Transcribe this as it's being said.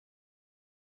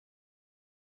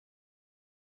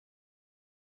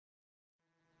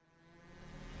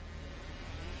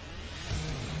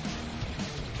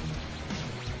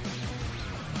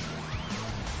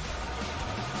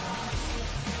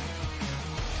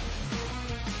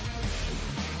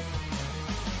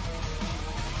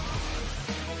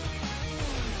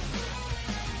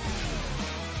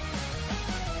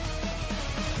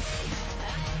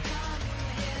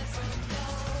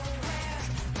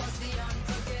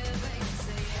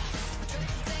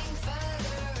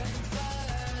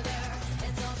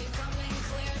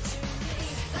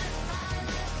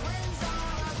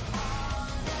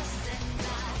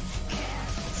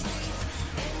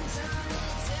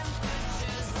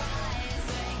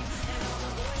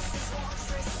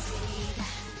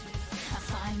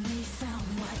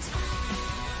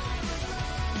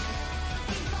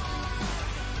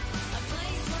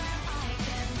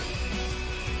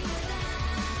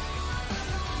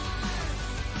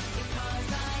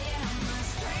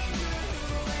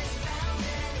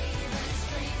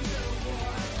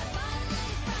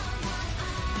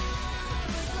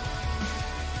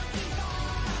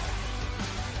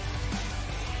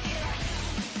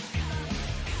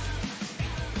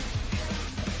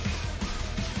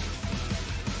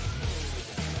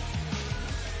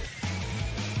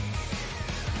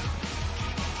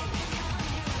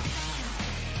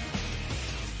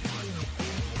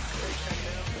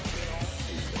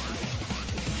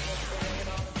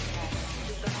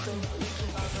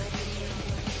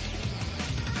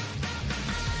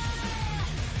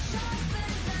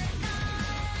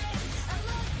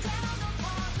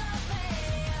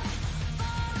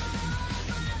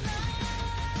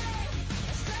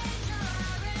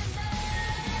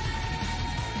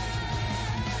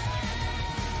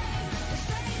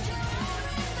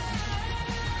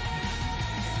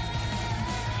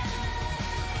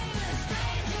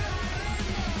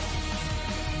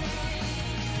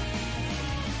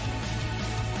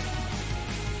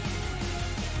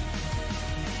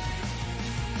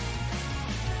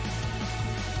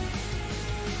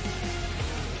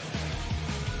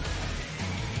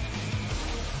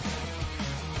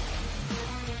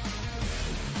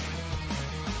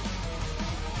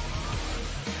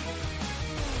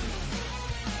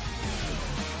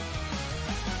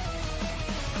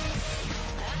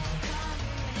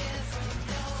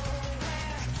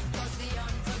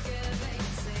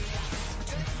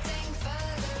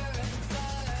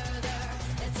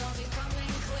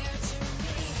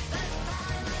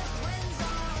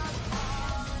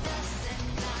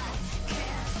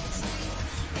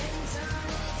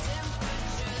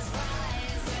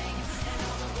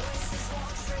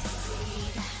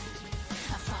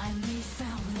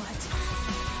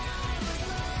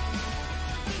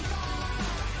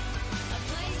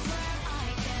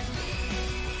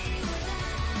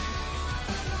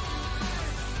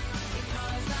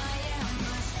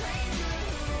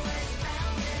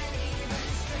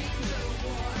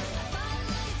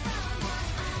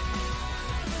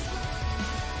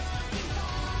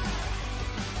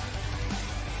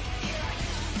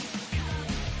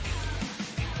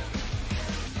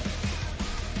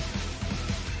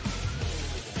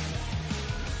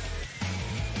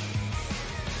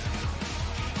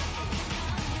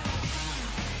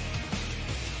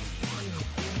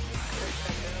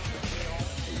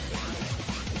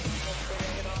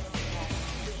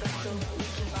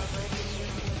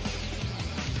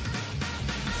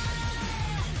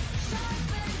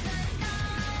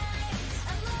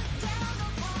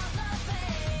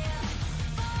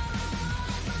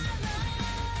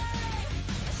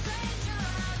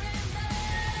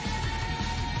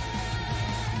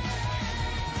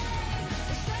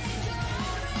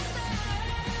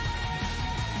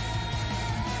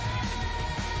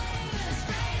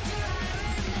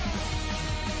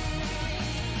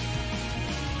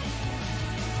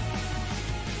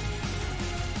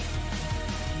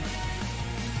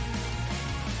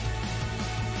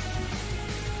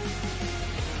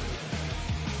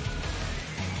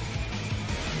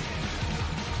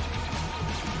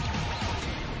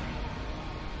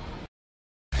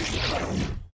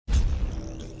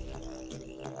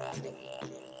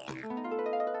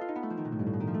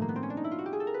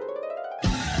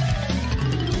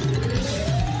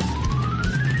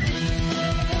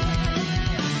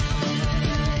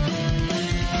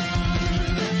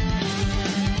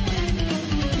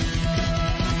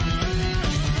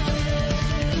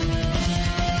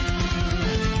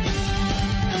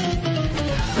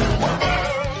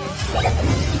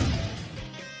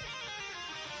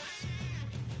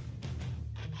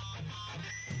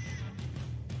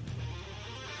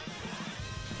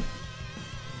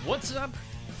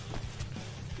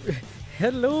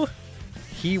Hello.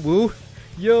 He woo.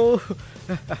 Yo.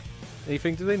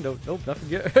 Anything today? No, nope, nothing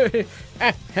yet.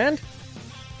 Hand?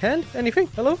 Hand? Anything?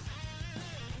 Hello?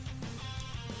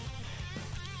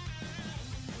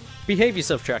 Behave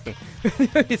yourself, tracking.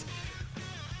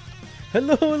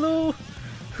 Hello, hello.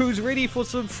 Who's ready for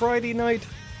some Friday night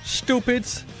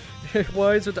stupids?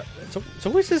 Why is it? It's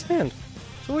always his hand.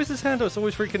 It's always his hand. It's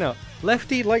always freaking out.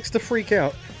 Lefty likes to freak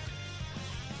out.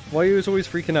 Why are you always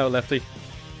freaking out, Lefty?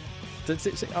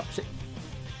 Sit.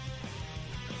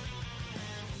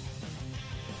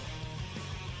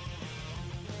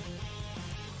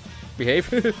 Behave.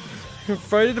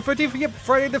 Friday the 13th. Yep,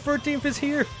 Friday the 13th is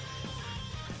here.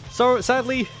 So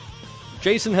sadly,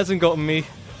 Jason hasn't gotten me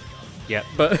yet,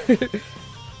 but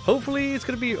hopefully it's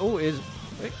gonna be. Oh,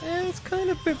 it's kind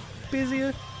of a bit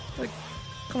busier, like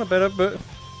kind of better, but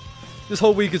this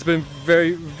whole week has been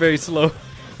very, very slow.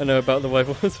 I know about the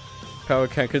Wi-Fi. Power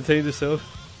can't contain itself.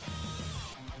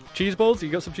 Cheese balls? You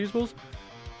got some cheese balls?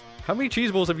 How many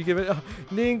cheese balls have you given?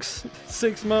 Ninx,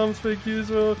 6 months, thank you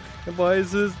as well. And why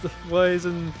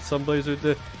isn't some place with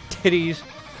the titties?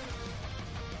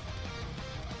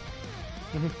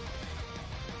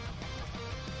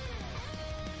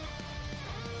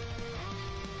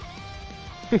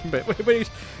 wait,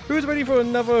 who's ready for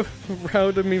another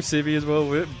round of Meme Civvy as well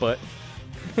with butt?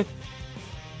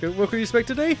 What can you expect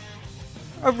today?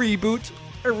 A reboot,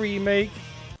 a remake.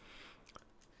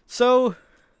 So,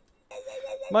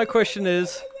 my question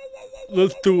is,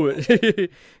 let's do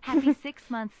it. Happy 6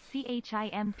 months,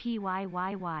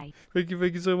 CHIMPYYY. Thank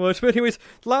you so much. But anyways,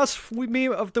 last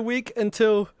meme of the week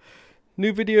until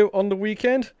new video on the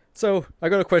weekend. So, I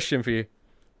got a question for you.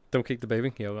 Don't kick the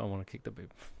baby. Yeah, I want to kick the baby.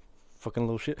 Fucking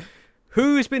little shit.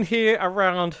 Who's been here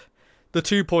around the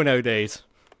 2.0 days?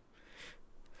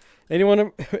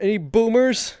 Anyone? Any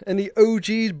boomers? Any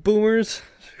OGs boomers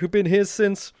who've been here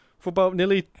since for about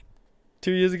nearly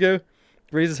 2 years ago?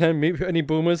 Raise his hand. Me. Any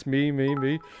boomers? Me.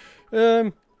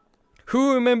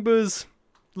 Who remembers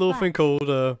a little thing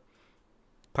called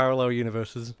parallel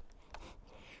universes?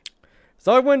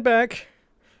 So I went back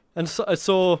and I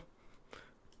thought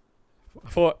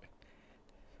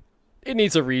it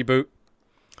needs a reboot.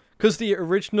 Because the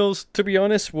originals, to be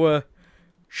honest, were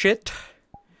shit.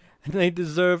 And they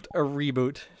deserved a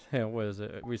reboot. Yeah, what is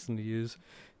it? Recently used.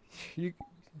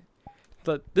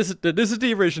 But this is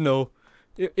the original.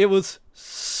 It was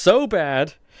so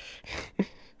bad.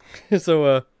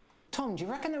 So, Tom, do you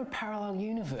reckon there were parallel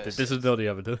universes? This is not the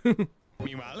other.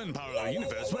 Meanwhile, in parallel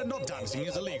universe where not dancing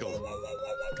is illegal.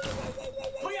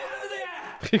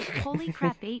 Holy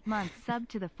crap, 8 months sub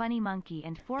to the funny monkey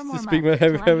and 4 more months till I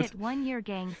hit 1 year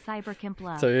gang CyberChimp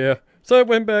love. So yeah. So I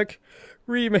went back,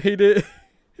 remade it.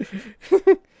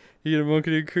 You know,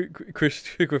 monkey Chris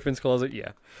Griffin's closet,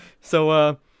 yeah.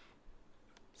 So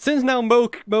since now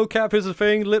mocap is a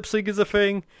thing, lip sync is a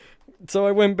thing, so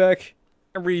I went back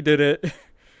and redid it.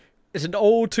 It's an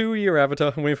old 2-year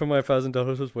avatar. I'm waiting for my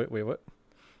 $1,000. Wait, what?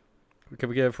 Can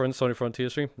we get a Sony Frontier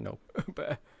stream? No.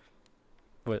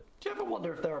 What? Do you ever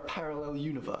wonder if there are parallel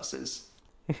universes?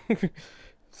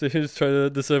 So he's trying to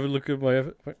decipher. Look at my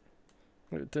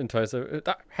entire server.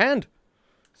 That hand.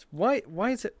 Why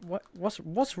is it?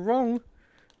 What's wrong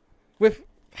with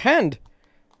hand?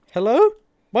 Hello?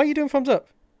 Why are you doing thumbs up?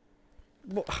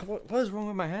 What is wrong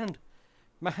with my hand?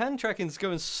 My hand tracking's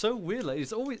going so weird. Like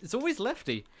it's always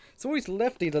lefty. It's always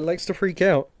lefty that likes to freak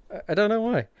out. I don't know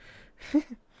why.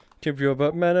 Chimp you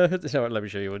about mana. No, let me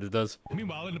show you what it does.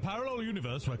 Meanwhile, in a parallel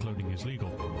universe where cloning is legal.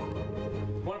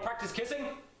 Want to practice kissing?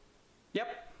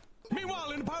 Yep. Meanwhile,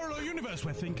 in a parallel universe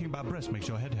where thinking about breasts makes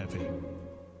your head heavy.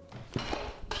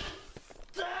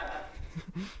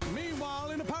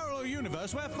 Meanwhile, in a parallel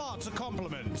universe where farts are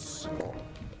compliments.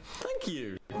 Thank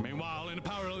you. Meanwhile, in a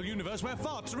parallel universe where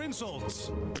farts are insults.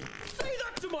 Say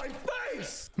that to my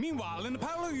face! Meanwhile, in a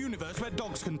parallel universe where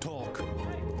dogs can talk.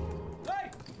 Hey!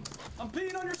 I'm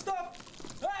peeing on your stuff!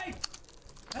 Hey!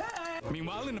 Hey!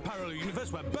 Meanwhile, in a parallel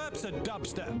universe where burps are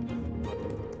dubstep.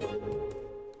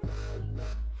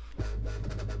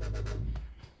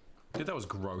 Dude, that was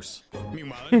gross.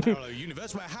 Meanwhile, in a parallel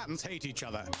universe where Hattons hate each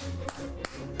other.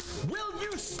 Will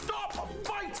you stop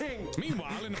fighting?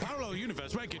 Meanwhile, in a parallel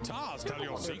universe where guitars tell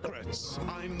your secrets.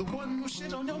 I'm the one who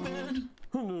shit on your bed.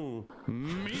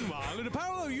 Meanwhile, in a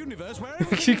parallel universe where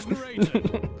everything's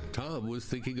narrated. Tom was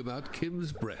thinking about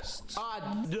Kim's breasts.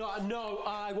 No,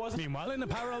 I wasn't. Meanwhile, in a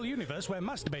parallel universe where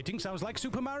masturbating sounds like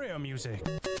Super Mario music.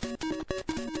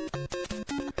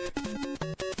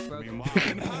 Meanwhile,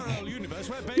 in a parallel universe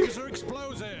where babies are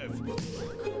explosive.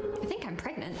 I think I'm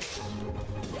pregnant.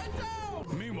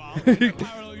 Meanwhile, in a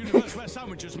parallel universe where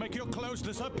sandwiches make your clothes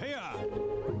disappear.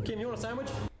 Kim, you want a sandwich?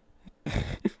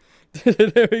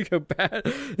 There we go, bad.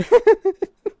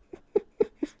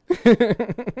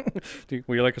 Would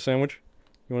you like a sandwich?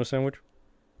 You want a sandwich?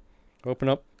 Open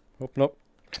up. Open up.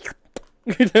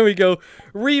 There we go.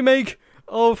 Remake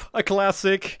of a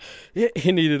classic. It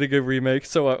needed a good remake.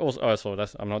 So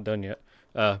I'm not done yet.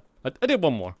 I did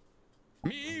one more.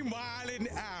 Meanwhile, in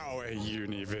our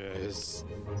universe.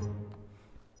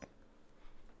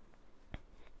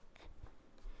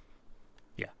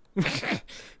 Yeah.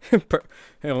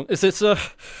 Hang on. Is this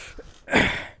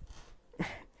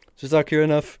Is this accurate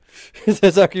enough? Is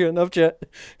this accurate enough, chat?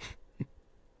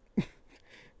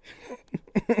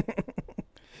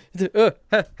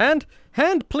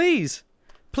 Hand, please,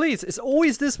 please. It's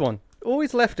always this one.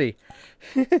 Always lefty.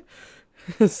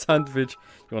 Sandwich.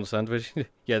 You want a sandwich?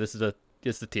 Yeah, this is the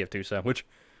TF2 sandwich.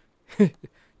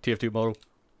 TF2 model.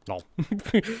 No.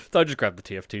 So I just grabbed the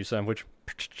TF2 sandwich.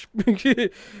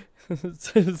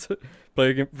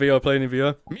 Playing in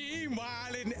VR.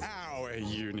 Meanwhile, in our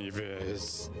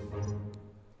universe.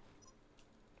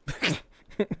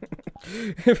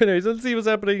 Anyways, let's see what's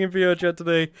happening in VRChat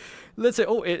today. Let's say,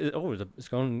 it's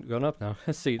gone up now.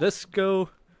 Let's see. Let's go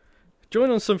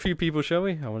join on some few people, shall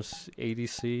we? I want to see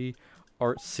ADC,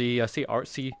 Artsy. I see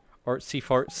Artsy,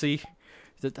 Fartsy.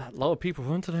 There's a lot of people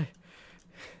on today.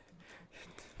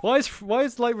 Why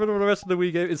is like the rest of the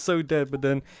week it's so dead, but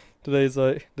then today's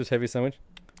like this heavy sandwich.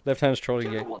 Left hand's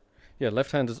trolling you. Yeah,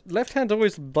 left hand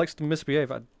always likes to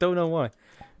misbehave. I don't know why.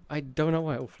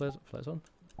 Oh, flares on.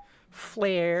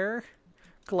 Flare,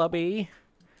 Glubby.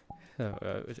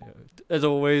 As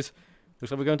always,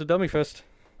 looks like we're going to Dummy Fest.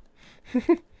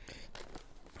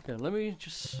 Yeah, let me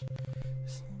just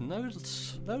no,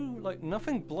 like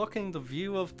nothing blocking the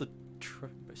view of the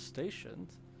station.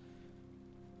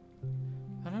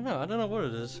 I don't know what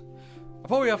it is. I'm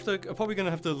probably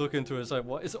gonna have to look into it. It's like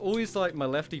what? It's always like my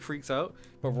lefty freaks out,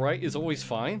 but right is always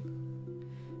fine.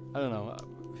 I don't know.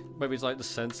 Maybe it's like the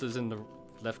sensors in the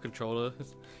left controller.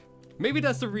 Maybe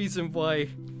that's the reason why.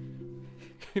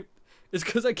 It's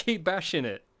because I keep bashing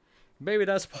it. Maybe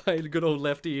that's why the good old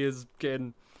lefty is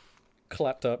getting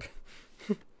clapped up.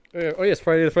 Oh yes,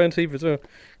 Friday the 13th as well.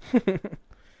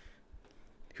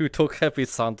 Who took happy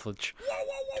sandwich?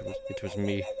 It was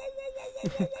me.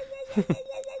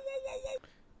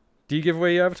 Do you give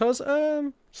away your avatars?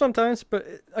 Sometimes, but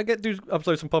I do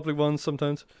upload some public ones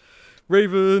sometimes.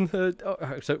 Raven,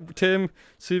 so Tim,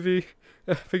 CV,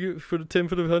 thank you for the Tim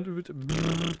for the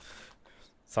 100.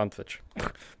 Sandwich.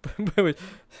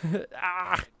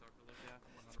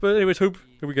 But anyways, hope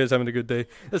you guys having a good day.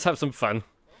 Let's have some fun.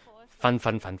 Fun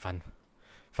times.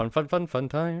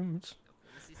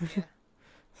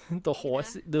 The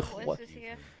horse,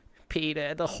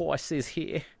 Peter, the horse is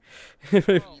here.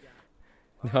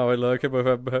 How I like it,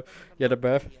 but yeah, the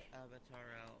bath.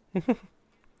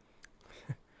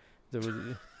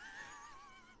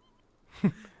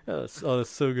 That's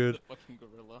so good. Fucking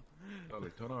gorilla.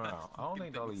 Dolly, turn around. I don't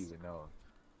think Dolly even knows.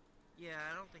 Yeah,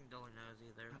 I don't think Dolly knows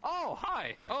either. Oh,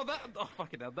 hi! Oh,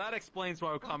 fucking hell. That explains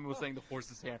why Okami was saying the horse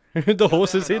is here. The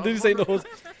horse is here? Did he say the horse?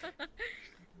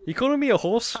 You calling me a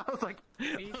horse? I was like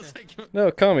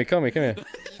no, Kami, come here.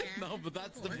 No, but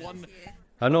that's the one.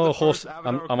 I'm not a horse.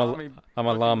 I'm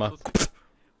a llama.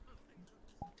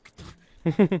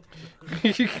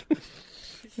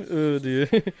 Oh dear.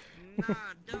 Nah,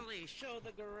 Dolly, show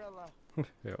the gorilla.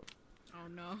 Yeah. Oh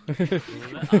no. I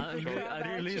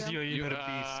release your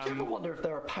beast. Do you ever wonder if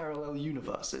there are parallel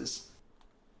universes?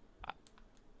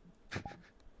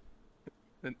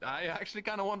 I actually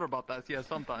kind of wonder about that. Yeah,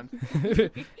 sometimes.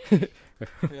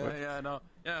 yeah, no,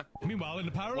 yeah. Meanwhile, in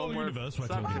the parallel universe, where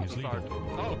talking is legal.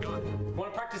 Oh god.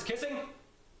 Want to practice kissing?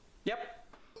 Yep.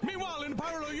 Meanwhile, in the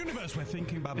parallel universe, we're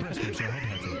thinking about breast cancer.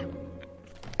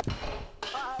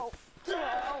 Ow!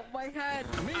 Oh, my head!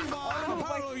 Meanwhile, in the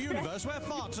parallel universe, where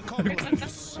farts are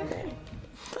compliments.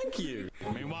 Thank you.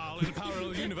 Meanwhile, in the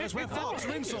parallel universe, where farts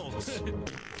are insults. Say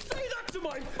that to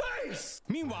my face!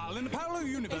 Meanwhile, in the parallel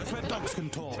universe, where dogs can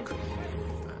talk.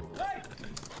 Hey!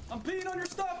 I'm peeing on your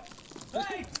stuff!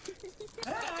 Hey!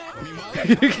 Meanwhile, in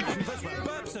the parallel universe, where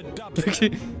burps are dubs.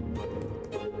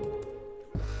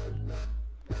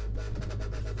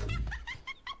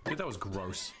 Dude, that was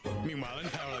gross. Meanwhile, in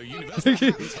the parallel universe, where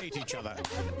cats hate each other.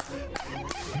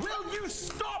 Will you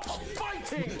stop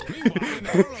fighting? Meanwhile, in the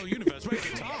parallel universe, where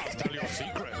guitars tell your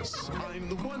secrets. I'm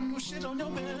the one who shit on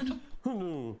your bed.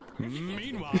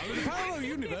 Meanwhile, in the parallel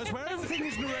universe, where everything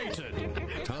is narrated.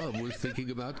 Tom was thinking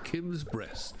about Kim's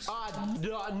breasts.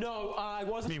 No, I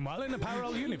wasn't. Meanwhile, in the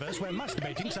parallel universe, where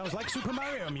masturbating sounds like Super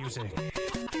Mario music.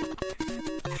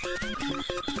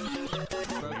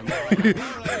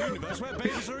 Parallel universe where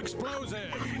babies are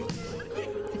explosive. I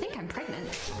think I'm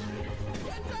pregnant.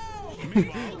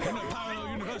 Meanwhile, in a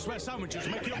parallel universe where sandwiches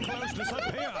make your clothes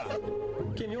disappear.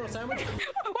 Kim, you want a sandwich?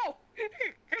 Oh!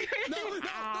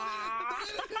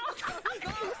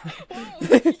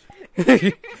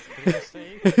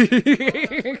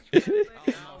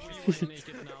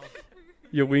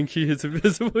 Your winky is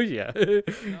invisible, yeah. No,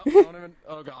 don't even.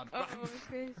 Oh god. Oh, my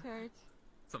face hurts.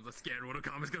 Something scared what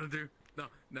Okami's gonna do. No,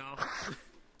 no.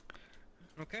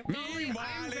 Okay.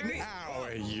 Meanwhile, in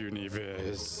our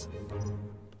universe.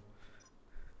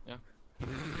 Yeah.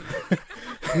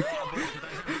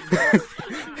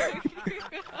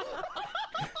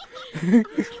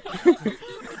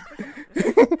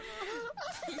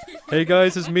 Hey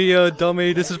guys, it's me,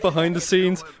 Dummy. This is behind the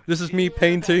scenes. This is me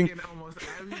painting.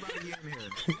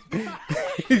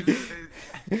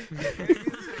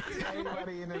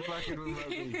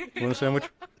 Want a sandwich?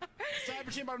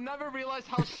 CyberChimp, I've never realized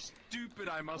how stupid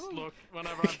I must look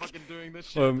whenever I'm fucking doing this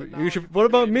shit. You should. What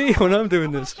about me when I'm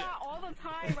doing this? All the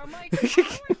time. I'm like, I always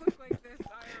look like this.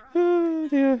 Oh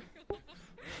dear.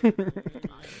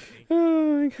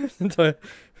 Oh my god.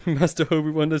 Master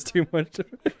Obi-Wan does too much.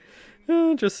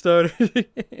 Just started.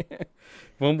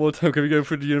 One more time. Can we go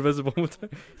through the universe one more time?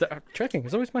 I'm checking.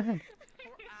 It's always my hand. For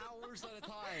hours at a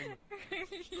time.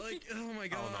 Like, oh my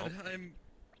god, I'm...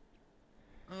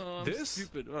 Oh, I'm This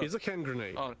stupid. is a hand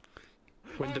grenade. Oh.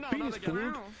 When Oh, the no, pin not is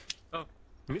again. pulled, Oh.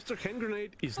 Mr. Hand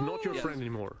Grenade is not your Yes. friend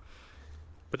anymore.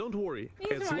 But don't worry,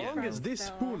 He's as my long friend as this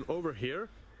still. spoon over here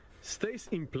stays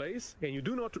in place and you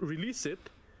do not release it,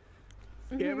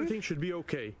 everything should be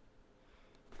okay.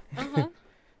 Uh-huh.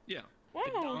 Yeah.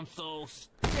 Wow. I'm so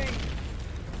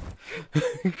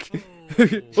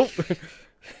Oh.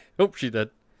 Oh, she's dead.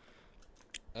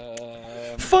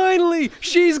 Finally,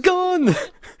 she's gone. No.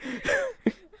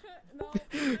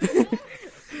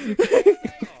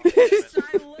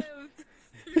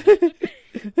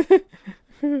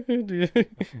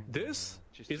 This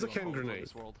is a hand grenade.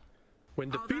 When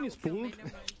the pin is pulled,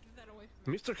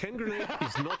 Mr. Hand Grenade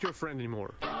is not your friend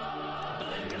anymore.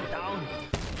 down.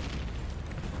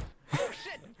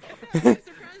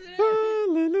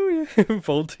 Hallelujah.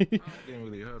 Faulty. Didn't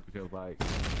really hurt because like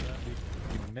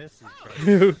You missed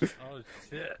Oh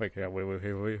shit. wait, wait.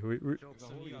 you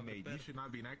should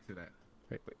not be next to that.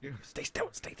 Wait. Stay still.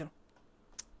 Stay still.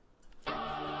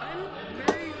 I'm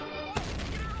very...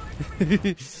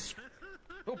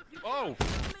 Oh. Oh.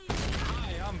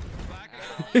 Hi, I'm back.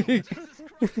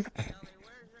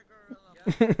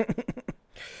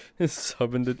 I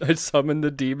summoned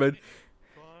the demon.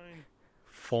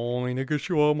 Fine, I guess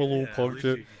you are my little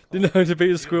project. Didn't know how to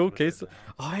beat a squirrel case.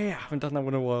 Oh yeah, I haven't done that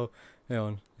one in a while. Hang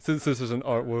on. Since this is an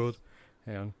art world.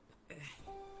 Hang on.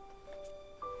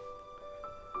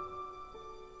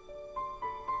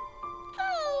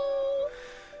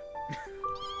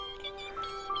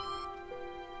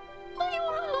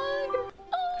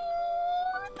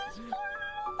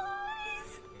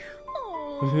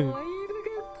 Oh, you look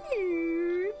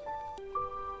cute.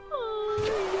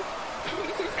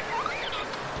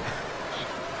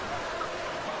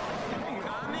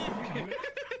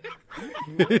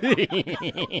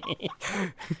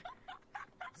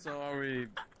 So are we...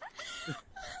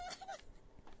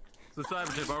 So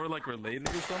CyberChimp, are we like related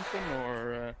or something,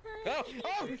 or Oh!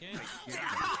 Oh!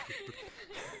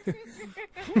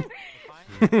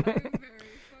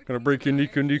 Gonna break your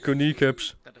Nico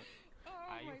kneecaps.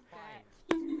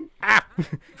 Ah!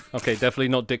 Okay, definitely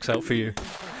not dicks out for you.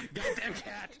 Goddamn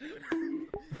cat!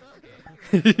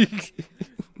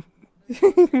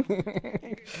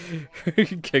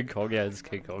 King Kong, yeah, it's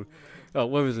King Kong. Oh,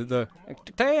 where was it though?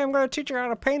 Today I'm gonna teach you how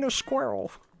to paint a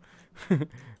squirrel.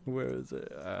 Where is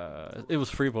it? It was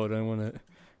Freeboard, wasn't it?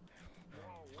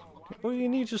 All you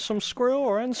need is some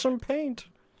squirrel and some paint.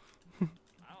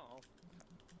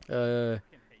 Don't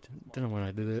know when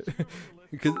I did it.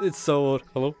 Because it's so old.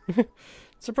 Hello?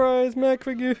 Surprise, Mac,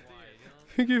 thank you.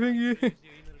 Thank you.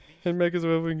 And Mac as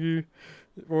well, thank you.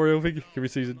 Oreo, thank you. Can we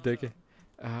see the decade?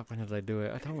 When did I do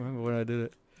it? I don't remember when I did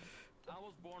it.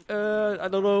 I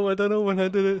don't know when I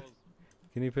did it.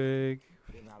 Guinea pig.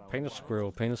 Paint a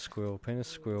squirrel, paint a squirrel, paint a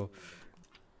squirrel.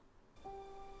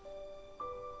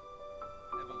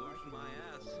 Evolution my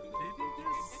ass. Did you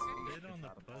just spit on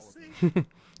the pussy?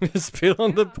 Spit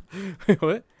on the... Wait,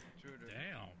 what?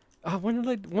 Damn. When did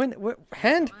I... When? What?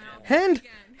 Hand? Hand?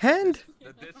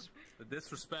 The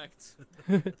disrespect.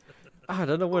 I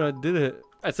don't know when I did it.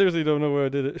 I seriously don't know where I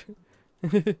did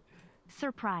it.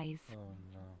 Surprise. Oh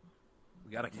no.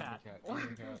 We got a cat.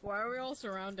 Why are we all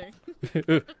surrounding?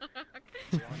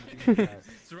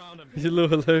 Surround him. Hello,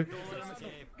 hello.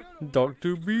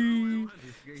 Dr. B.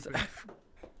 He's over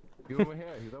here.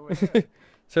 He's over here.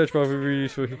 Search bar would be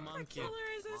useful. The killer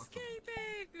is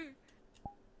escaping!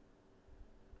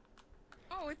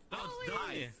 Oh, it's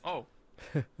Dolly! Oh.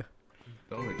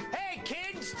 Hey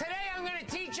kids, today I'm gonna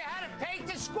teach you how to paint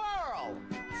a squirrel.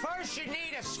 First you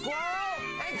need a squirrel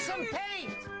and some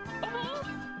paint.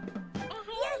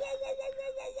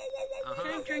 Can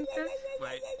I drink this?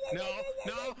 Wait. No.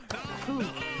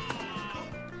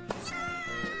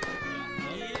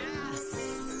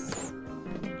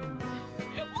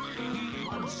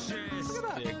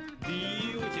 Majestic.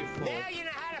 Beautiful. Now you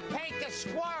know how to paint a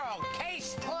squirrel.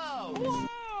 Case closed.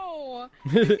 Whoa!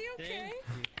 Is he okay?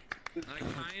 I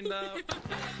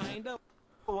kind of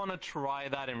want to try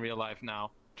that in real life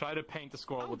now. Try to paint a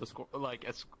squirrel with a squirrel, like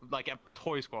a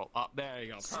toy squirrel. Up there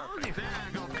you go. Perfect.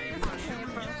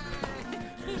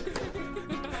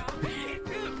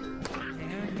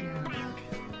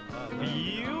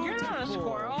 You're not a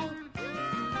squirrel.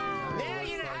 Now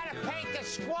you know how to paint a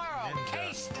squirrel.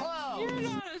 Case closed. You're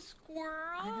not a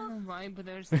squirrel. I don't know why, but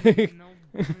there's like no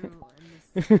blue in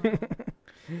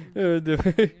this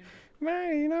song.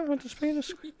 Man, you know how to paint a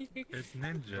squirrel. It's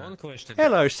ninja. One question.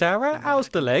 Hello, Sarah. How's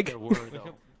the leg?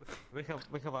 We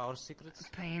have our secrets.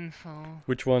 Painful.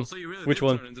 Which one? So you really Which did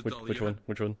one? turn into Which Dolly, one?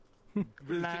 Which one?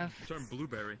 Really Left. turn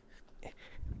blueberry.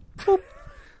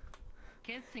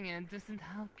 Kissing it doesn't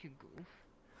help you, goof.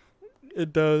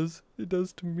 It does. It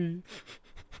does to me.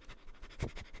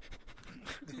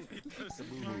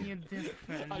 Well, you're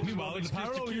different. Meanwhile, in the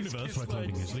parallel universe where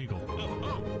cloning is legal.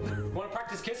 Want to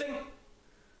practice kissing?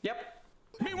 Yep.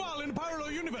 Meanwhile, in a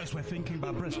parallel universe where thinking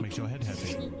about breasts makes your head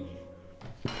heavy.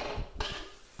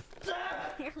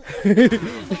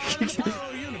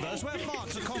 Parallel universe where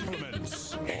farts are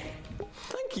compliments.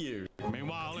 Thank you.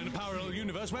 Meanwhile, in a parallel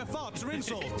universe where farts are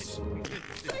insults.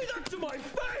 Say that to my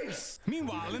face!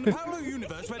 Meanwhile, in a parallel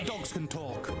universe where dogs can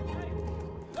talk.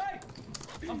 Hey!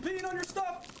 I'm peeing on your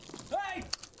stuff! Hey!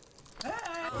 Hey!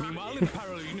 Meanwhile, in a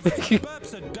parallel universe where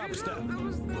burps are dubstep. That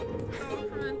was the one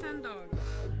from Nintendo.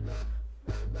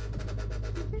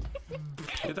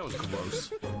 Yeah, that was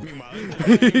gross. Meanwhile, in a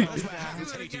parallel universe where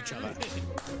hands hate each other.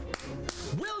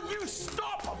 Will you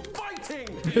stop fighting?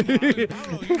 Meanwhle, in a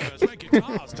parallel universe where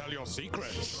guitars tell your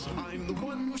secrets. I'm the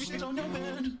one who shit on your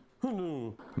bed.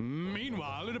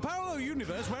 Meanwhile, in a parallel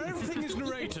universe where everything is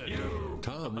narrated.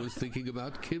 Tom was thinking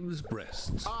about Kim's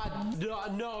breasts.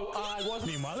 No, I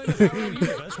wasn't. Meanwhile, in a parallel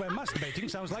universe where masturbating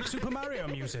sounds like Super Mario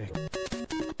music.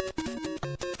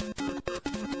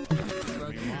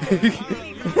 Meanwhile, in a parallel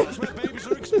universe where babies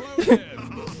are explosive.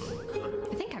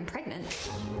 I think I'm pregnant.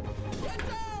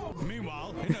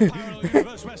 Meanwhile, in a parallel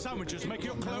universe where sandwiches make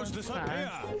your clothes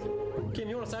disappear. Kim,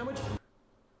 you want a sandwich?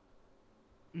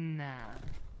 Nah.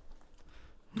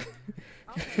 You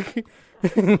got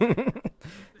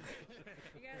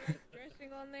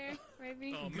dressing on there,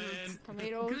 maybe? Oh man.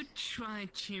 Tomatoes? Good try,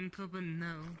 Chimpa, but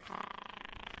no.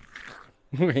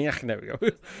 Yeah, there we go.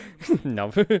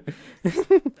 No.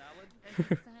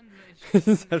 As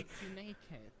a sandwich makes you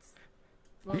naked.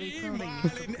 Well,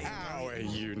 Meanwhile, in our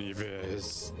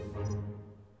universe.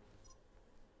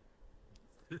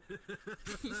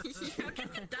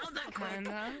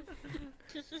 Kinda.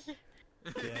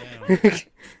 Damn. Just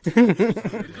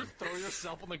throw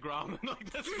yourself on the ground and like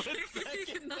this split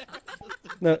second.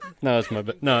 No, it's my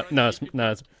bed. No,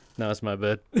 it's my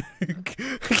bed. I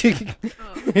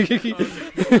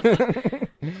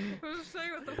was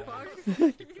saying, what the fuck?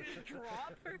 You just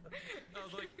drop her?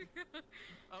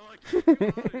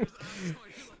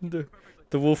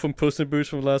 The wolf from Puss in Boots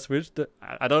from last week.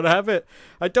 I don't have it.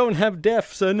 I don't have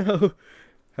deaf, so no.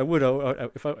 I would.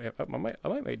 If I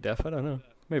might make deaf. I don't know.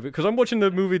 Maybe because I'm watching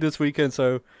the movie this weekend,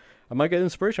 so I might get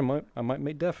inspiration. I might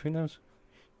make deaf. Who knows?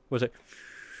 Was it?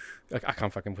 I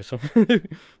can't fucking whistle.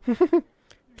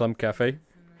 Plum Cafe.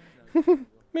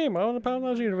 Meanwhile, in the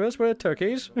parallel universe where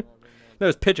turkeys. No,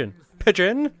 it's pigeon.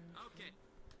 Pigeon. Okay.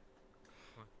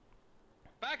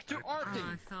 Back to Oh, arting.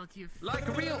 I thought you Like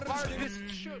real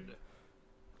artists should.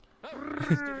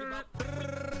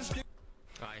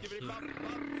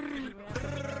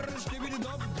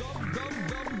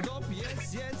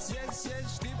 Yes, yes, yes,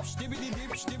 yes. Stibbity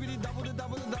dip, stibbity double the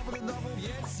double the double the double.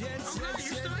 Yes, yes, Oh, yes,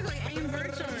 you're yes. still like aim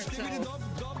birds on Stibbity herself.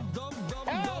 dub, dub, dub, dub,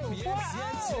 dub. Yes,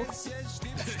 yes, yes, yes.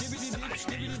 Stibbity dip,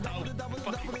 stibbity double the double the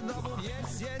double the double. Yes,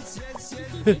 yes, yes,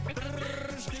 yes.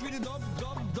 Stibbity dub,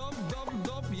 dub, dub, dub,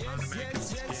 dub. Yes, yes,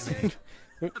 yes, yes.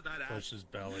 That Ash's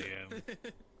belly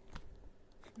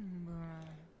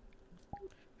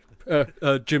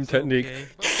Gym technique.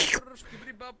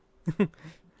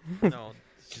 No,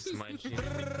 it's just my gym.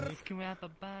 Scrap a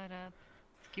butt up.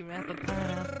 Risky Rattata.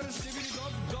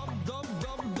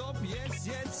 Yes,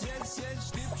 yes, yes,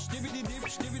 yes. Stibbity dip,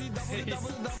 stibbity double,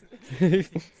 double,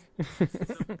 double.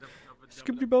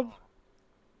 Skibbity bob.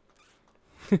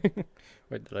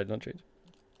 Wait, did I not change?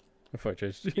 I thought I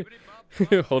changed.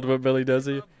 Hold what Billy does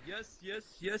he? Yes, yes,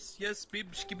 yes, yes,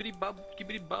 bib, skibbity bub,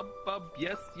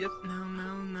 yes, yes. No,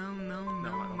 no, no, no, no. No,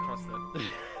 I don't trust that.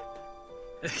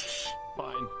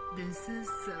 Fine. This is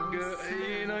so Good.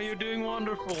 sad. You know, you're doing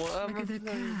wonderful. Look at the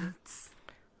cats.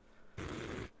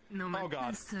 No Oh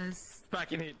god. witnesses.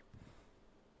 Back in heat.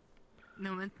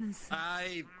 No witnesses.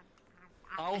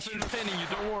 I'll be entertaining you,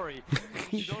 don't worry.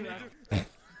 You don't need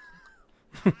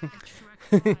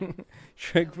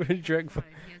Shrek. He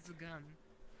has a gun.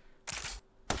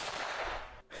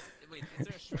 Wait, is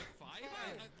there a Shrek 5?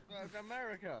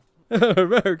 America.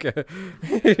 America.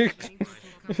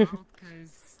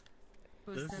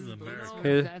 This is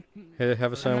America. Here,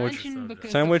 have a sandwich. Imagine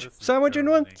because Sandwich. of- Sandwich in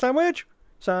one. Sandwich.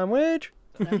 Sandwich.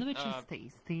 Sandwich is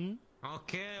tasty.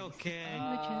 Okay, okay.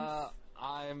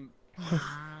 I'm...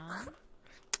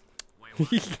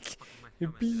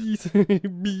 Bees.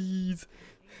 Bees.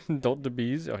 Dot the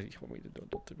bees. Oh, you want me to do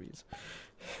dot the bees?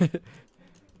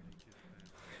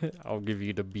 I'll give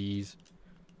you the bees.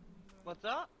 What's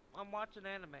up? I'm watching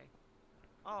anime.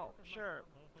 Oh, sure.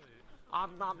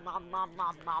 Nom nom nom nom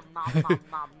nom nom nom nom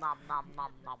nom nom nom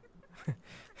nom nom.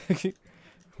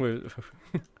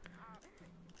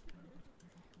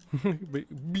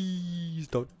 Bees,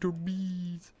 Dr.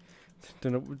 Bees.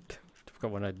 Don't know. I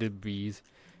forgot when I did bees.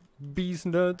 Bees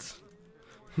nuts.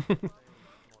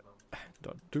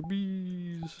 Dr.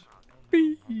 Bees.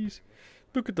 Bees.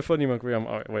 Look at the funny monk. Wait,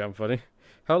 I'm funny.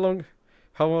 How you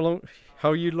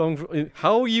long in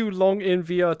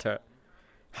VRChat?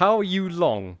 How you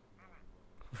long?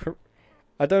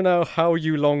 I don't know how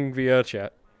you long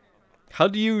VRChat. How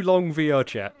do you long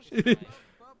VRChat?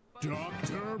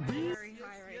 Dr. Bees.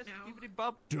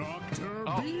 Dr.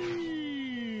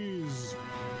 Bees.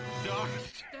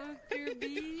 Dr.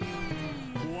 Bees.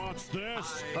 What's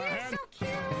this? A hand?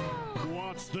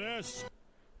 What's this?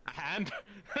 A hand?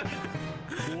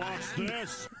 What's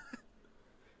this?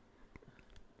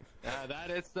 That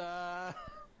is,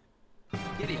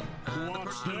 Gideon.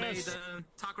 What's the person this? who made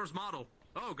Taco's model.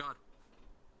 Oh god.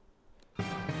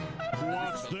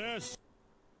 What's this?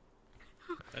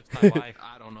 That's my wife.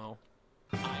 I don't know.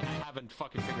 I haven't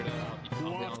fucking figured it out.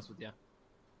 I'll be honest with you.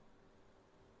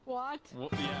 What?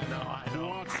 Yeah, no, I know.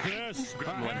 What's this? A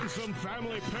handsome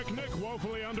family picnic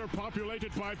woefully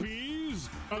underpopulated by bees?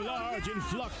 A large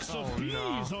influx of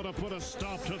bees ought to put a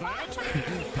stop to that.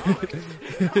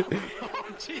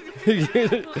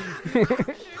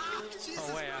 Oh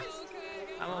wait,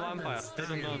 I'm a vampire.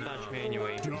 Doesn't know touch me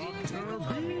anyway.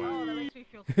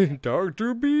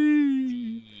 Dr.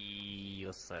 B.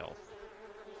 Yourself.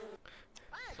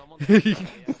 Someone had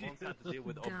to deal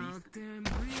with obese.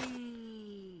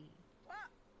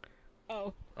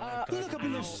 Oh. Look up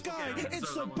in the sky.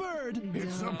 It's a bird.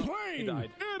 It's a plane.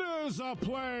 It is a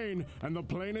plane, and the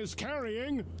plane is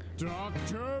carrying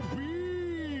Dr.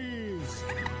 Bees.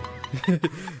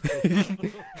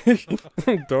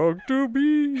 Dr.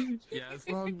 B. Yes.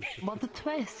 Well, what a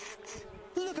twist.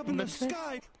 Look up in the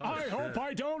sky. I hope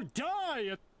I don't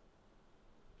die.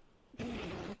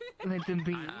 With the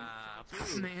bees.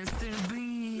 Mr.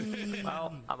 Bees.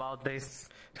 Well, about this.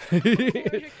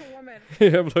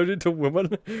 Uploaded to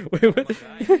woman. Wait, what?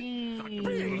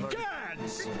 Big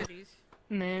Gads.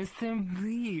 Mr.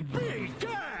 Bees. Big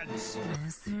Gads.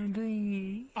 Mr.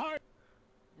 Bees.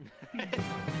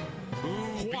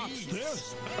 What's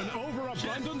this? An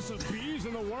overabundance of bees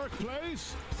in the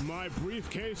workplace? My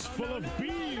briefcase full of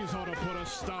bees ought to put a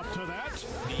stop to that.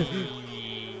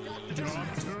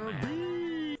 Dr.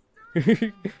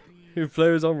 Bee. Who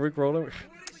flares on Rick Roller?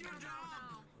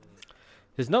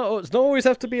 It's not always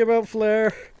have to be about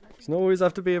Flair. It's not always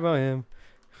have to be about him.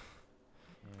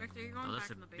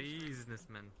 Listen,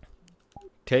 businessman.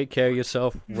 Take care of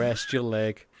yourself. Rest your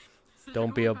leg.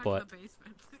 Don't be a butt.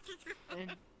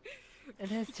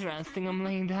 It is interesting. I'm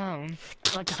laying down.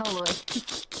 Like hello.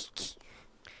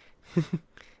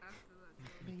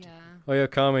 Yeah. Oh yeah,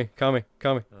 calm me.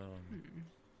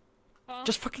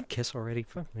 Just fucking kiss already.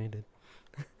 Fuck me, dude.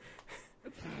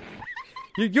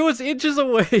 You're just inches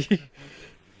away.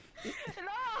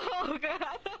 No,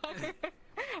 God.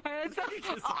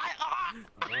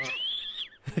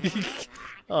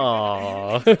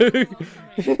 Aww.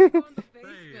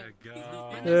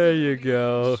 There you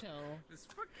go.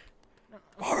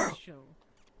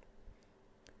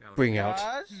 Bring out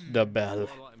the bell.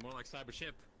 More like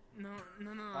CyberChimp. No.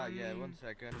 Ah, yeah, 1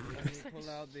 second. Let me pull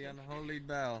out the unholy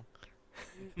bell.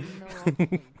 No.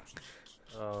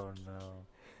 Oh no.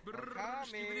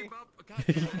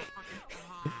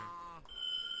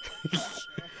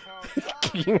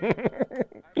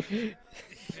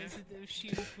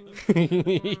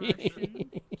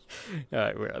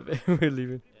 Alright, we're out there. We're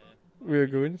leaving. We're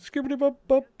going. Skibbity bop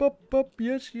bop bop bop.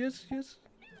 Yes, yes, yes.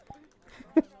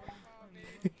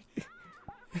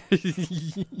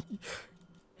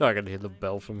 I can hear the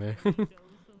bell from here.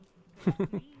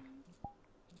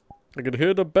 I can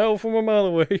hear the bell from a mile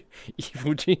away.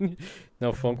 Evil genius.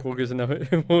 Now Funk Walkers are now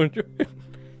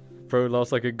Bro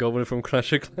laughs like a goblin from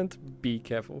Clash of Clans. Be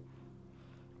careful.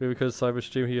 Maybe because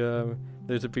CyberChimpTV,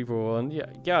 there's the people on.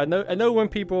 Yeah, I know when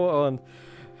people are on.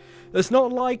 It's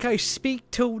not like I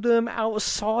speak to them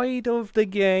outside of the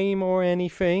game or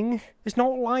anything. It's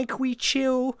not like we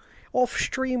chill off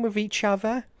stream with each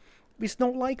other. It's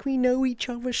not like we know each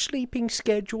other's sleeping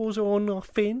schedules or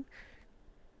nothing.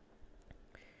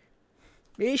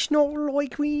 It's not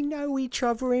like we know each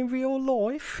other in real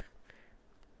life.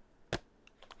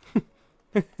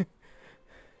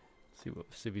 See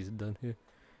what Civi's done here.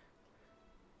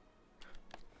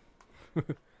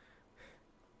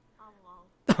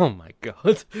 Oh my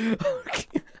god.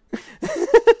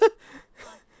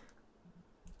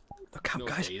 Look out,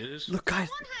 guys. Look, guys.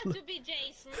 Someone had to be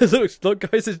Jason. Look,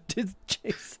 guys, it's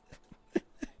Jason.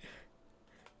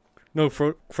 No,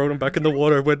 throw them back in the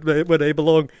water where they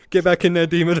belong. Get back in there,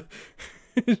 demon.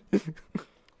 You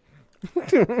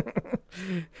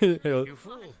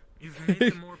fool. You've made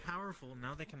them more powerful.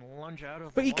 Now they can lunge out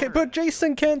of the water. But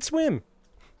Jason can't swim.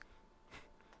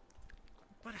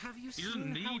 But have you He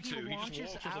doesn't seen how need to. he He launches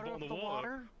just walks out on of the the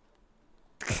water?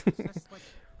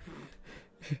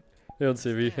 Hang on,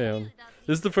 Civi, hang on.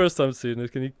 This is the first time seeing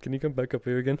it. Can you come back up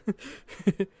here again?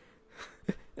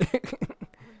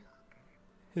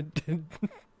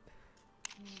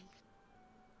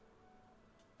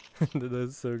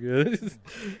 That's so good.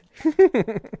 I mean,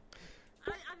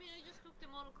 I just took the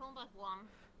Mortal Kombat one.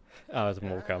 Oh, it's a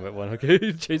Mortal Kombat one,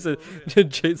 okay. Jason,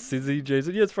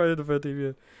 Jason, yes, Friday the 13th,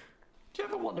 yeah. Do you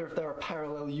ever wonder if there are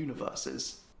parallel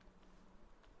universes?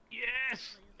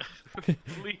 Yes!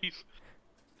 Please.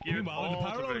 Give it Meanwhile, in all a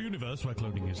to parallel me. universe where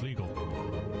cloning is legal.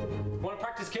 Want to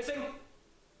practice kissing?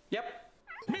 Yep.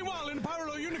 Meanwhile, in a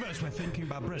parallel universe where thinking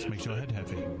about breasts makes your head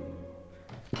heavy.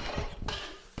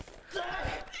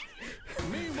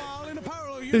 Meanwhile, in a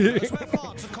parallel universe where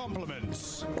farts are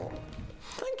compliments.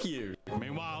 Thank you.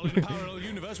 Meanwhile, in a parallel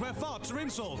universe where farts are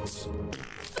insults.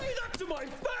 Say that to my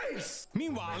face!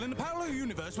 Meanwhile, in a parallel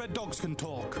universe where dogs can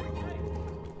talk.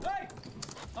 Hey!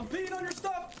 I'm peeing on your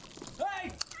stuff!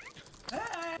 Hey!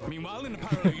 Hey! Meanwhile, in a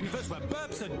parallel universe where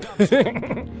burps are doves.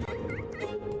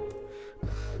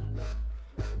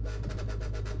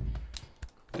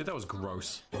 Dude, that was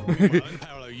gross. Meanwhile, in a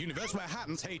parallel universe where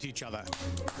Hattons hate each other.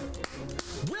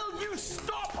 Will you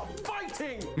stop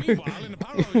fighting? Meanwhile, in a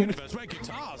parallel universe where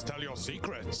guitars tell your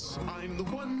secrets. I'm the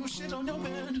one who shit on your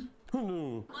bed.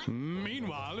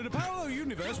 Meanwhile, in a parallel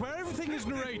universe where everything is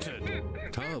narrated.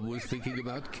 Tom was thinking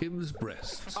about Kim's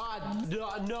breasts.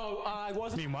 No, I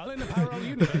wasn't. Meanwhile, in a parallel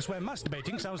universe where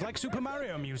masturbating sounds like Super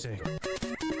Mario music.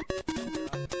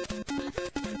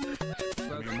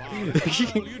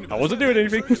 I wasn't doing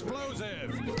anything. I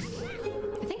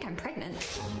think I'm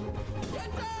pregnant.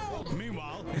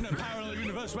 Meanwhile, in a parallel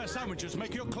universe where sandwiches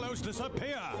make your clothes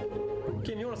disappear.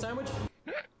 Kim, you want a sandwich?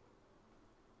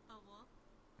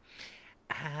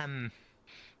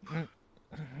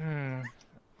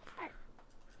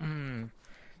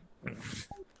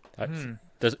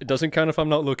 It doesn't count if I'm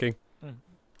not looking.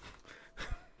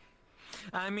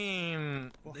 I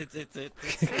mean, it's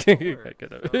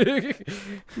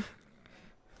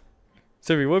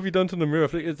Sorry, what have you done to the mirror? I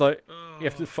think it's like you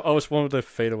have to. Oh, it's one of the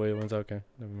fadeaway ones. Okay,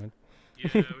 never mind.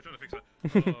 Yeah, we're trying to fix that.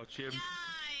 Oh, Jim.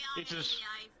 It's as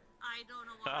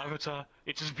Avatar.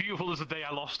 It's as beautiful as the day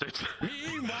I lost it.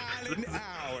 Meanwhile, in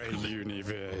our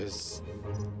universe.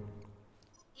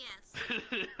 Yes.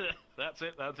 That's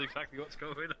it. That's exactly what's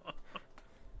going on.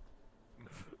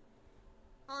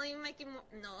 Oh, you making more?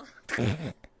 No.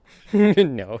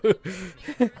 No.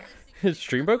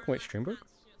 Stream broke? Wait, stream broke?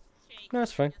 No,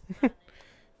 that's fine. Do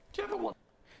you ever want?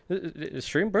 The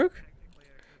stream broke?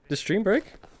 The stream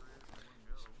break?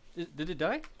 Did it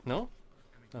die? No?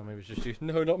 Oh, maybe it's just you.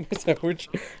 No, not my sandwich.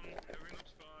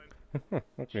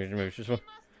 Okay, maybe it's just one.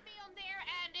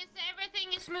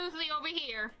 Everything is smoothly over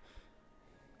here.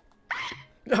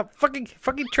 Oh, fucking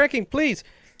tracking, please!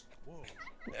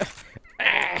 It's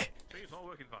not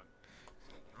working fine.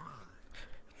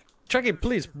 Tracking,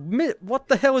 please! What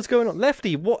the hell is going on?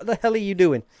 Lefty, what the hell are you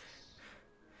doing?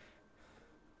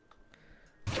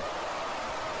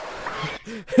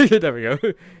 There we go.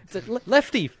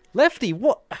 Lefty, Lefty,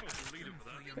 what?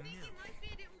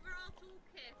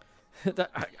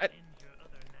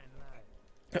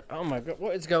 Oh my god,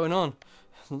 what is going on?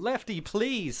 Lefty,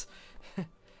 please.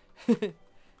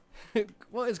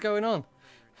 What is going on?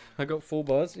 I got 4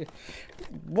 bars.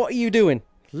 What are you doing?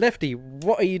 Lefty,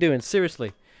 what are you doing?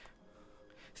 Seriously.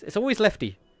 It's always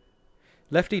Lefty.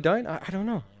 Lefty dying? I don't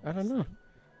know. I don't know.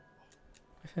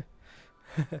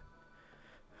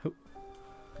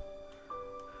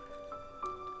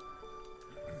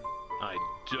 I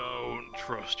don't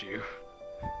trust you.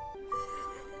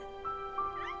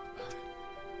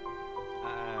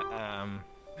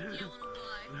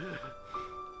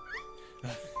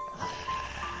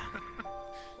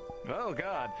 Oh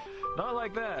God, not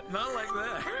like that, not like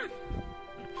that.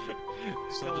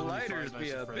 So lighters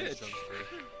be a bitch.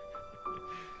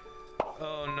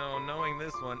 Oh no, knowing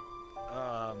this one.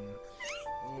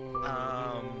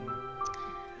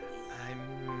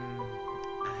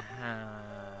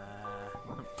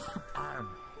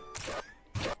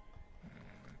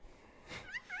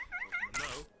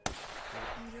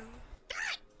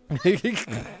 Hey,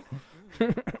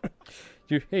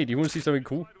 do you want to see something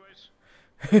cool?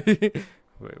 wait. I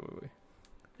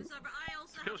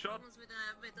also kill have shot. problems with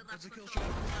the left control, so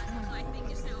I think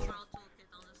it's the overall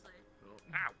toolkit, honestly.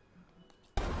 Ow!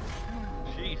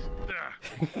 Jeez.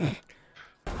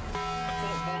 I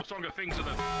thought more stronger things than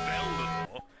a bell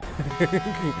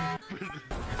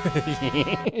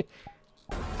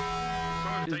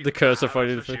The curse of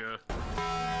fighting the thing.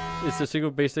 It's a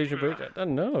single base station break. I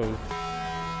don't know.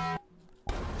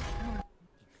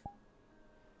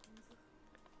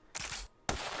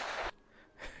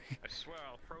 I swear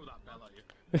I'll throw that bell at you.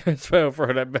 I swear I'll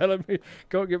throw that bell at me.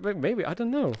 Go get back. Maybe, I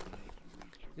don't know.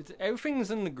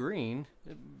 Everything's in the green.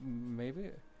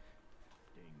 Maybe.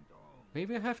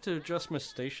 Maybe I have to adjust my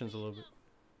stations a little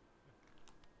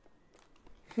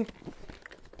bit.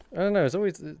 I don't know. It's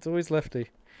always Lefty.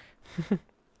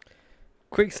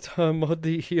 Quick start mod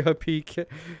the ERP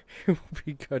kit.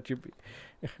 God, you be.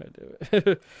 I do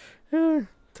it.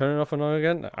 Turn it off and on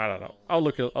again. I don't know. I'll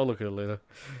look at it later.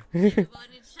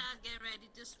 Everyone in chat, get ready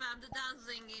to spam the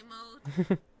dancing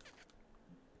emote.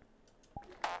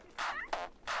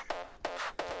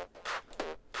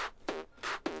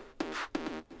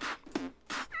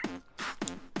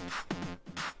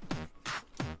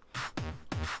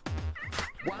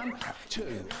 One,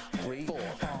 2, 3, 4,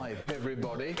 5.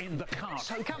 Everybody in the car.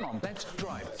 So come on, let's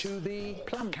drive to the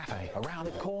Plum Cafe around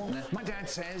the corner. My dad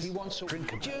says he wants a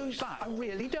drink of juice, but I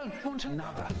really don't want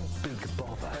another big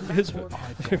bother. That's what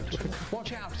I thought.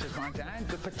 Watch out, says my dad.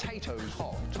 The potatoes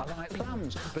hot. I like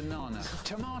plums, banana,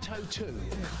 tomato too.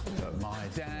 But my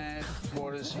dad,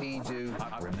 what does he do?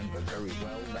 I remember very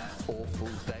well that awful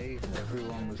day.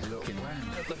 Everyone was looking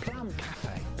around at the Plum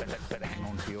Cafe. But hang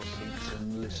on to your seats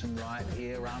and listen right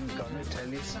here. I'm gonna tell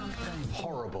you something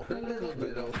horrible. A little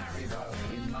bit of Haribo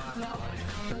in my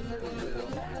life. A little bit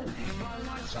of Annie by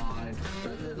my side. A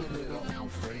little bit of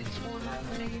Alfred's what I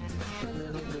need. A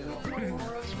little bit of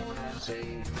Laura's what I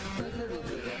see. A little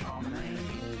bit of Armand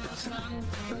in the sun.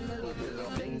 A little bit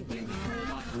of baby in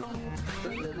my room. A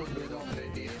little bit of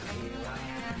Lydia, here I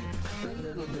am. A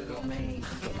little bit of me,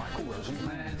 the Michael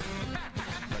Rosenman.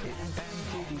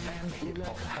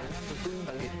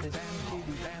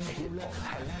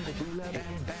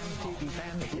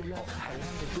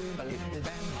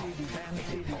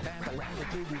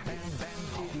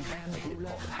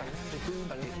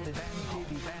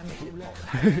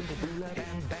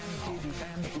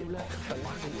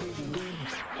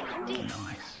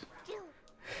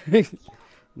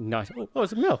 Nice. Oh,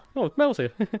 it's Mel. Oh, Mel's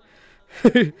here.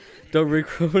 Don't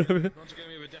record. Want to get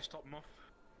me with a desktop muff?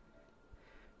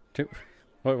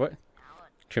 What?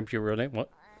 Chimp, your real name? What?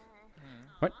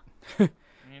 What? You're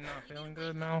not feeling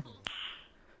good now?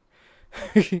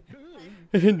 The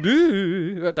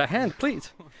hand,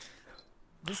 please.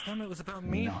 This time it was about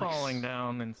me falling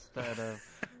down instead of...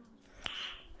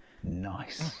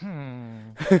 Nice.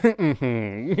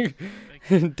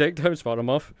 Take time, spot him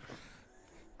off.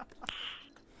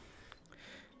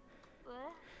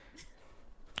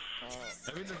 I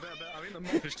think the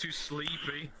muff is too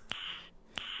sleepy.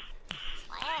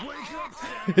 Wake up!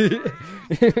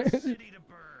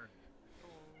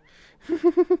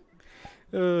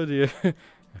 Oh dear.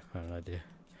 Oh no dear.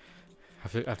 I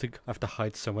have to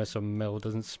hide somewhere so Mel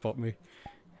doesn't spot me.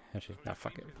 Actually, nah,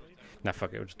 fuck it. Nah,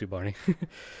 fuck it. We'll just do Barney.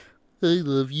 I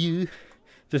love you.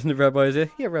 Doesn't the rabbi's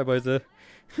there? Yeah, rabbi's there.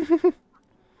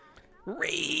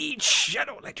 Raid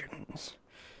Shadow Legends.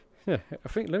 Yeah, I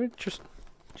think. Let me just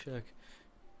check.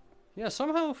 Yeah,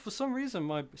 somehow, for some reason,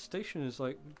 my station is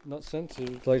like not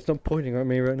sensitive. Like it's not pointing at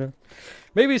me right now.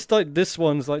 Maybe it's like this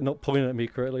one's like not pointing at me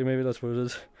correctly. Maybe that's what it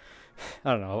is.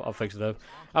 I don't know. I'll fix it up.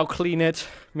 I'll clean it.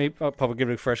 Maybe I'll probably give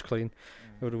it a fresh clean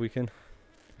over the weekend.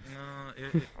 No,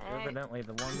 evidently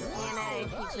the one. He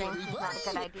drinks is not a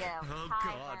good idea. Oh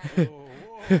God!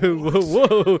 Whoa,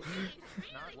 whoa!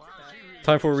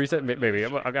 Time for a reset. Maybe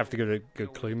I'll have to give it a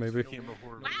good clean. Maybe.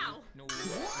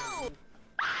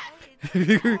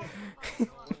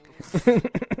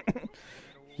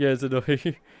 Yeah, it's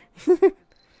annoying.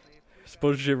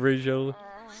 Sponsorship ratio.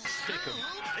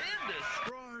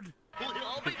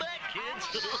 I'll be back, kids.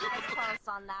 Close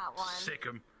on that one. Sick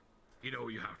 'em. You know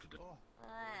what you have to do.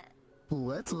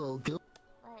 Let's all go.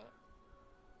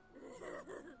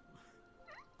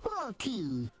 Fuck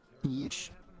you,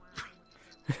 bitch.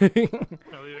 Oh,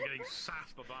 you're getting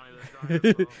sassed by Bonnie this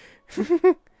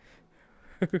time.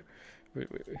 Wait.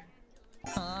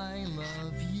 I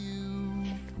love you,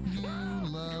 you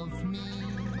love me.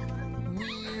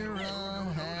 We're a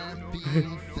happy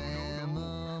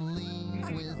family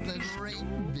with a great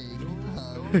big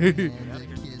hug and a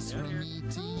kiss from me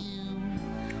to you.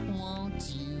 Won't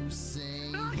you say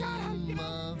you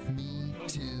love me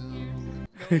too?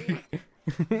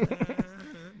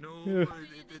 No,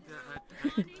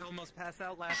 I almost passed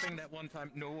out laughing that one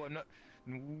time. No, I'm not.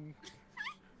 No.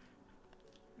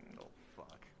 No,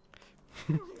 fuck.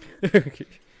 Okay.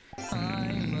 I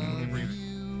love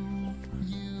you,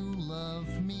 you love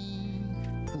me.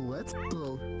 Let's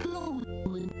all go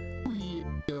with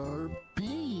VRB.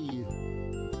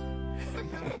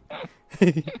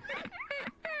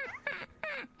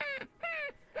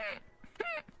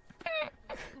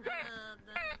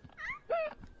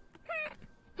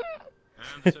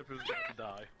 And Zipper's about to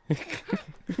die.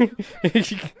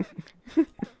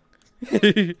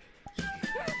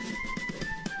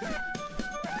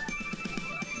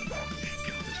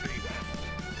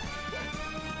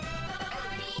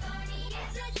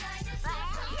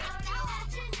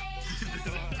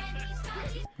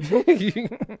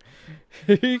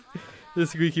 The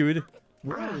squeaky wood.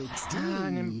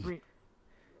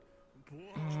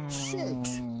 Shit.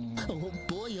 Oh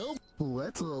boy, oh.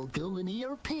 Let's all go in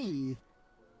ERP.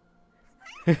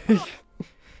 I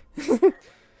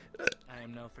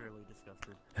am now thoroughly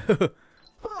disgusted.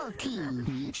 Fuck you,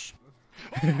 bitch.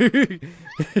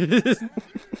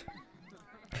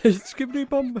 Skibbity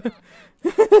bum.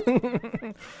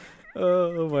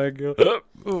 Oh my god.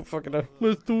 Oh fucking hell.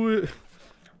 Let's do it.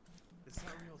 It's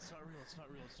not real, it's not real, it's not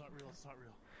real, it's not real, it's not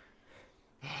real.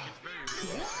 It's very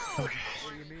real. Okay.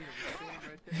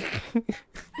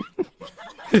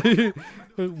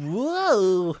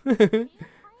 Whoa! See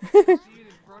it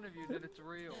in front of you that it's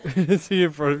real. See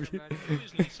in front of you. The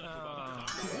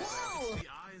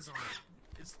eyes on it.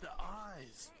 It's the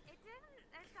eyes.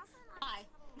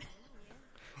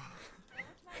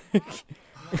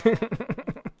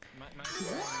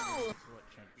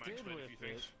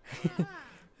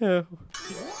 Yeah.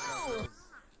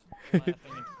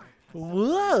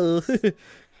 Whoa!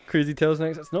 Crazy Tails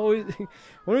next. That's not always. I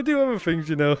want to do other things,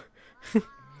 you know.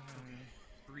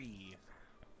 Breathe.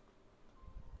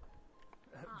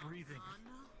 Breathing.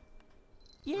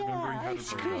 Yeah,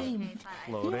 ice cream.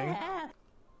 Floating. Yeah.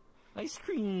 Ice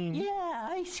cream. Yeah,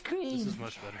 ice cream. This is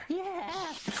much better.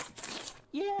 Yeah.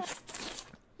 Yeah.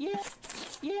 Yeah.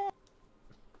 Yeah.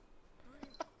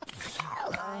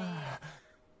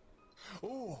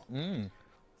 Oh.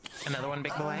 Another one,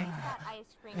 big boy. That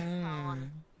ice cream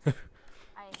cone. I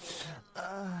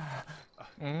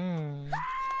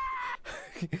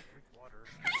hate it.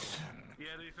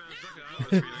 Yeah, they found something I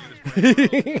was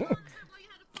reading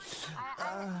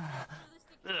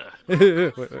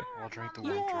Wait. I'll drink the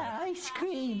Yeah, ice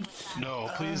cream. No,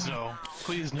 please no.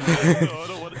 Please no. No, I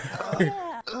don't want it.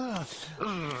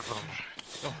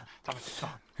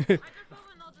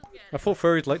 I thought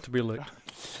furries like to be licked.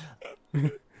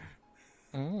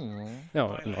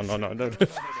 No.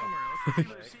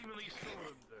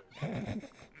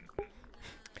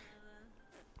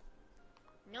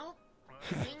 Nope.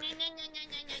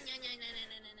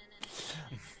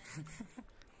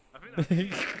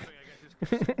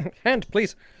 Hand,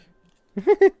 please.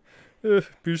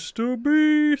 Mr.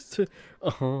 Beast.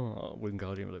 Oh,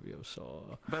 Wingardium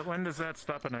Leviosa. But when does that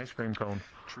stop an ice cream cone?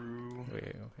 True.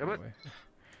 Wait.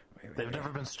 They've never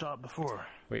been stopped before.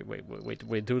 Wait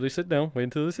until they sit down. Wait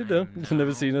until they sit down. You've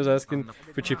never seen us asking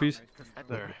for chippies.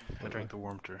 There, I drank the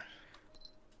warmter.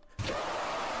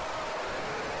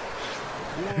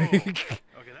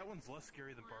 Okay, that one's less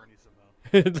scary than Barney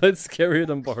somehow. That's scarier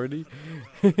than Barney.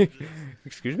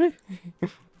 Excuse me? I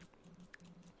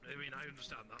mean, I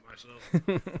understand that myself.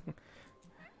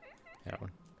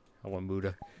 want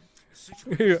Muda.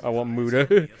 I want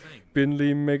Muda.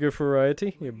 Binley Mega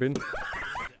Variety. Yeah, Bin.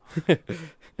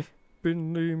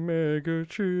 Binley Mega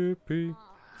Chippy.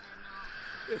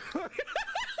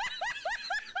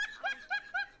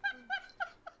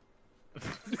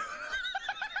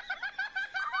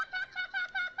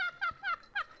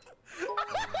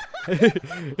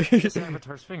 This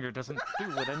avatar's finger doesn't do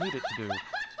what I need it to do.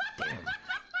 Damn.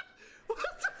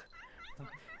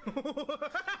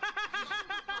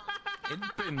 It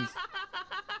bends.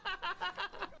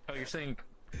 Oh, you're saying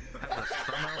have a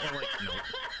thumb out or like no?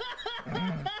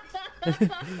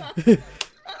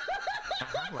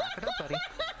 Laugh it up, buddy.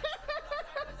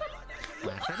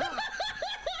 Laugh it up.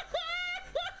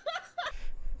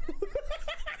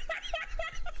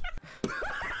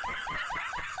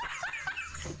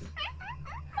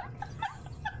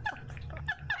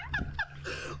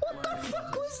 What the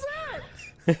fuck was that?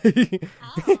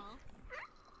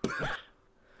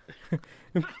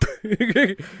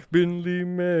 Binley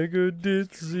Mega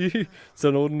Ditzy. It's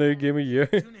an ordinary game of year.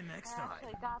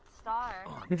 Actually got star.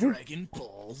 Dragon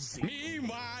Ball Z.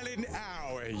 Meanwhile, in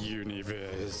our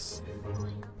universe.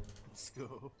 Let's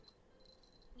go.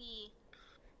 Me.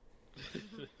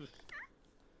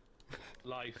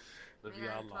 Life. The We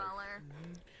are VR life. crawler.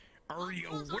 Are you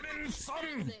winning,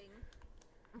 son?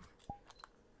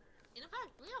 In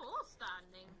fact, we are all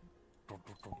standing.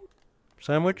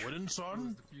 Sandwich? Winning,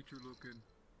 son? The future looking.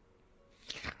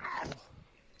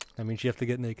 That means you have to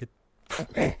get naked.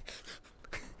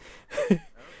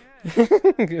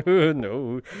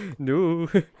 No, no.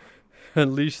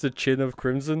 Unleash the chin of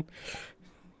Crimson.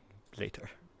 Later.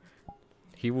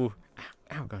 He will. Ow,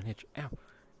 ow, got an itch. Ow,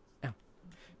 ow.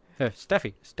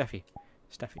 Steffi.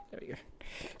 There we go.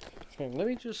 So let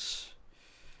me just.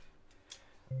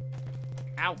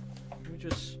 Ow. Let me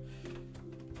just.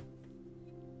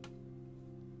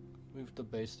 Move the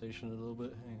base station a little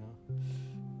bit. Hang on.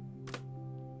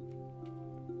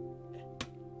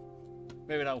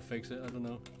 Maybe that'll fix it. I don't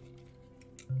know.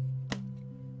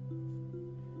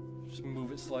 Just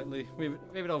move it slightly. Maybe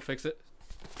that'll fix it.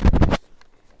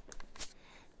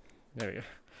 There we go.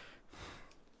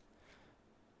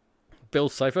 Bill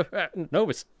Cipher. No,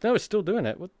 it's still doing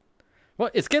it.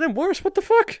 What? It's getting worse. What the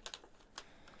fuck?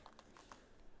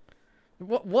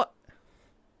 What?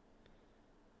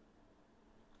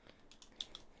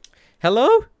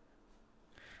 Hello?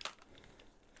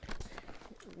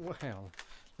 Wow.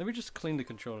 Let me just clean the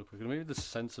controller quickly. Maybe the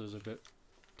sensor's a bit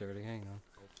dirty. Hang on.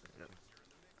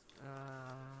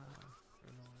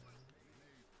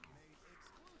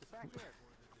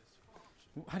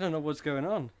 I don't know what's going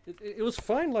on. It was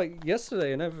fine like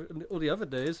yesterday and all the other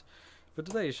days, but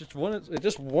today it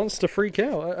just wants to freak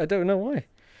out. I don't know why.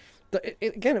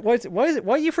 Again, why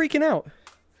are you freaking out?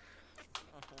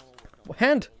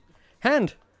 Hand.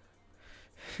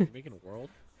 Making a world?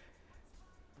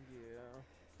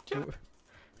 Yeah.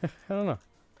 I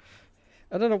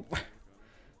don't know.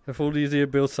 If all easier,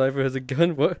 Bill Cipher has a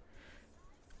gun. What?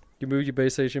 You move your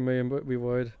base station, may be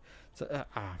wide. So,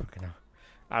 fucking hell.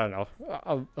 I don't know.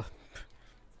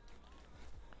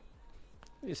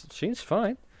 It seems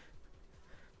fine.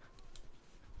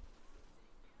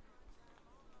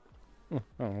 I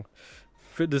don't know.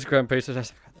 Fitness Grand Pacer.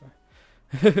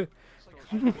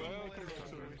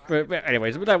 But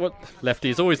anyways, that what lefty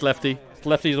is always lefty.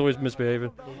 Lefty is always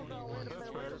misbehaving.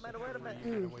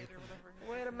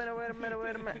 Wait a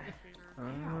minute.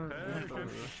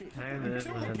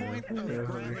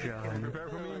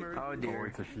 Oh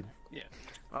dear. Yeah.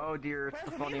 Oh dear, it's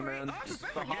the funny man. It's the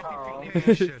ha-ha.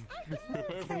 The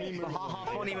ha-ha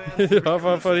funny man.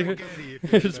 Ha-ha funny.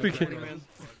 Speaking.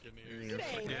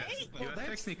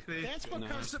 Technically,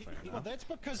 that's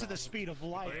because of the speed of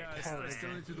light. I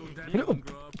still need to do that. No.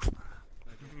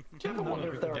 Do you ever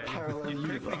wonder if there are parallel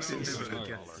universes? You never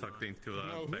get sucked into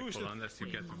a black hole unless you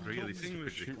get really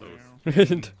stupidly close.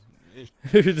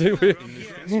 Do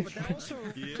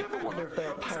you ever wonder if there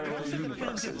are parallel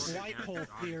universes? White hole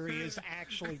theory is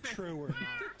actually true or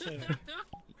not, too.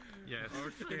 Yes,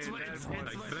 it's like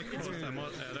black holes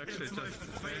are actually just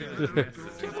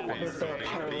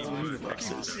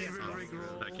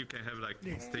like you can have like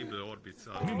stable orbits.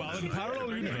 Meanwhile, in the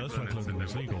parallel universe where clothing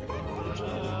is legal.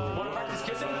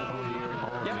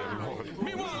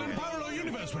 Meanwhile, in the parallel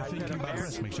universe where thinking about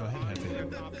breasts makes your head heavy.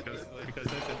 Because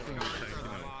that's the thing with like,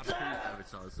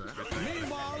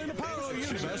 Meanwhile, in a parallel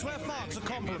universe where farts are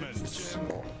compliments.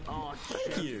 Oh,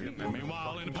 thank you.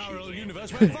 Meanwhile, in a parallel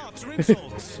universe where farts are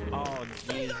insults. Oh,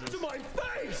 Jesus. To my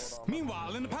face!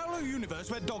 Meanwhile, in a parallel universe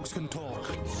where dogs can talk.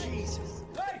 Jesus.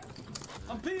 Hey!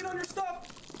 I'm peeing on your stuff!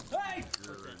 Hey!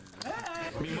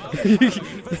 Hey! Meanwhile, in a parallel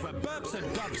universe where burps and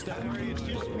dubstep. It's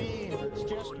just me.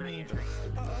 just me.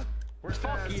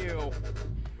 Fuck you.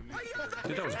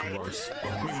 Dude, that was gross.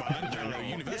 Meanwhile, in parallel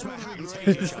universe where hands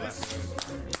hate each other.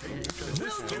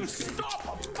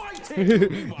 Stop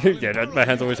fighting! Yeah, that, my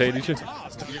hands always hate each other. I'm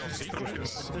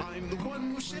the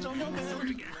one who shit on your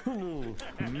bed.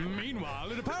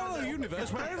 Meanwhile, in a parallel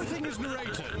universe where everything is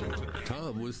narrated.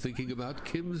 Tom was thinking about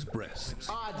Kim's breasts.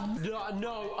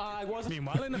 No, I wasn't.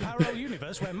 Meanwhile, in a parallel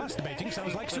universe where masturbating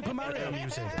sounds like Super Mario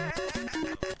music.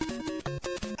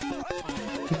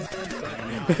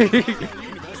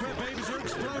 Universe where babies are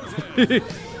explosive.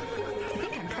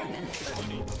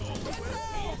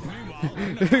 Meanwhile, in a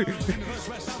parallel universe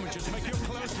where sandwiches make your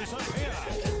clothes disappear.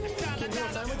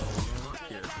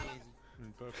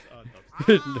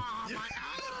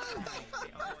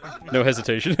 No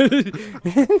hesitation.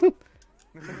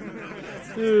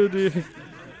 Oh dear.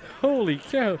 Holy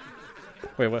cow.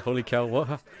 Wait, what? Holy cow,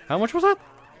 what? How much was that?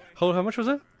 How much was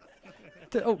that?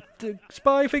 The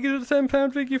spy figure to the £10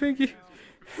 figgy.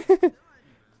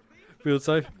 Bill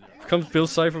Cipher. Comes Bill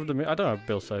Cipher from the... I don't know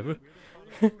Bill Cipher.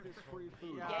 I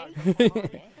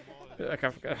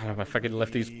can't forget. Oh, my fucking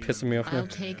lefty's pissing me off now. I'll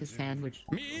take a sandwich.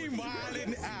 Meanwhile,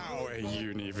 in our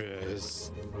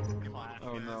universe.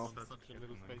 Oh no.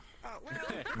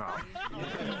 No.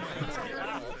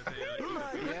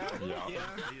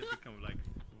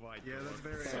 Yeah, that's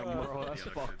very. Bro, that's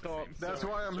fucked up. That's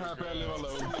why I'm happy I live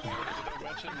alone.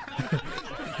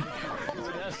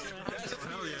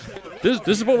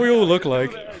 This is what we all look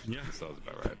like. Yeah, sounds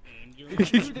about right. You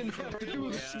didn't have to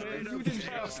do this, man. You didn't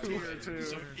have to.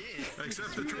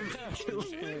 Accept the truth.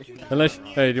 Unless,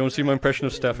 hey, do you want to see my impression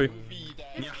of Steffi?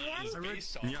 Yeah.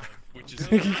 Which is a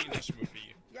Danish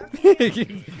movie.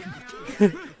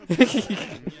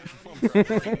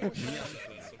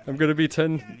 I'm gonna be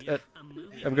 10 at...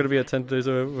 I'm gonna be at 10 days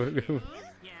over.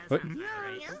 What?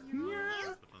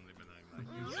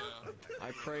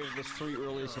 I crave the sweet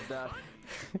release of death.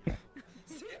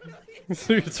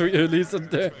 Sweet release of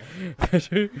death.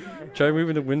 Try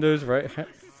moving the windows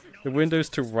the windows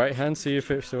to right hand, see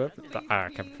if it's still up. I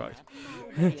can't be fucked.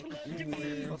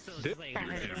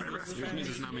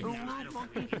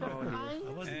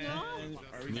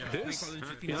 This is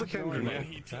a hand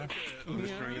grenade.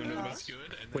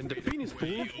 When the pin is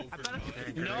pulled,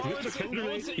 Mr. Hand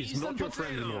Grenade is not your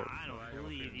friend anymore.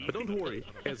 But don't worry,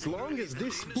 as long as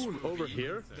this spoon over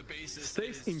here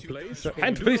stays in place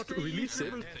and do not release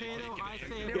it,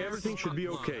 everything should be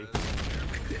okay.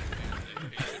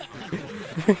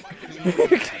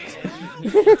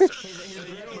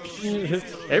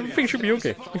 Everything should be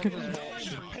okay.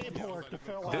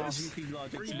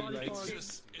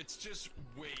 It's just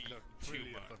way too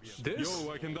much. This is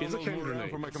a hand grenade.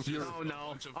 For my computer. Oh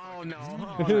no. Oh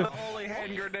no. Holy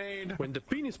hand grenade. When the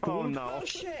pin is pulled,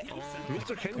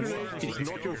 Mr. Hand Grenade is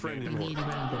not your friend anymore.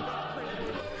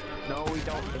 No, we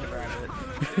don't need a rabbit.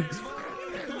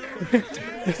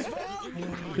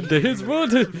 There's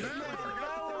wood.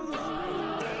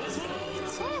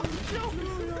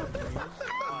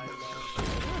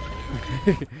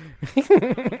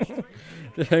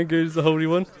 The hand grenade is the holy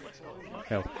one.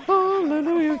 Hell.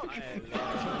 Hallelujah.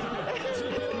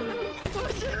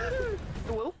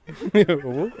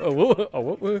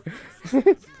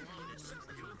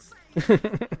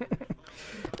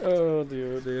 Oh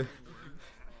dear, oh dear.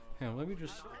 Yeah, maybe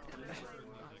just...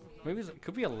 Maybe it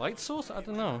could be a light source? I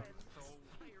don't know.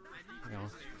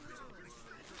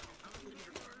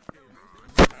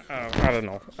 I don't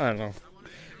know.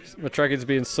 My tracking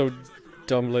being so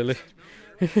dumb lately.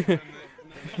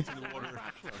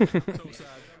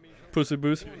 Pussy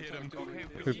boost.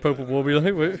 With purple wobby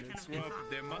like, wait.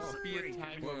 There must be a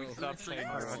time where we stop saying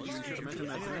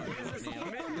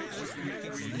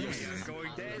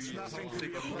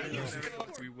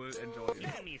We will enjoy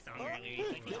it.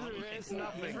 There's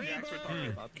nothing.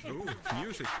 Ooh,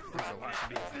 music.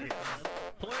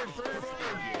 Play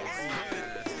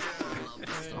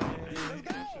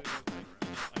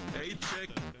Hey, check.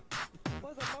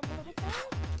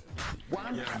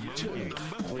 1, 2, 3,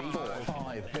 4,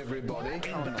 5, everybody in the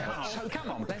car. So come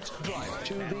on, let's drive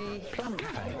to the Plum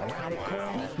Cafe around the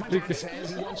corner. My dad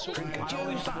says he wants to drink a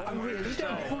juice, but I really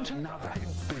don't want another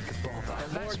big bother.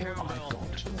 That's what I've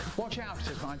got. Watch out,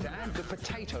 says my dad, the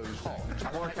potatoes hot.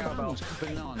 Plums,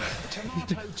 banana,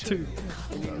 tomato too.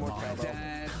 My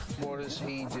dad, what does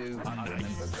he do? I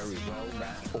remember very well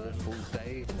that awful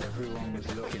day. Everyone was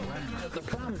looking round at the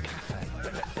Plum Cafe.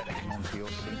 Hang on to your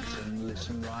seats and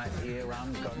listen right here.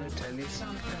 I'm gonna tell you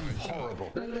something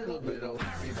horrible. A little bit of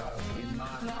Haribo in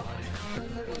my life. A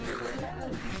little bit of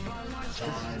lemon by my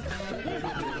side. A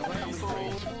little bit of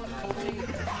apple. A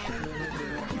little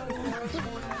bit of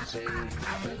spicy. A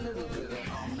little bit of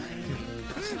honey.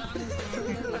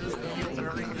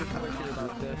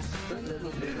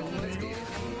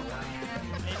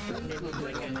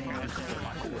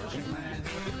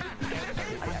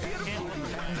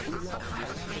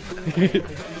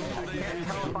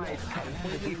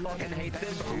 fucking hate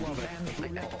this or love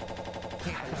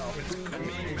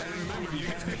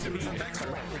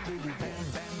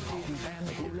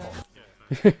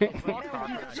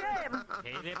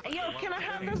Yo, can I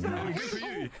have this?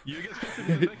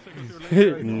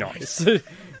 Nice.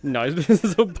 Nice. This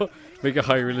is make a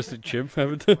high realistic chimp,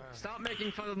 haven't it? Stop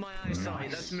making fun of my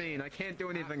eyesight. That's mean. I can't do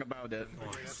anything about it.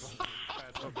 Stop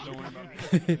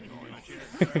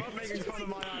making fun of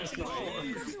my eyesight.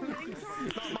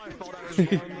 It's not my fault I was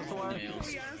born this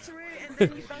way. You answer it, and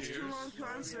then you bust too long to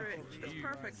answer it. It's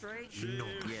perfect, right? No.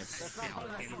 Yes.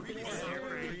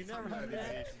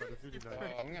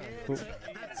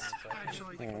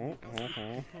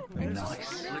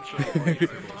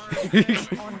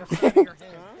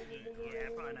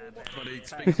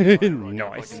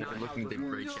 Nice. Looking at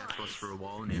VRChat was for a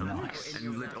while now.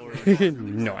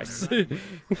 Nice.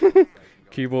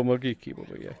 Keyboard monkey,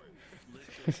 yeah.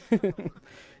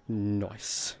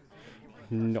 Nice.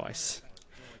 Nice.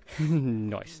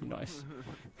 Nice, nice.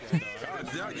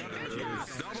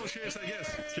 Double cheers, I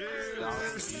guess. Cheers.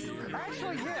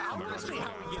 Actually, yeah, I want to see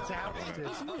how he gets out with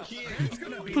this.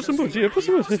 Put some buttons, yeah, put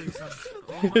some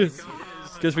buttons.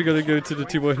 Guess we gotta go to the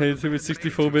 2.8 with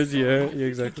 64 bits, yeah,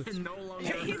 exactly.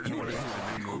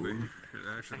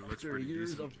 After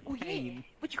years of pain.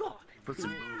 What you got? Put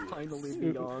some finally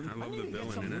me on. I love the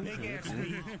villain in it.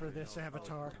 For this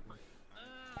avatar.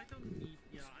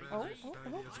 Oh,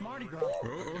 it's Mardi Gras.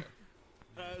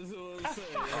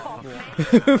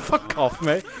 Fuck off,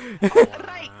 mate.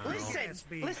 Right,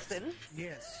 listen.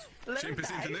 Yes. Chimp is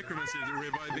into necromancy,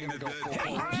 reviving the dead.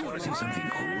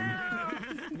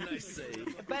 Nice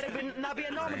save. Better not be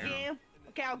a normal game.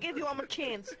 Okay, I'll give you one more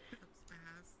chance.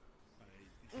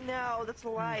 No, that's a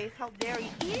lie. How dare you?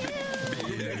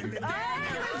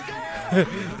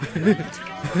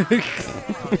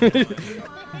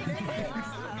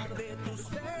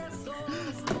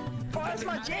 Oh, that's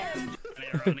my jam.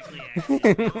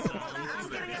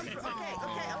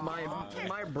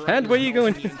 And where you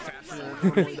going? Hey,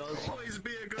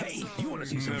 you wanna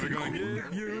see something? Never gonna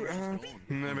give you up.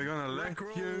 Never gonna let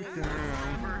you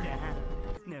down.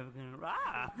 Never gonna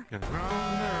rock.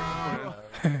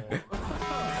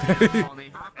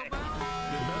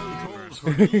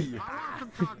 Funny.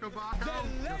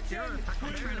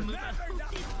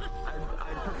 I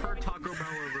prefer Taco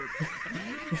Bell over.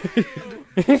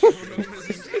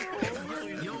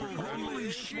 Yo,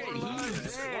 holy shit,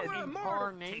 he's dead.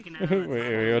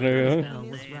 Wait,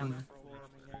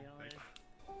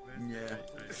 Yeah.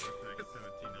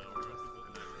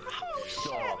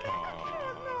 Stop.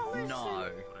 No.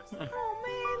 Oh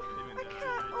man, I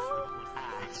can't.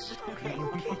 Okay,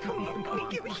 come here,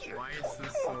 give me here. Why is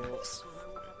this so...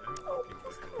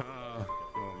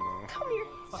 Come here.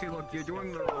 See, look, you're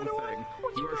doing the wrong thing.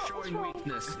 You are showing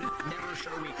weakness. Never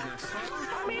show weakness. I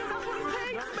mean, that's what it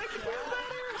takes to make you feel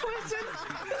better. Listen.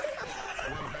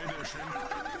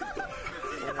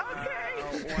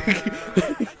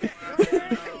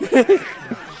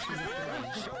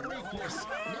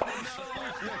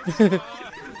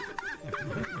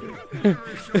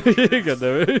 You got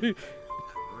that.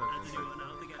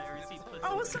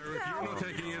 Oh, sit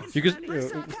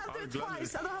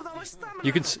down.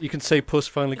 You can say puss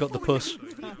finally got the puss.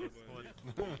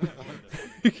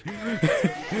 You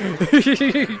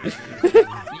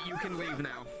can leave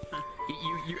now.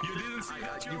 You didn't see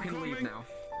that. You can leave now.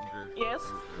 Yes.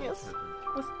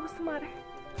 What's the matter?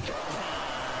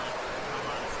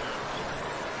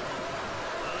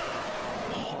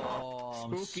 Oh,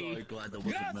 I'm so glad that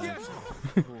wasn't me.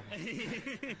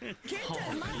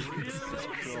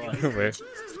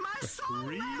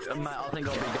 I think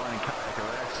I'll be going in character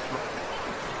arrest.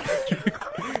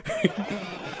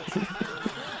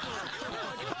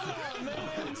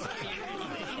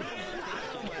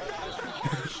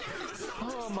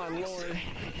 Oh my lord.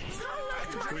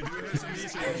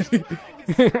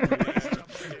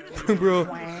 Bro.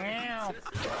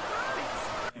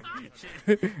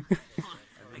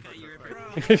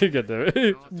 You get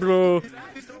that, bro.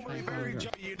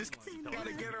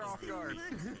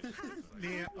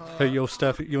 Hey, yo,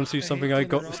 Steph, you want to see something I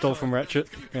stole from VRChat?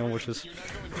 Hang on, watch this.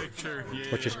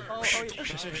 Watch this.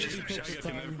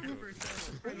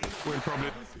 We'll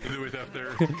probably do it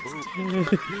after.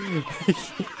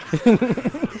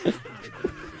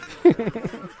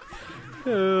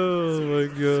 Oh my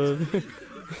god.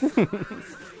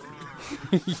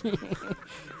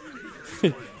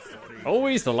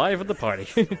 Always the life of the party.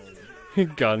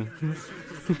 Gun.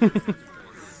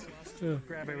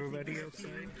 Grab everybody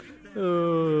outside.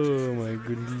 Oh my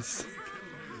goodness.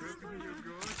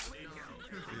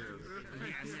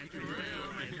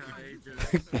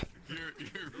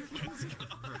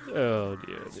 Oh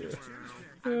dear.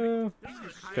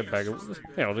 Get back.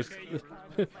 Yeah, this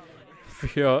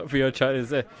VRChat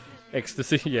is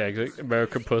ecstasy. Yeah, exactly.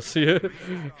 American pussy.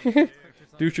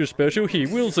 Due to special, he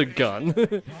wields a gun.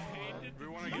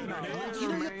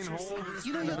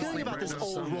 You know, you're going about this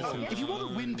all wrong. If you want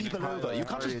to win people over, you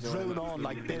can't just drone on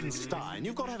like Ben Stein.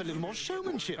 You've got to have a little more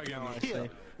showmanship. Here,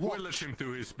 We'll let him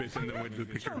do his bit and then we'll do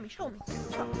the picture. Show me.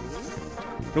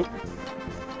 Nope.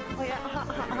 Oh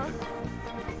yeah,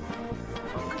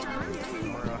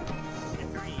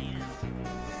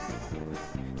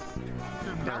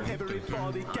 Now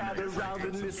everybody gather round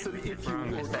and listen if you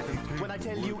would. When I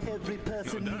tell you every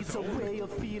person needs a way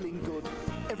of feeling good.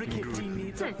 Every kitty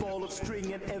needs a ball of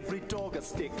string and every dog a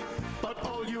stick. But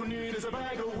all you need is a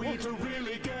bag of weed to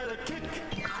really get a kick.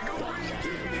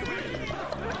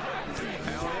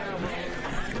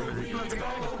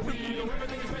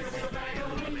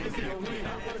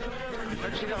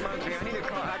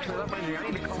 I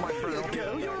need to call my friend.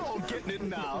 Girl, you're all getting it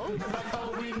now. But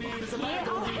all we need is a bag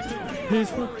of weed to I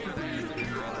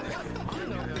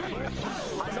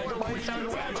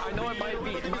know it might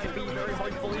be very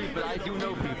hard to believe, but I do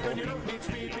know people.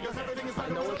 I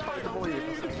know it's hard to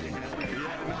believe.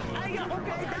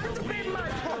 Okay, that's a bit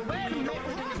much. Wait a minute.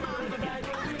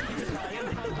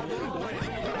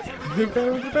 The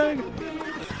bag with the bag.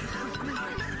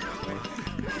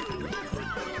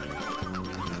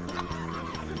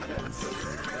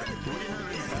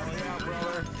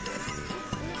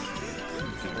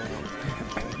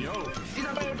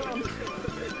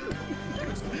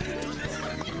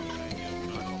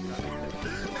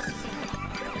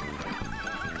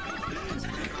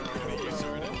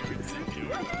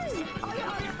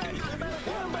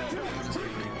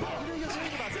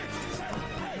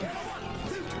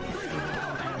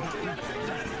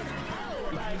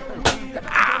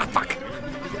 Ah, fuck!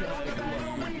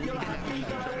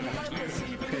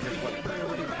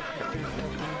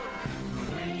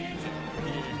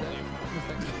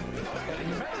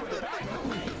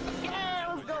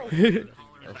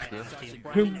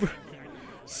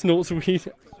 Snorts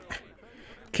weed.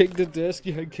 Kicked the desk.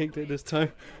 Yeah, I kicked it this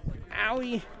time.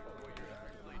 Owie!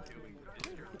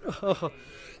 Oh,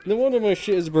 no wonder my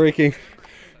shit is breaking.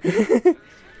 We're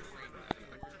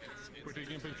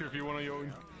taking a picture if you want to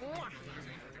join.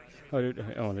 I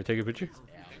want to take a picture.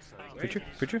 Picture?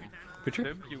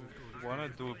 Tim, you wanna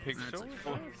do a picture?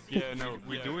 Yeah, no,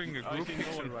 we're doing a group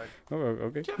picture. Oh,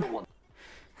 okay.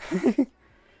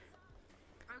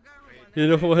 You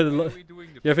know why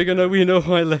yeah, I think I know. We know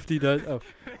why Lefty died. Oh.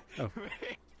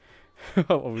 What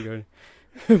are we going?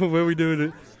 Where are we doing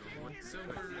it?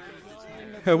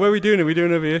 Where are we doing it? We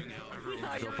doing it over here?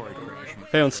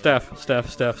 Hey, on staff.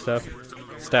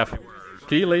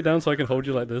 Can you lay down so I can hold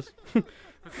you like this?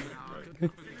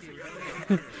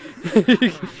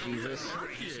 Jesus.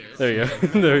 There you go.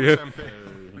 There you go.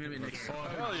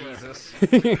 Jesus.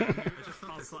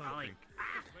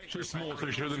 She's small, so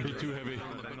she shouldn't be too heavy.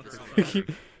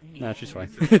 Nah, she's fine.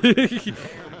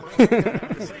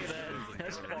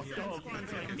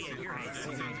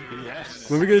 Yes.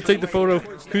 When are we gonna take the photo?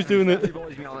 Who's doing it?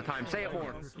 Say it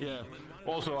more. Yeah.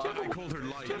 Also, I called her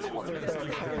light.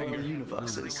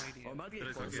 universes.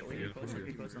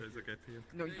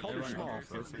 No, you called her small.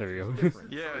 There we go.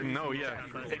 Yeah, no, yeah.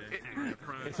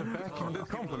 It's a backhanded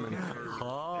compliment.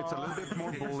 It's a little bit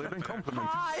more bully than compliment.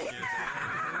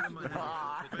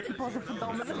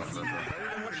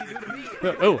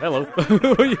 Oh, hello.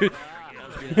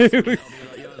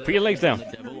 Put your legs down.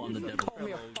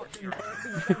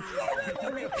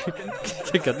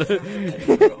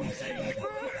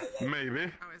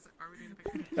 Maybe.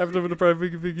 After the prime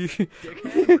piggy.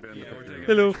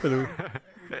 Hello.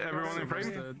 Everyone in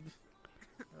frame?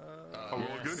 Are we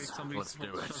all good? Let's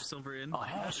do it. Silver in. Oh,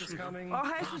 Hash is coming. Oh,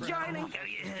 Hash is joining.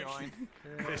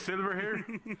 Is Silver here?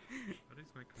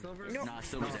 Nah,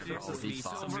 Silver's there for all these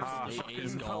songs.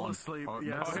 He's gone. Oh, here we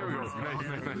go.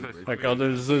 Nice. My god,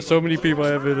 there's so many people I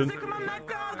have hidden. Come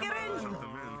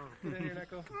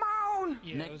on!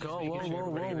 Neko,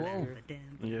 whoa.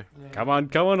 Yeah. Come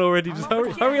on already. Just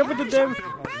hurry up with the damn.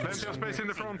 Plenty of space in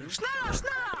the front. Snap!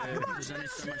 Come on,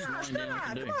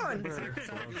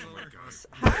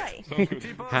 Hi.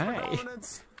 Hi.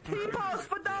 T-pose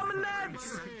for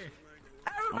dominance!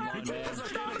 Everybody, T-pose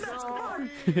for dominance, come on!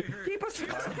 T-pose for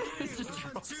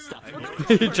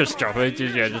dominance! Just drop it.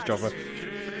 Yeah, just drop it.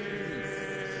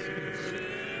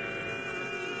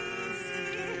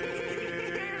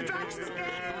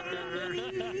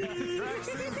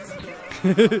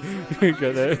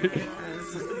 Got that.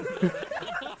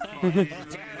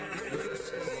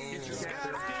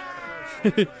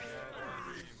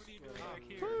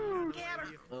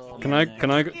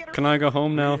 Can I go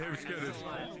home now?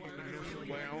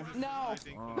 No.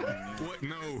 What?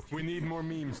 No, we need more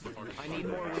memes. I need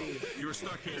more weed. You're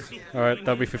stuck here. Alright,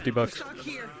 that'll be $50. Stuck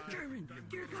here.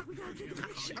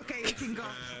 Okay, you can go.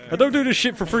 I don't do this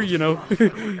shit for free, you know.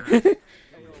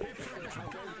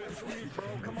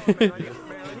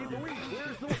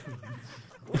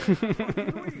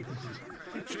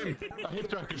 Jim, I hit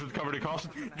trackers should cover the cost.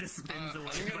 Just spins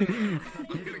away. I'm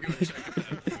gonna go check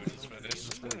if food is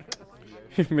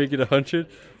finished. Make it 100.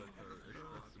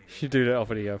 You do that off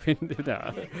of the ERP.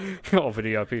 Nah, off of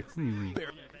the ERP.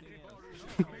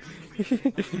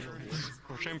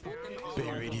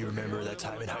 Barry, do you remember that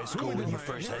time in high school when you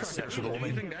first had sex with a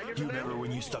woman? Do you remember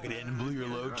when you stuck it in and blew your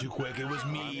load too quick? It was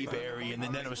me, Barry, and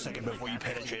then a second before you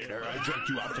penetrated her, I jerked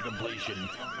you off to completion.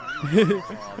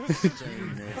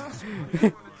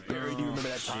 Barry, do you remember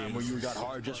that time where you got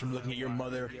hard just from looking at your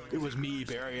mother? It was me,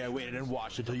 Barry. I waited and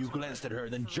watched until you glanced at her,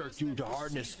 then jerked you to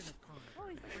hardness.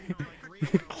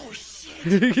 Oh shit!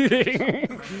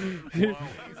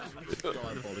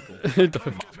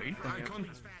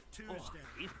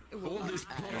 All this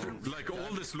plot, like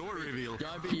all this lore reveal.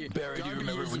 Barry, do you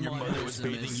remember when your mother was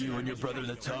bathing you and your brother in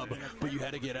the tub, but you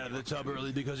had to get out of the tub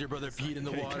early because your brother peed in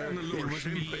the water? It was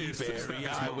me, Barry.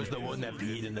 I was the one that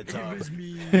peed in the tub. It was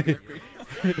me.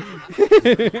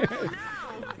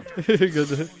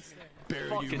 Barry,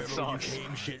 do you remember when you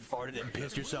came, shit, farted, and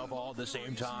pissed yourself all at the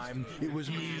same time? It was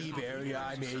me, Barry.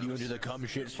 I made you into the cum,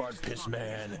 shit, fart, piss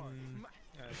man.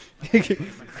 Barry,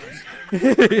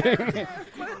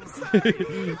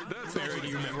 do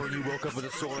you remember when you woke up with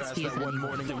a sore ass that one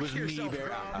morning? It was me,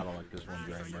 Barry. I don't like this one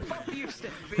very much.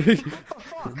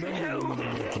 Remember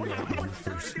when you met your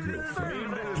first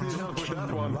girlfriend?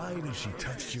 Right as she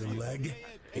touched your leg?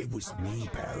 It was me,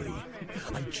 Barry.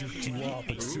 I jerked you off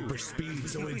at super speed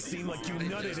so it seemed like you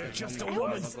nutted at just a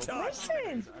woman's touch.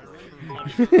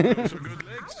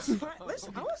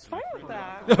 Listen, I was fine with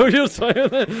that. Oh, you're fine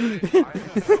with that?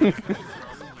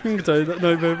 I can tell you that.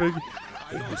 No, baby.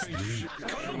 It was me.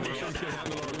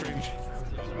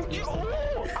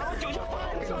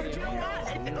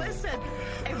 Listen,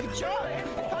 if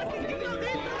fucking you know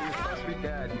this,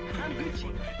 I'm Gucci.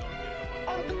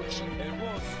 I'm Gucci. It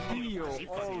will steal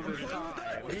all the time.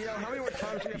 Yeah, how many more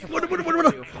times do you have to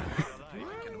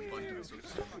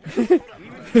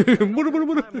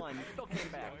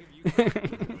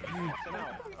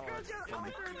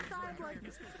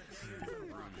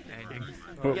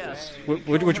What? Yes.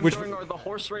 Which During the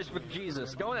horse race with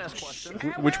Jesus. Go and ask questions.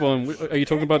 which one? Are you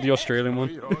talking about the Australian one?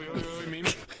 I'm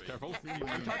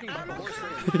talking about the horse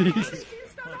race.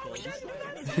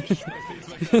 This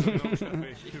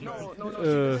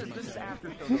is after.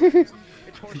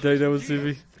 That was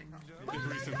Civi.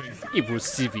 It was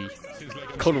Civi.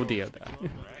 Colorado.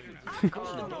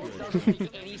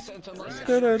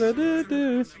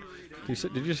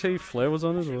 Did you say Flair was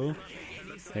on as well?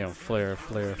 Yeah, Flair.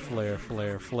 Flair?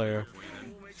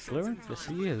 Yes,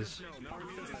 he is.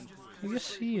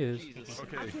 Yes, he is.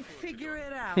 I can figure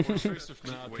it out.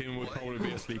 Nah, Tim would probably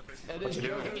be asleep. It is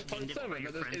JoJo's point 7.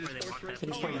 It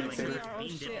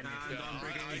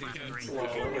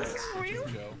is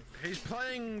He's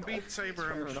playing Beat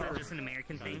Saber, I'm sure. Is this an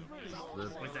American thing? Was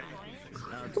that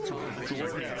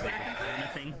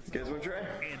thing? You guys want to try?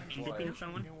 Dipping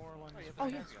someone? Oh,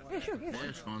 yeah. Yeah, sure, yeah.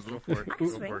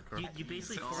 You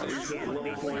basically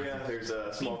Level 4, yeah. There's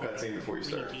a small cutscene before you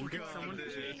start. Okay,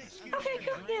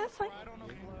 cool. Yeah, that's fine.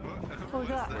 What was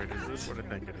that? Wait, is this what I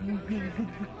think it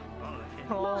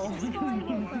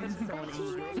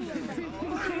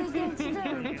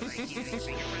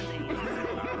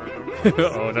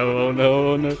Oh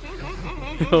no!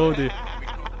 Oh dear.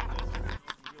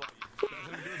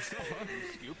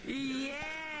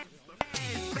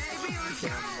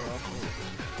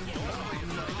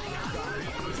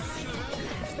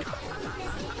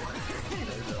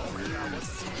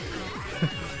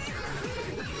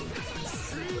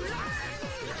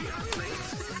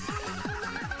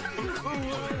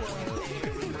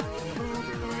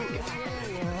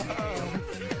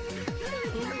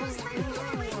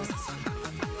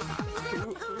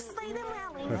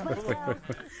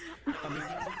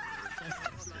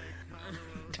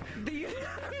 The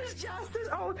universe justice.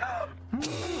 Oh,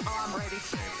 I'm ready.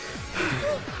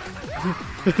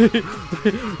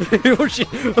 Oh shit!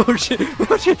 Oh shit!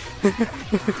 Oh shit!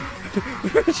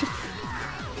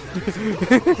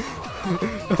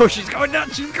 Oh, she's going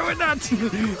nuts! She's going nuts!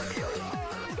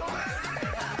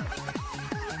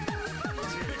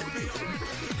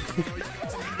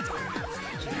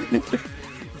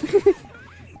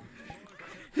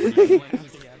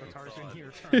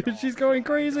 She's going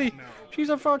crazy. She's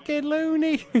a fucking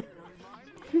loony.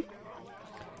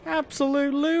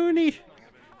 Absolute loony.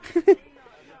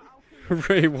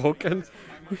 Ray Walken.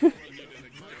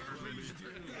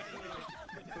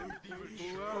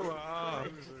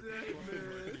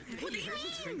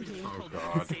 Oh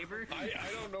god. I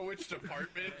don't know which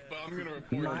department, but I'm gonna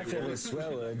report. My favorite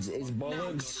swear words is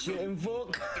bollocks, shit and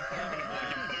fuck.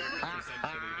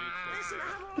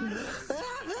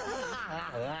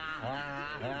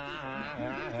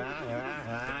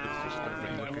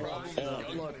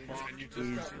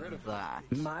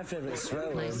 My favorite swear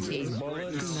words is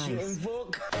bollocks, shit and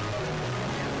fuck.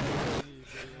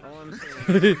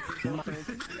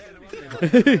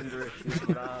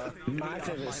 My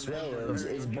favorite swear words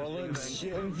is bollocks,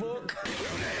 shit and fuck.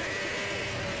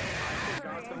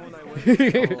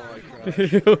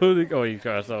 Oh, you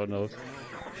crashed. Oh no.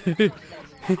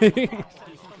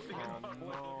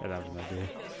 I have no idea.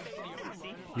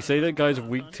 You say that guy's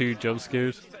weak to jump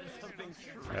scares?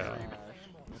 Yeah.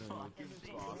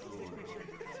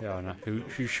 Yeah, no.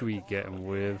 Who should we get him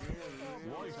with?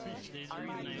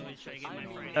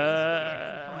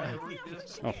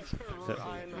 Oh,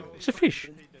 it's a fish.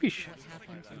 Fish.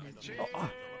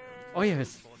 Oh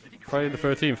yes. Friday the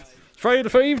 13th. It's Friday the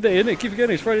 13th day, isn't it? Keep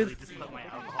forgetting it's Friday.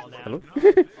 Hello?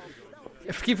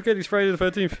 I keep forgetting it's Friday the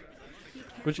 13th.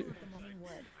 Would you?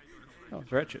 Oh,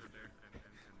 it's Ratchet.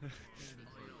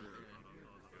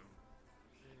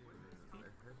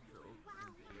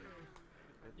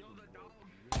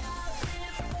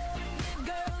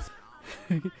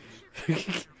 The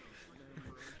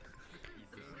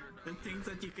things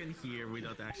that you can hear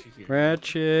without actually hearing.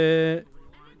 Ratchet.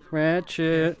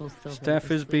 Ratchet.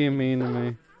 Steph is being mean to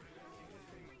me.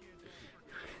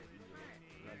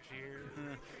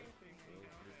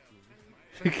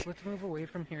 Let's move away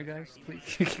from here, guys,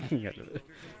 please. Yeah,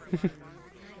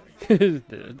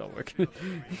 it's not working.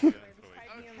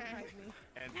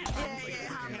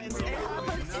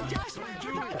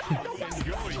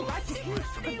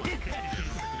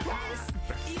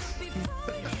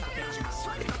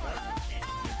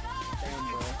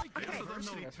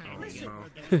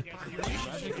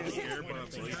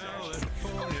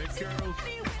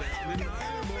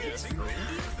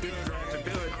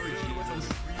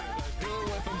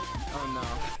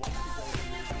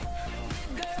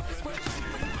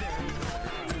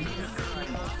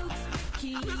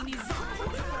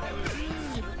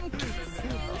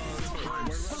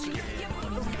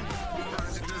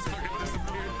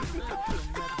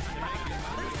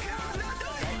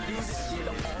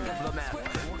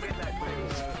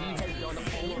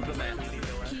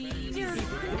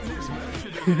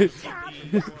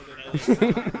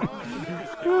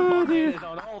 Oh dear.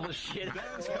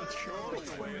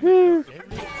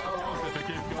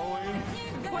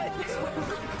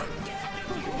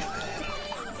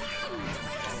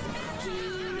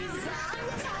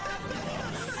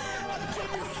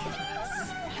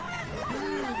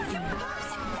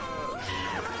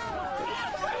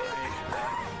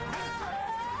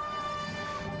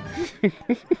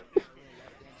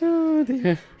 Oh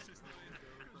dear.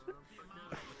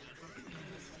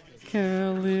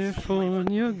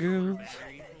 California girls.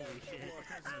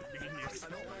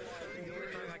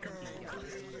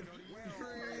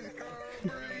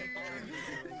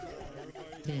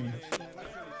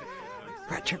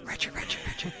 Ratchet, Ratchet, Ratchet,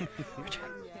 Ratchet, Ratchet.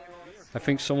 I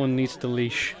think someone needs the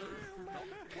leash.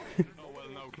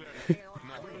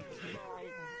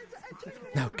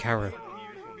 No, Kara.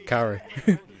 Kara.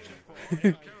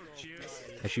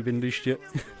 Has she been leashed yet?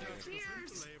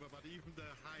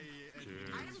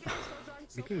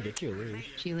 You can get you a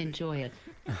leash. She'll enjoy it.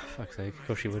 Oh, fuck's sake. Of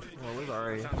course she would. Well, we've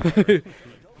already.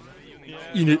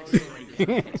 Eat it.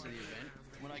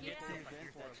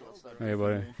 Hey,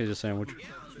 buddy. Here's a sandwich.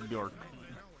 York.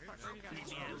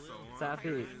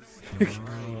 Safi.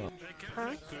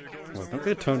 Huh? Well, don't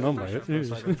get turned on by it.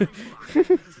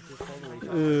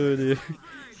 Oh dear.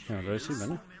 Oh, do I see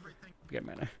mana? Get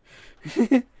mana.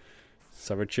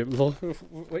 CyberChimp lore.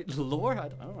 Wait, lore? I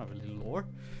don't have any lore.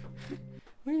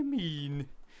 What do you mean?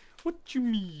 What you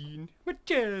mean?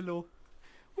 Marcello?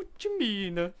 What you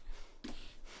mean?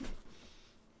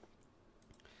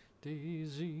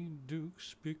 Daisy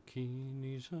Duke's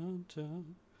bikinis on top.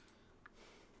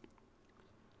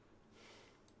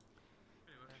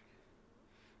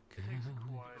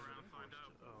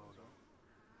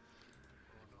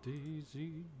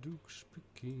 Daisy Duke's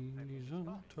bikinis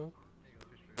on top.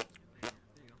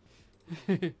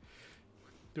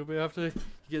 Do we have to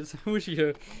get sandwich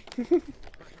here?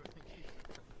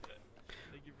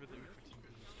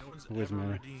 Where's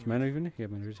Mana? Is Mana even here? Yeah,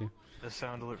 Mana is here. A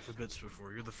sound alert for bits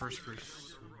before. You're the first person.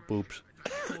 Boobs.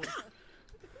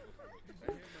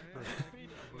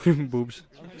 Boobs.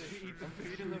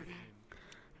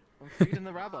 I'm feeding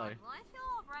the rabbi. Well, I feel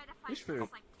alright if I Fish just food.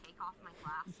 like take off my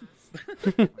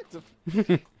glasses.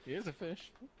 Here's a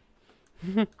fish. I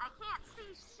can't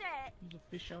see shit. There's a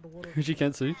fish out of water. She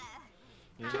can't see.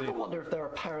 Do you ever wonder if there are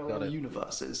parallel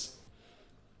universes?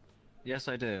 Yes,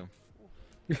 I do.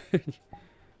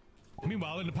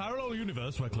 Meanwhile, in a parallel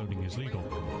universe where cloning is legal.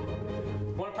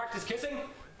 Want to practice kissing?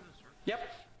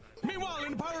 Yep. Meanwhile,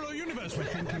 in a parallel universe where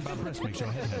thinking about breast makes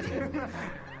your head heavy.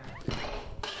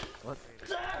 What?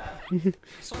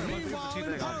 Meanwhile,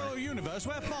 in a parallel universe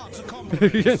where farts are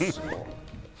compliments.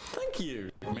 Thank you.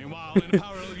 Meanwhile, in a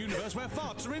parallel universe where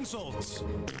farts are insults.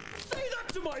 Say that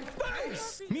to my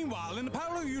face! Meanwhile, in a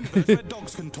parallel universe where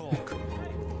dogs can talk.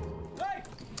 Hey!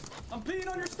 I'm peeing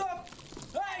on your stuff!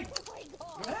 Hey!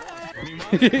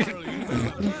 Meanwhile, in a parallel universe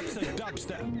where burps are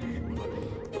dubstep.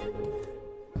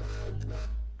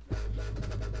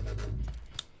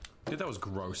 Dude, that was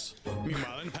gross.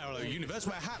 Meanwhile, in a parallel universe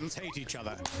where Hattons hate each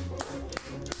other.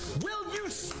 Will you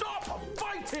stop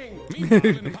fighting? Meanwhile,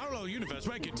 in a parallel universe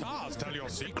where guitars tell your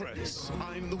secrets.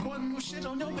 I'm the one who shit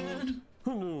on your bed.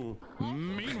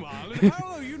 Meanwhile, in a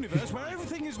parallel universe where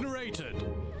everything is narrated.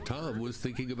 Tom was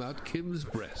thinking about Kim's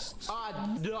breasts.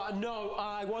 No,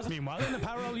 I wasn't. Meanwhile, in a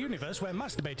parallel universe where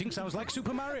masturbating sounds like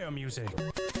Super Mario music.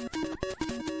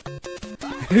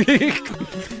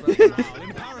 Meanwhile, in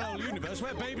a parallel universe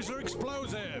where babies are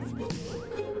explosive.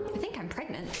 I think I'm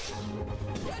pregnant.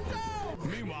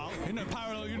 Meanwhile, in a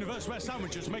parallel universe where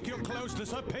sandwiches make your clothes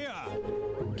disappear.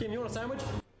 Kim, you want a sandwich?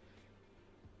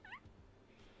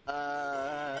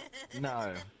 No.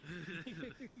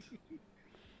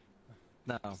 No.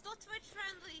 It's not Twitch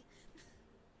friendly.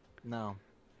 No.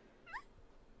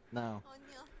 No. Oh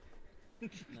no.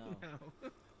 No.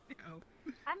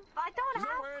 I don't He's not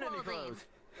have wearing any clothing.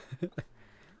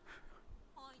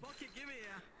 Bucket, give me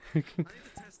I need to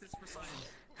test this for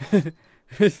science.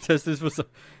 Let's test this for some.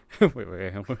 Wait.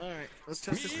 Alright, let's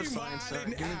test this for science.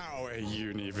 In our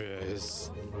universe.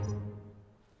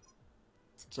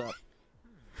 What's up?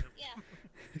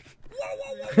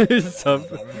 What's up?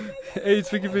 Hey, it's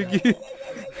Vicky. Vicky.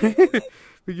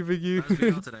 How's it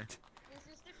going today? This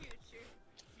is the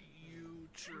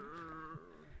future.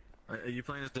 Are you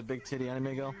playing as the big titty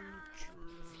anime girl?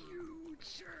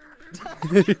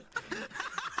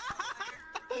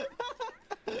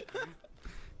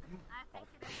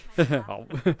 Oh.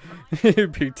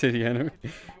 Big titty anime.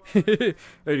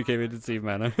 Only came here to see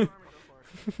Mana.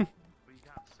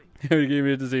 Only came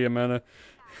here to see a Mana.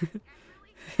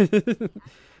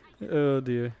 Oh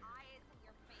dear.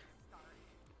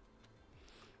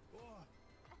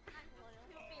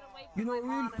 You know,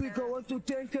 real quick, I want to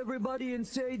thank everybody and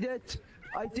say that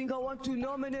I think I want to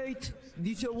nominate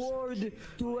this award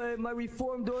to my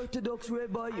Reformed Orthodox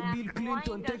Rabbi Bill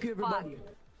Clinton. Thank you, everybody.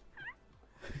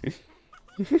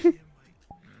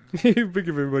 Big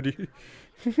of everybody.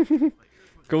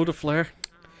 Go to Flair.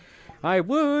 I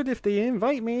would if they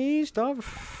invite me. Stop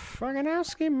fucking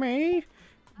asking me,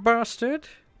 bastard.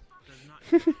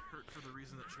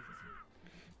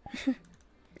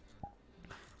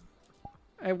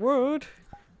 I would,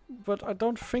 but I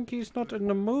don't think he's not in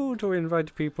the mood to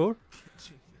invite people.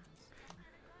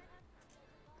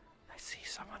 I see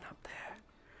someone up there.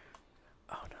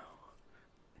 Oh no.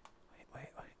 Wait.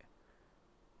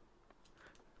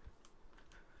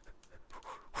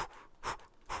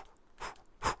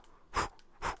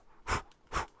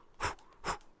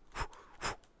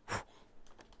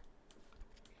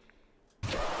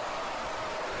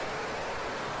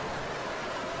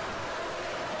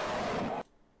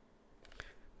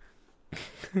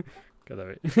 God damn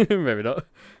it. Maybe not.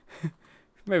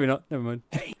 Maybe not. Never mind.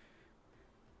 Hey!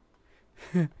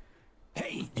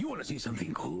 Hey, do you want to see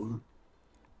something cool?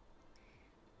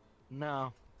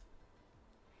 No.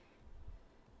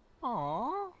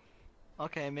 Aww.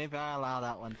 Okay, maybe I allow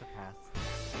that one to pass.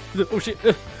 Oh shit!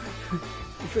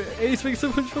 Ace, thanks so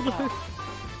much for the.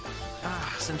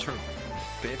 Ah, Central.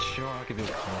 Bitch, sure, I'll give you a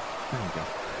call. There we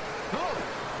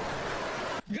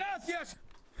go. Gracias!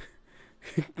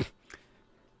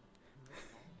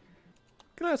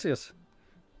 Gracias.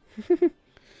 Thank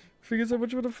you so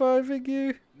much for the 5, thank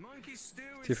you.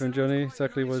 Tea from Johnny,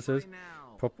 exactly what it says.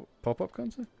 Pop-up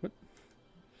concert? What?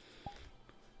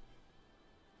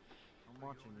 I'm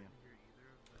watching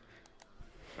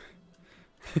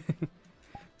you.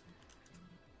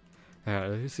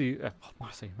 Let's see.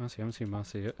 Marcy. I haven't seen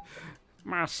Marcy yet.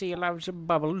 Marcy loves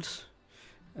bubbles.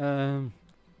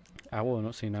 Owl,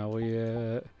 not seen Owl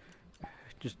yet.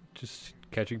 Just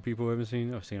catching people I've ever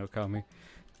seen. I've seen Okami.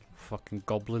 Fucking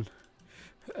goblin.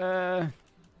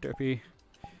 Derpy.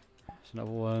 There's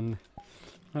another one.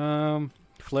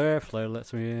 Flare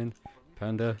lets me in.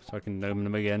 Panda, so I can gnome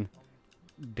them again.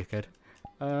 Dickhead.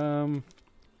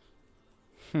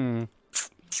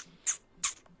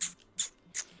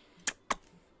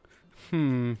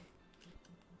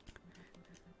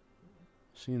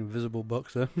 See an invisible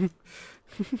box there.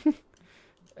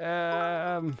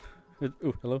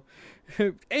 Oh, hello.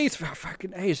 Ace,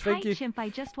 fucking Ace, thank you. Hi, Chimp, I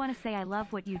just want to say I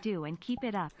love what you do and keep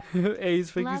it up.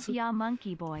 Ace, thank love you. ya,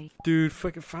 monkey boy. Dude,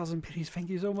 fucking 1,000 pennies, thank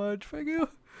you so much, thank you.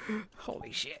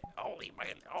 Holy shit, holy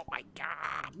man, oh my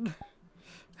god.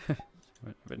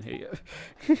 I've been here.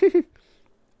 Can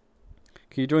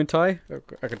you join Ty?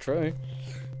 I can try.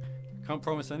 Can't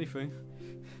promise anything.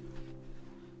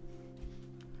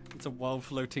 It's a wild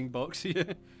floating box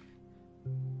here.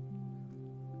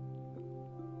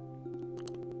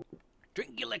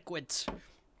 Drink your liquids.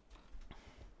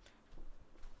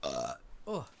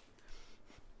 Oh.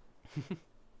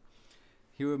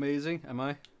 You amazing, am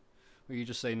I? Or are you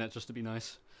just saying that just to be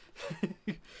nice?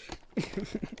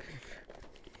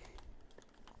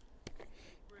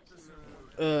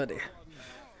 Dear.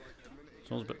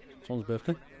 Someone's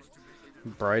birthday?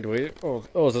 Bride, wait. Oh,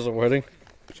 is this a wedding?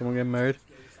 Someone getting married?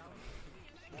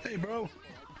 Hey, bro.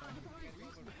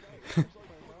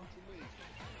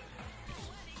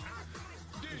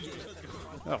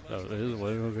 Oh, it is a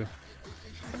wedding, okay.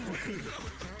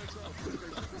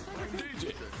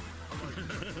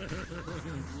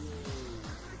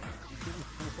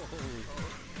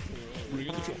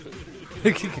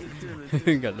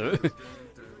 Got it.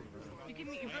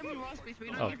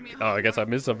 Oh, I guess I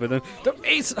missed something then.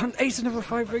 Ace number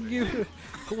 5, thank you.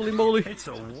 Holy moly. It's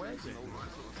a wedding.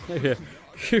 Yeah.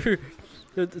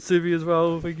 Civi as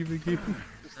well, thank you, thank you.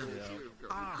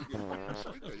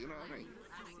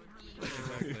 Do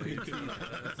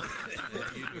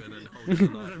you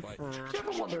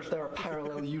ever wonder if there are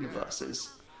parallel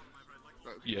universes?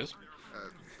 Yes.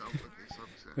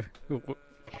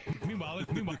 Meanwhile,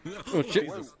 oh shit!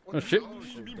 Oh shit!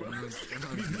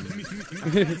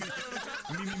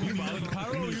 Meanwhile, in the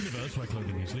parallel universe where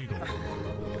clothing is legal.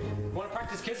 Want to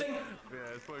practice kissing?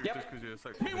 Yeah, it's like Yep. just because you're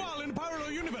sexual. Meanwhile, in the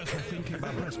parallel universe where thinking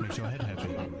about breast makes your head heavy.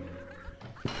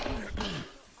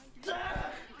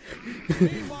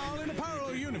 Meanwhile, in a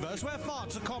parallel universe where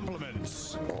farts are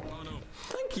compliments.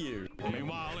 Thank you.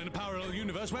 Meanwhile, in a parallel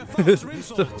universe where farts are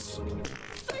insults.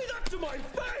 Say that to my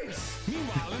face!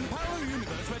 Meanwhile, in a parallel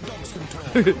universe where dogs can talk.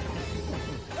 Hey!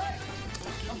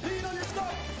 I'm peeing on your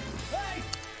stuff! Hey!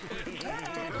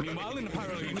 Meanwhile, in a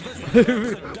parallel universe where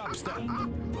dogs are dubstep.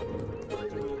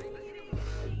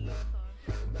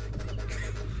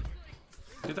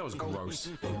 Dude, that was gross.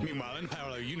 Meanwhile, in a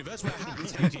parallel universe where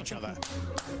hats hate each other.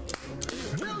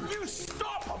 Will you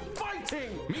stop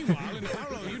fighting? Meanwhile, in a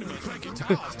parallel universe where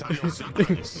guitars tell your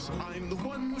secrets. I'm the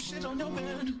one who shit on your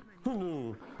bed.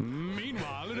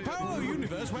 Meanwhile, in a parallel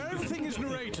universe where everything is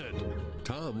narrated.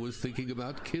 Tom was thinking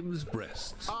about Kim's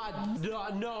breasts.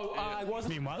 No, I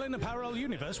wasn't. Meanwhile, in a parallel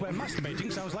universe where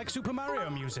masturbating sounds like Super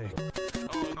Mario music.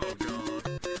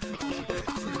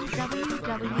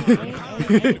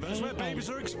 Universe where babies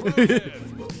are explosive.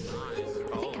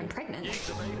 I think I'm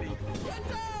pregnant.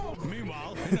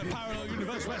 Meanwhile, in a parallel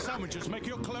universe where sandwiches make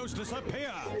your clothes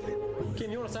disappear.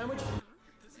 Kim, you want a sandwich?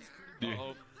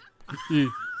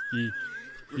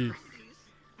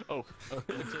 Oh.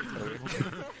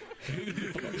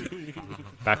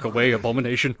 Back away,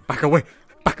 abomination! Back away!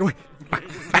 Back away! Back!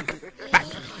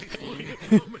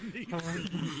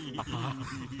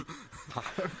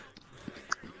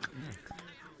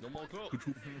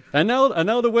 And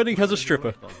now the wedding has a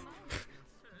stripper.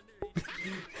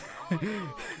 3,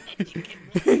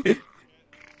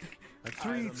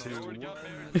 2, 1.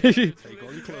 Take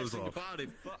all your clothes off.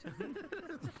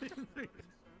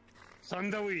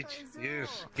 Sandwich.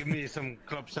 Yes, give me some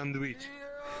club sandwich.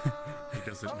 He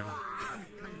doesn't know.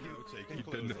 He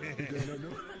doesn't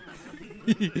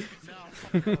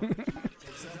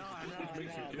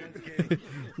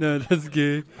No, that's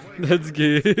gay. That's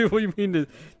gay. What do you mean?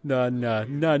 Nah.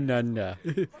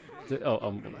 Oh,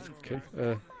 okay.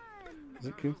 Is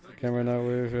it cool? Camera now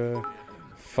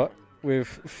with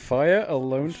fire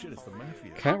alone.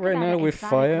 Can't right now with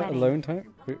fire alone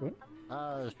time. Wait, what?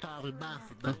 It's Tommy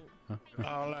Buffett.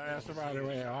 Oh, that's right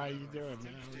away. How you doing,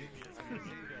 man?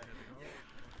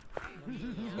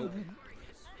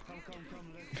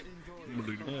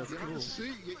 That's cool.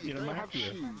 Get a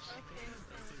mafia.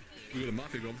 You got a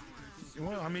mafia gun.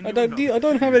 Well, I mean, I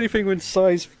don't have anything with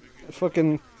size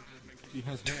fucking He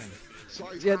has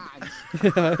hands. Yeah.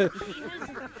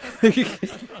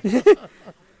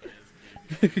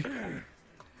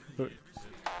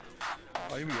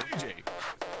 I'm AJ.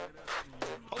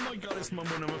 Oh my god, it's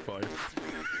Mambo number 5.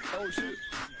 Oh shit.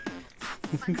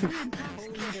 Holy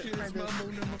shit, it's Mambo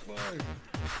number 5.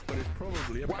 But it's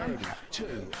probably a parody. 1,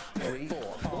 2, 3, 4,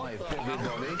 5.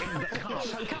 Everybody in the car.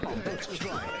 So come on, let's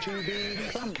try it. To the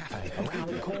Plum Cafe around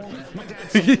the corner. My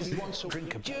dad says he wants a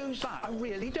drink of juice, but I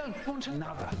really don't want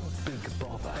another big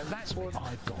bother. That's what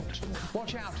I've got.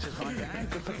 Watch out, says my dad.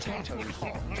 The potato's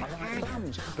hot. I like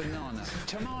plums, banana,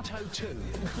 tomato too.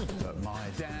 But my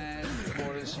dad,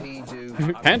 what does he do?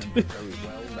 And? Very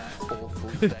well that awful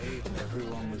day.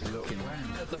 Everyone was looking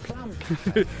around at the Plum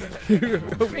Cafe.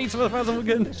 Each of the fans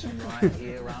again. Right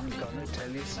here, I'm gonna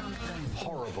tell you something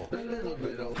horrible. A little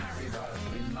bit of Haribo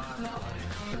in my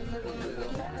life. A little bit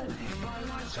of money by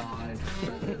my side. A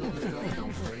little bit of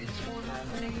comfort for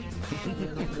me. A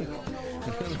little bit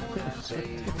of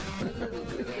tea. A little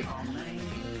bit of honey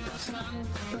in the sun.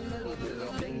 A little bit of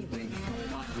baby on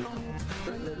my phone. A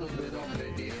little bit of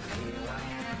Lydia here I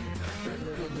am. A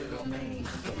little bit of me,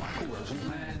 but Michael wasn't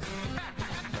man.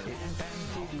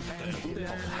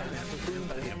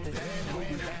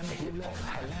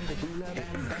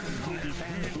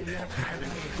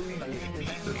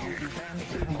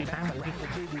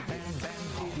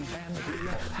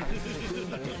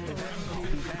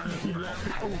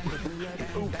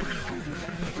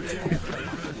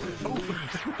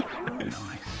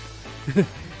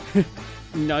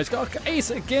 Nice. Got Ace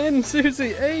again,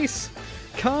 Susie. Ace,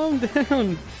 calm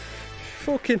down.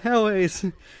 Fucking hell, Ace.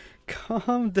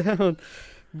 Calm down,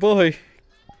 boy.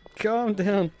 Calm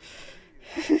down.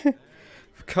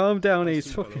 Calm down,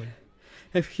 Ace. Fucking.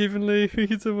 Heavenly, thank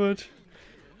you so much.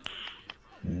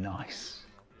 Nice.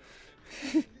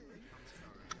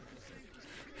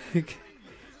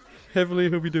 Heavenly,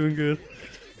 hope you're doing good.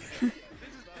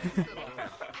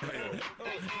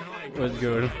 What's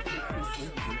good?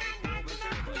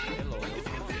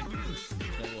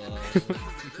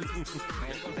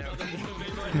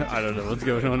 I don't know what's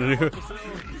going on anyway.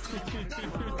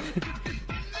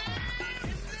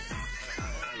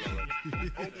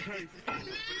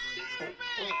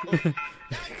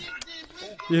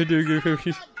 You're doing good,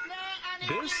 cookies.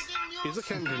 This is a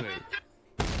hand grenade.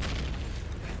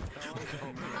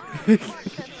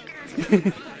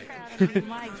 Oh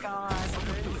my god.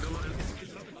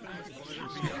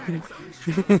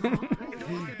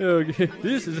 Okay,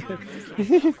 this is.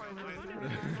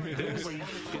 This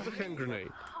is a hand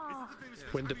grenade.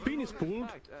 When the pin is pulled,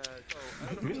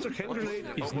 Mr. Hand Grenade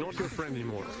is not your friend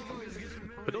anymore.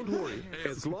 But don't worry,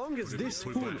 as long as this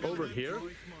spoon over here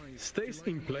stays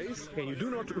in place and you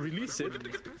do not release it,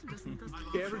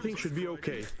 everything should be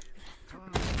okay.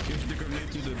 Give the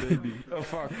grenade to the baby. Oh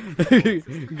fuck.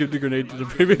 Give the grenade to the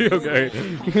baby, okay.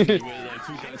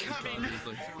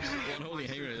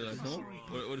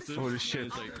 Holy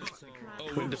shit.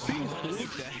 When the pin is pulled,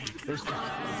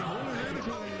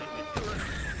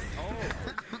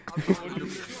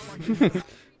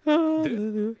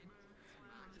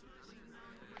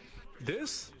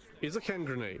 this is a hand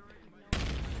grenade.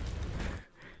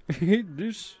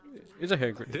 This is a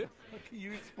hand grenade. What are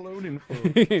you exploding for?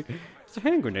 It's a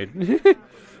hand grenade.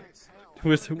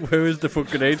 Where is the foot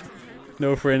grenade?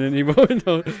 No friend anymore.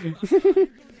 No.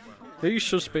 Are you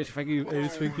suspect? Thank you,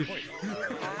 Ace. Thank you.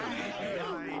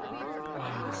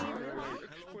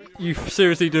 You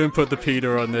seriously didn't put the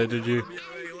Peter on there, did you?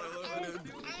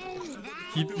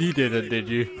 You didn't, did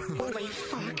you? Holy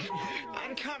fuck.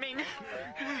 I'm coming.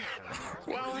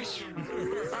 Wallace.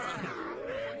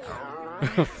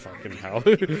 Oh, fucking hell.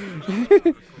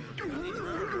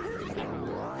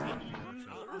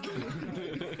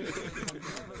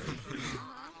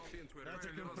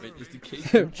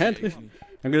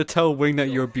 I'm gonna tell Wing that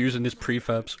you're abusing his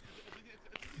prefabs.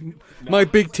 My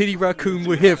big titty raccoon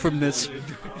will hear from this.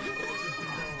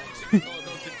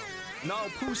 Now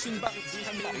pushing back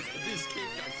this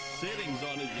cake got settings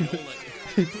on it, you know, like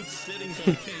put settings on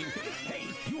cake. Hey,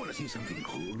 you wanna see something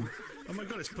cool? Oh my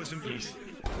god, it's Puss in Boots.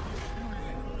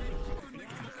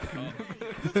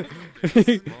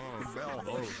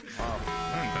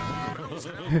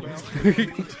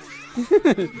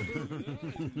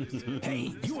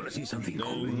 Hey, you wanna see something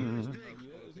cool?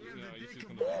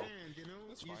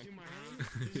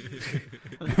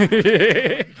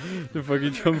 The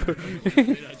fucking jumper.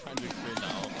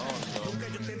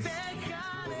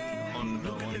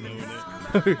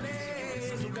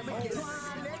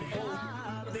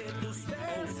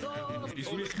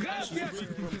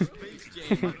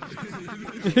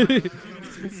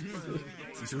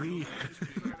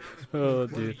 Oh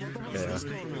dear.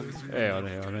 Hang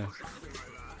on.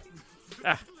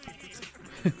 Ah.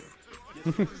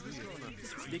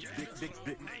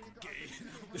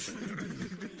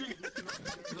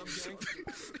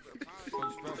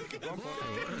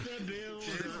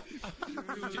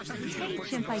 Hey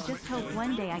Chimp, I just hope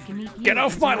one day I can meet you. Get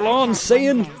off my lawn,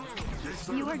 Saiyan!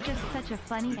 You are just such a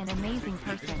funny and amazing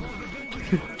person.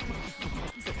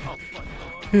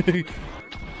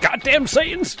 Goddamn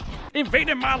Saiyans!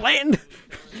 Invading my land!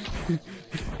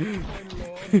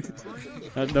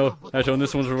 No, actually,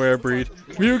 this one's a rare breed.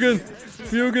 Mugen!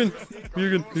 Mugen!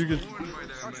 Mugen! Mugen!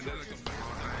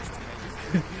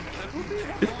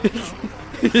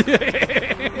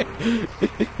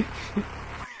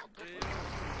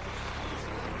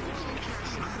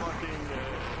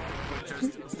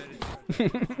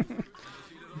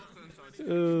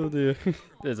 Oh dear.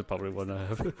 There's a probably one I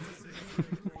have.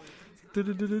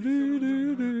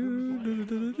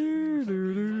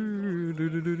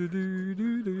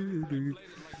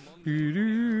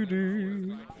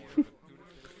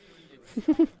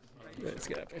 Let's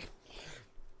get up here.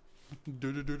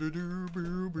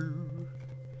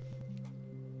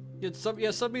 Sub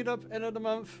meetup end of the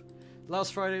month.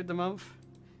 Last Friday of the month.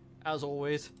 As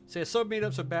always. So yeah, sub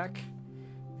meetups are back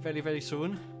very, very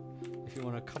soon. If you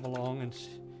want to come along and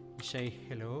say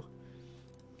hello.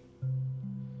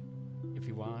 If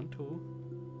you want to.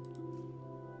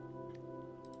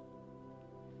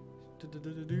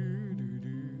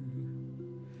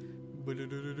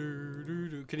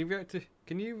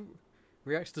 Can you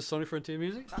react to Sonic Frontier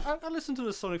music? I listen to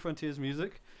the Sonic Frontiers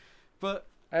music, but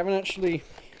I haven't actually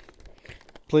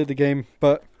played the game.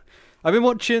 But I've been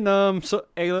watching Ayla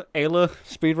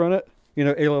speedrun it. You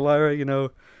know, Ayla Lyra, you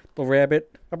know, the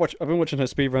rabbit. I've been watching her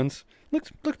speedruns.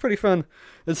 Looks pretty fun.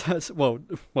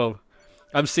 Well,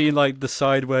 I'm seeing like the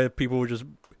side where people will just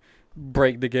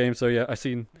break the game. So yeah,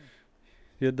 I'm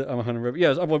a hunter rabbit.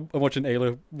 Yeah, I'm watching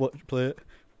Ayla play it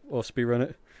or speedrun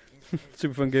it.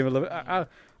 Super fun game. I love it. I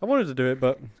wanted to do it,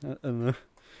 but I don't know.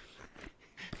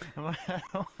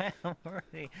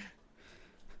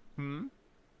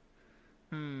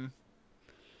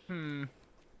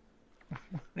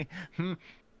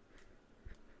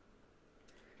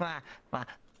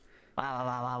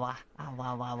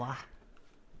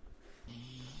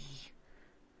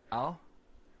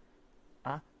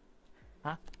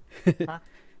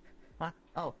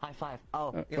 Oh, high five.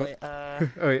 Oh,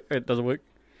 Wait, it doesn't work.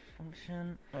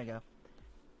 Function. There we go.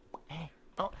 Hey.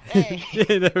 Oh, hey.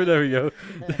 Yeah, there we go.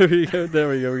 We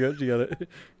actually got it. Do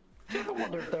you ever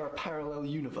wonder if there are parallel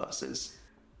universes?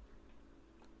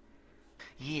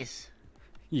 Yes.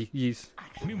 Yes.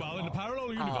 Meanwhile, in the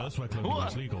parallel universe where cloning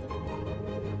is legal.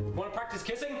 Want to practice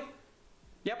kissing?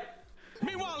 Yep.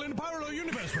 Meanwhile, in the parallel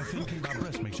universe where thinking about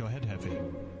breasts makes your head heavy.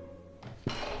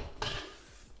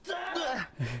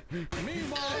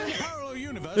 Meanwhile, in the parallel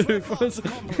universe where farts are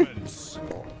compliments.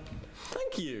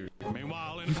 Thank you.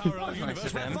 Meanwhile, in the parallel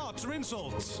universe where farts are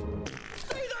insults.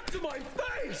 Say that to my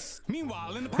face!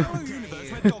 Meanwhile, in the parallel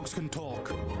universe where dogs can talk.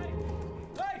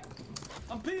 Hey!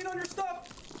 I'm peeing on your stuff!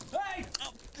 Hey!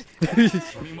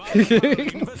 Meanwhile, in the parallel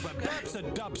universe where babs are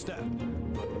dubstep.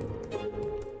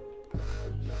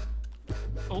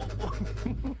 Oh.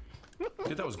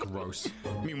 Dude, that was gross.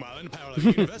 Meanwhile, in the parallel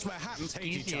universe where Hattons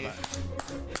hate each other.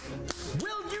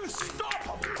 Will you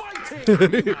stop fighting?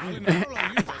 Meanwhile, in the parallel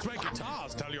universe where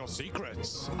guitars tell your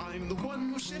secrets. I'm the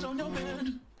one who sit on your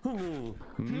bed. Meanwhile,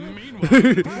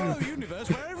 in the parallel universe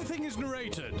where everything is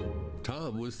narrated.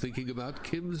 Tom was thinking about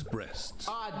Kim's breasts.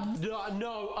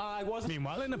 No, I wasn't.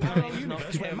 Meanwhile, in the parallel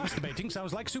universe where masturbating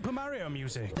sounds like Super Mario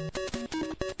music.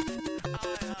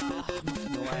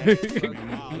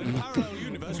 Meanwhile, in the parallel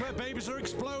universe where babies are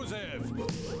explosive.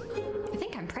 I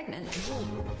think I'm pregnant.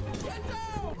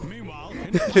 Meanwhile,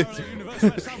 in the parallel universe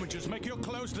where sandwiches make your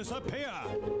clothes disappear.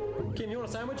 Kim, you want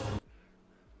a sandwich?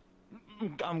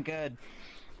 I'm good.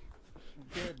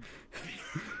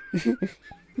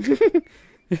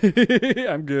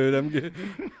 I'm good.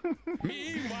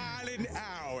 Meanwhile, in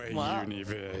our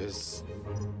universe.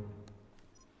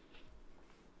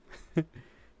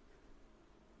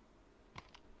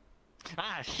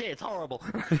 Shit, it's horrible.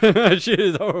 Shit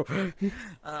is horrible.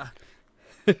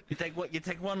 You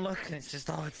take one look and it's just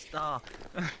Hang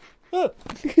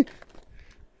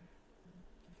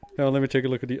on, let me take a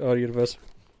look at the audio device.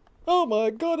 Oh my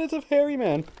god, it's a hairy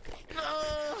man.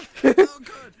 Oh,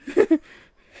 good.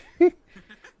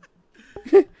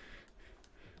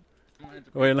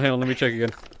 Wait, hang on, let me check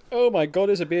again. Oh my god,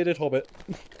 it's a bearded hobbit.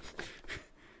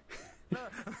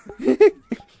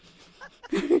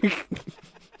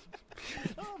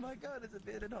 Oh my god, it's a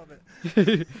bearded hobbit.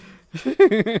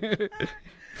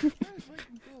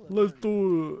 Let's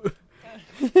do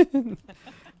it.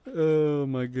 Oh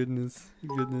my goodness.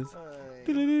 The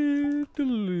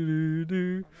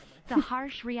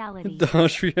harsh reality. The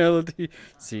harsh reality.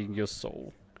 Seeing your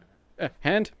soul.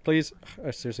 Hand, please.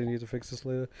 I seriously need to fix this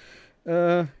later.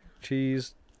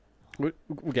 Cheese. We'll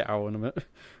get out in a minute.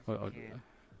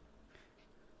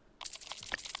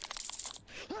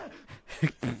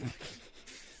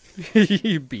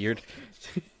 Beard.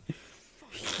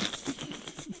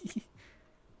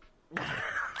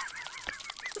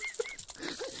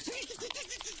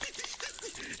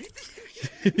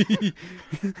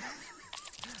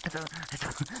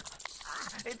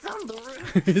 It's on the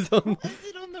roof. It's on. Why is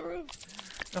it on the roof?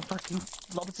 A fucking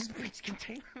lobster bridge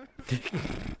container.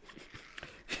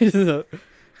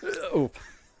 Oh.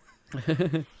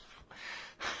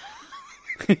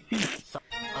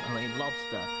 Suddenly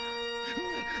lobster.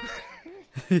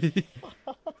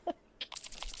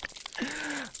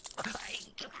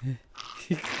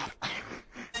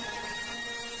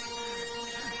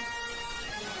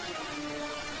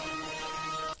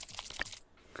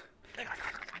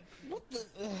 What the?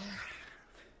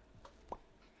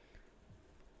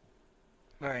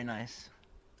 Very nice.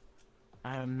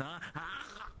 I am not.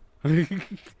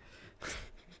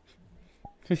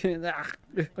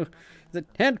 The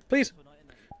hand, please.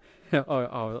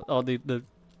 Oh, the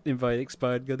invite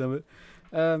expired. Goddammit.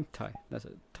 Tie. That's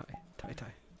it.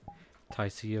 Tie.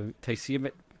 See you.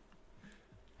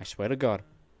 I swear to God.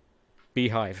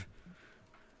 Beehive.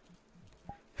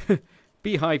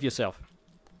 Beehive yourself.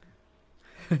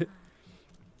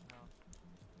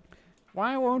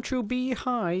 Why won't you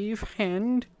beehive,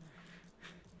 hand?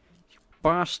 You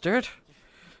bastard.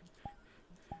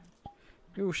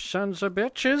 You sons of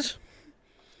bitches.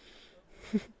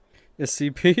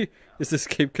 SCP? Is this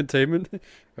escape containment?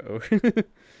 Uh oh.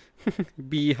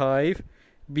 Beehive.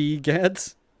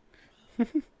 Bee-gads.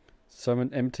 Summon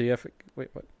MTF. Wait,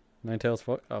 what? Ninetales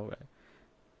Fox? Oh, right.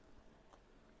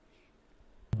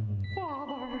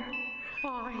 Father,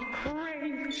 I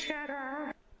crave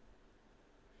cheddar.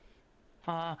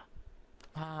 Alright,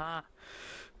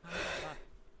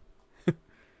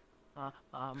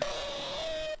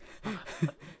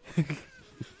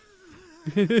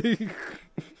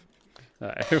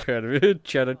 we had a bit of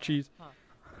cheddar cheese.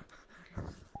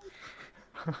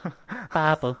 Wait,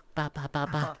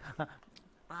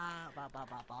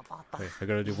 I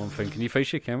gotta do one thing. Can you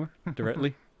face your camera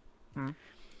directly? Yeah.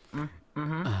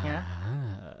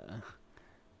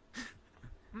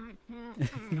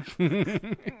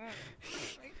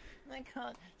 I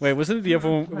can't. Wait, wasn't the other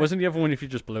one? Wasn't the other one if you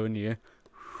just blow in the air?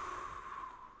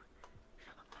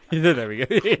 There we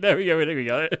go. There we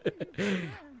go.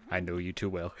 I know you too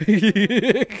well.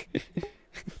 It's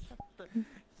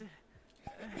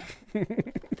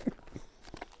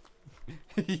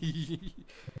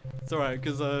alright,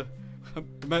 because I've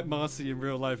met Marcy in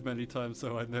real life many times,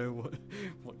 so I know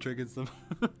what triggers them.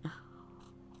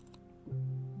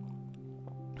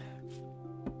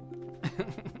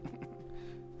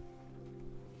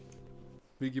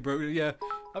 Biggie bro, yeah.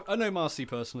 I know Marcy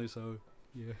personally, so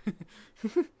yeah.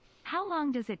 How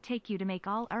long does it take you to make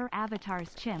all our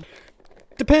avatars chimp?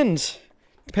 Depends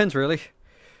really.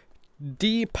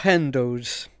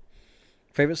 Dependos.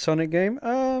 Favorite Sonic game?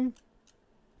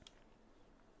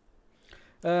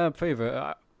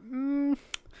 Favorite?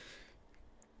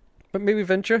 But maybe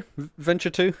Venture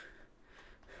 2.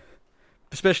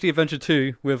 Especially Adventure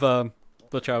 2 with the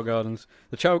Chow Gardens.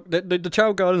 The Chow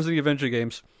Gardens in the Adventure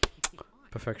games.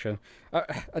 Perfection.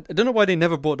 I don't know why they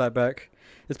never brought that back.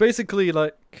 It's basically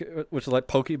like, which is like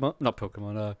Pokemon, not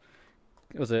Pokemon. What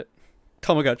was it?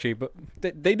 Tamagotchi. But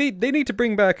they need to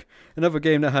bring back another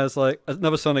game that has like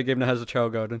another Sonic game that has a Chow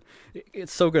Garden.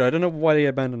 It's so good. I don't know why they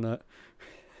abandoned that.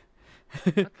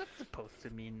 What's that supposed to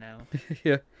mean now?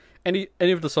 Yeah. Any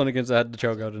of the Sonic games that had the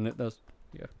Chow Garden in it does.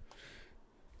 Yeah.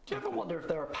 Do you ever wonder if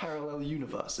there are parallel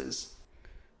universes?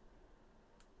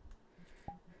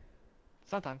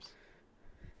 Sometimes.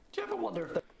 Do you ever wonder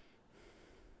if there...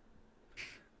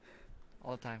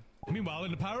 All the time. Meanwhile,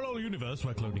 in a parallel universe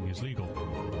where cloning is legal.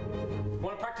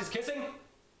 Want to practice kissing?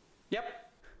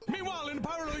 Yep. Meanwhile, in a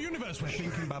parallel universe where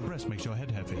thinking about breasts makes your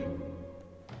head heavy.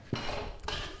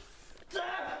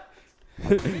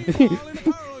 Meanwhile, in a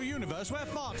parallel universe where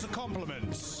farts are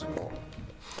compliments.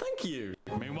 Thank you.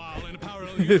 Meanwhile, in a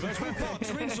parallel universe where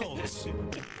farts are insults.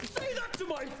 Say that to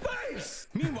my face!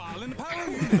 Meanwhile, in a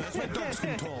parallel universe where dogs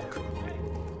can talk.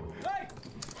 Hey!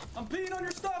 I'm peeing on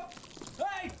your stuff!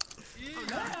 Hey! Meanwhile,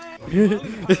 in a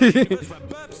parallel universe where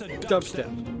burps are Dubstep.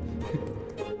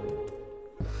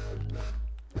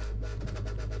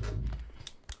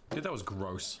 That was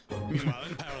gross. Meanwhile,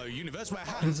 in a parallel universe where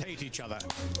hands hate each other.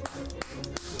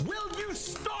 Will you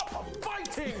stop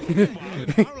fighting? Meanwhile, in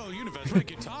a parallel universe where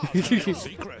guitars have no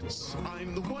secrets.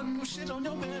 I'm the one who shit on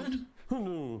your bed.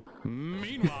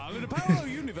 Meanwhile, in a parallel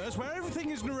universe where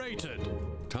everything is narrated.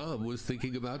 Tom was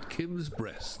thinking about Kim's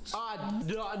breasts.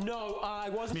 No, I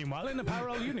wasn't. Meanwhile, in a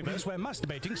parallel universe where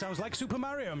masturbating sounds like Super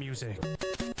Mario music.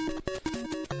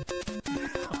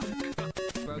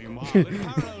 Meanwhile, in a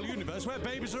parallel universe where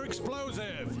babies are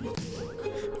explosive.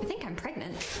 I think I'm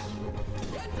pregnant.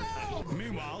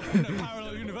 Meanwhile, in a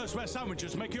parallel universe where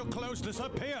sandwiches make your clothes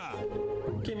disappear.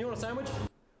 Kim, you want a sandwich?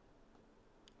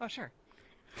 Oh, sure.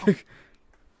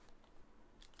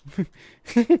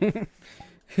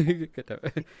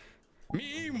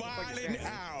 Meanwhile, in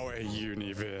our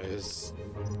universe.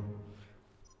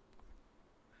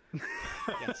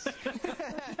 Yes.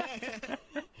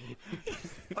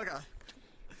 Okay.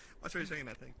 What's really saying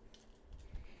that thing?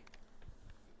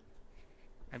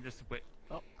 I'm just wait.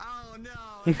 Oh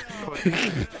no! Take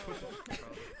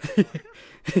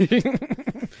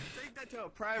that to a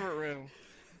private room.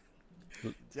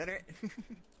 Jenner.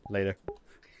 Later.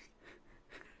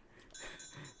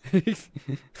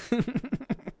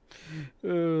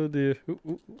 Oh dear.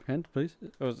 Ooh, hand, please.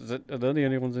 Oh, is it, are they the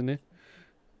only ones in there?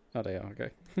 Oh, they are. Okay.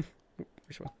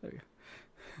 Which one? There we go.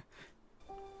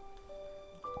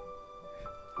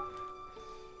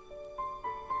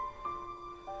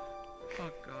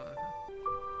 Oh god.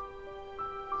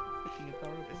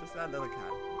 It's just another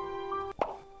cat.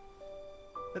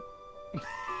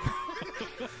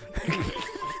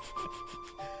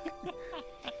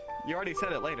 You already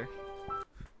said it later.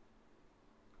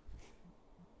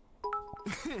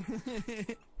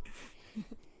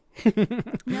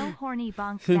 No horny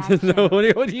bonk that No,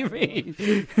 shit. what do you mean?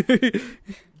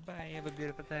 Bye, have a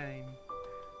beautiful time.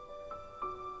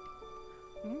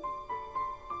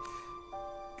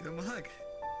 Give him a hug.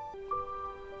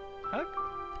 Hug?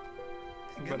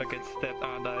 I'm gonna get stepped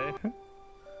on, die.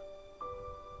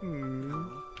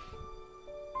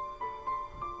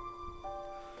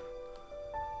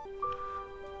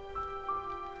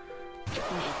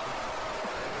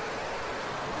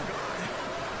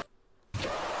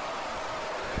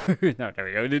 No, there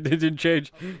we go. It didn't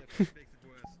change.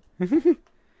 When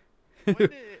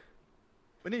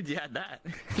did you add that?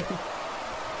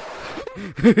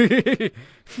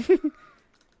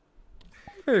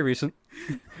 Very recent.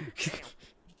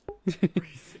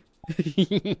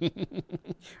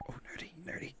 Oh,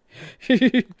 nerdy.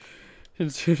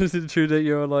 It's true that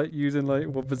you're like using like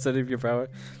 1% of your power.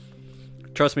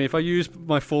 Trust me, if I use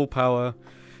my full power,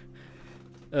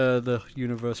 the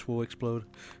universe will explode.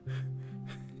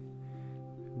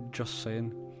 Just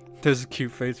saying. There's a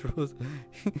cute face for us.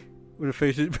 When the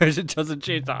face version doesn't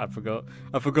change, I forgot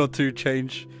to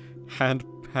change hand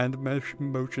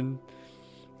motion.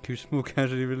 Too small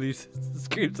casually releases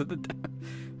screams at the down.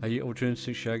 Are you Ultra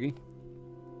Instinct Shaggy?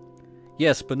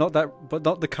 Yes, but not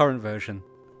the current version.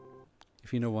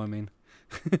 If you know what I mean.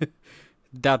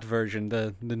 That version,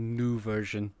 the new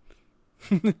version.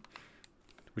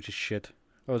 Which is shit.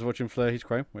 I was watching Flair, he's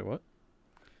crying. Wait, what?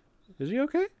 Is he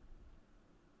okay?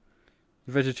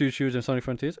 Adventure 2 Shoes and Sonic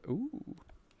Frontiers? Ooh.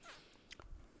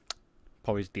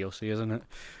 Probably DLC, isn't it?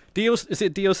 Is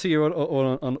it DLC or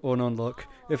on unlock?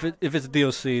 If it's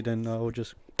DLC, then I'll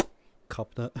just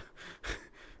cop that.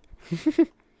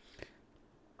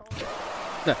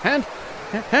 The hand.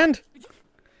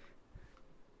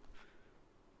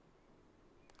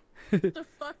 The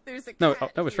fuck? There's a cat No,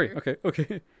 that was free. here.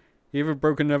 Okay. You ever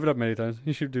broken never up many times.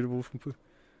 You should do the wolf and poo.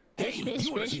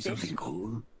 Something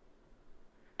cool?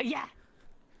 Yeah.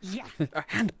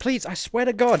 Hand, please! I swear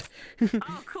to God.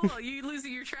 Oh, cool. You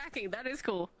losing your tracking. That is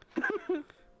cool.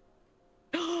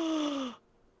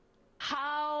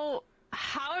 How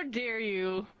dare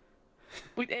you?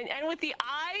 And with the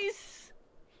eyes?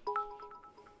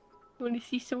 Want to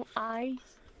see some eyes?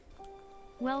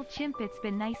 Well, Chimp, it's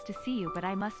been nice to see you, but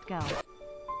I must go.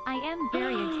 I am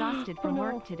very exhausted from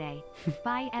work today.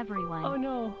 Bye, everyone. Oh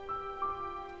no.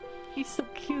 He's so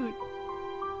cute.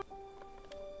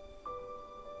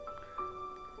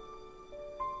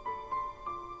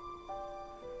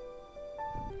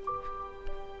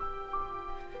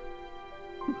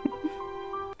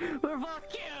 We're both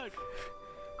cute!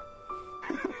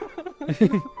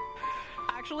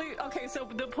 Actually, okay, so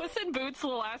the Puss in Boots The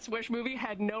Last Wish movie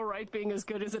had no right being as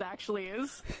good as it actually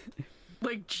is.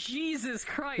 Like, Jesus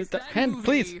Christ, that Hand, movie...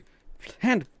 please!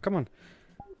 Hand, come on.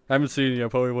 I haven't seen it, I'll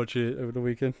probably watch it over the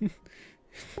weekend.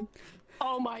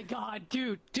 Oh my god,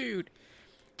 dude.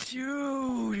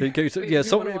 Okay, so, yeah,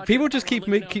 so people just keep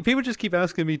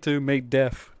asking me to make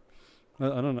Death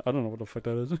I don't know what the fuck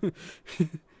that is.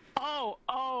 Oh,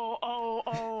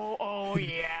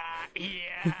 yeah.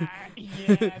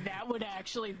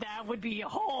 That would be a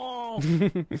hole. I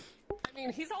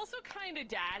mean, he's also kind of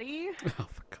daddy. Oh,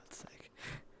 for God's sake.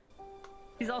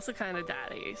 He's also kind of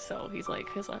daddy, so he's like,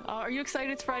 oh, are you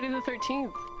excited? It's Friday the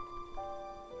 13th.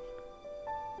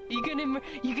 You gonna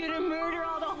murder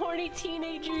all the horny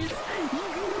teenagers?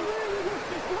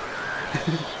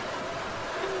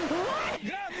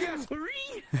 Gracias.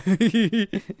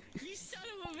 You son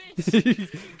of a bitch! You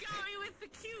got me with the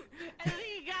cute, and then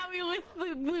you got me with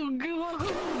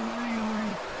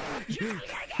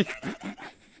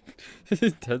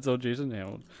the Ted's on Jason. Yeah,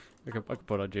 I could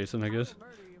put on Jason, I guess.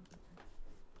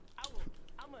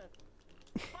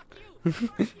 Fuck you,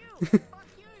 you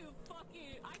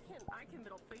fucking. I can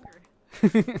middle finger.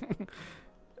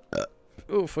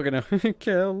 Oh, fucking hell.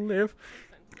 Can't live.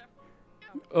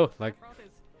 Oh, like.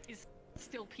 Is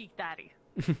still peak daddy.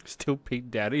 Still Pete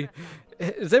Daddy?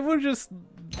 Is everyone just...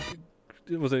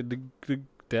 Was it the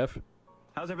deaf?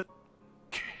 How's everything?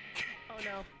 Oh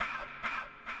no.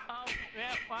 Oh,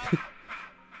 yeah, wow.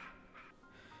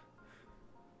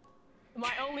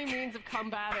 My only means of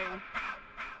combating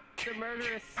the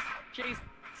murderous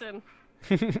Jason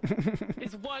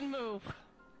is one move.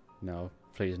 No,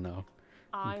 please no.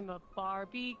 I'm a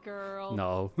Barbie girl.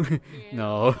 No. In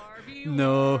No. Barbie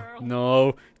No. world.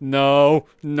 No. No.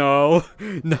 No.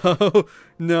 No.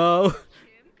 No.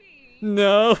 No.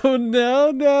 No.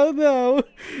 No. No.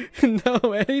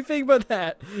 No. Anything but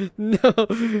that. No.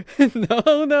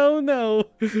 No. No. No.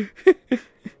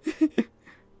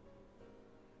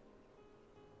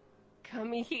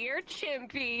 Come here,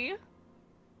 Chimpy.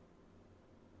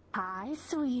 Hi,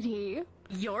 sweetie.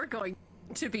 You're going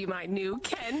to be my new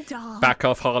Ken doll. Back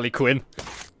off, Harley Quinn.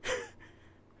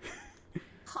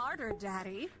 Harder,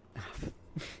 Daddy.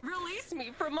 Release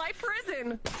me from my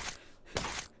prison.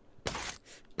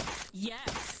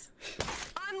 Yes.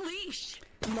 Unleash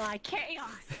my chaos.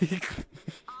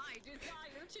 I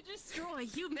desire to destroy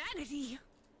humanity.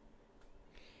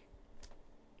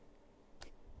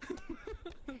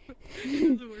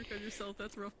 It doesn't work on yourself.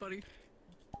 That's rough, buddy.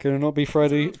 Can it not be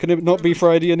Friday? Can it not be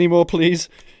Friday anymore, please?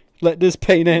 Let this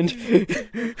pain end. This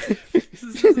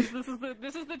is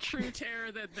the true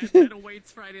terror that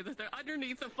awaits Friday.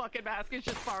 Underneath the fucking mask is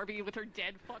just Barbie with her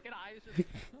dead fucking eyes.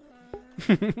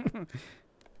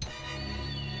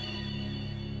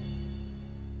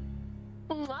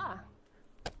 Mwah.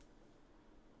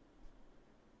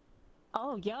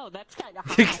 Oh, yo, that's kind of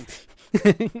hot.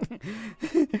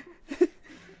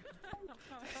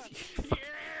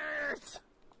 Yes!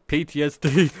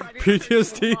 PTSD.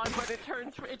 PTSD. But it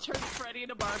turns Freddy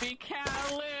into Barbie.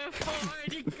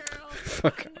 California girl.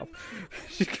 Fuck off.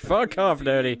 Fuck off,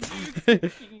 nerdy.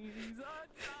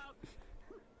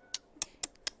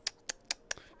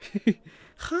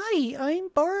 Hi, I'm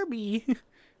Barbie.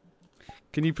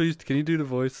 Can you do the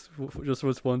voice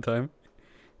just one time?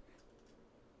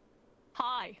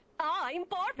 Hi, I'm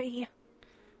Barbie.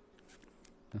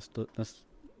 That's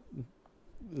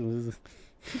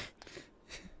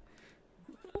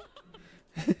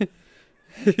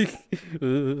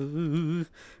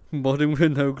Modern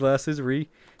with no glasses,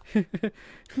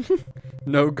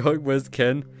 No God, where's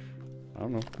Ken? I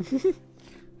don't know.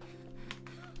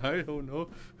 I don't know.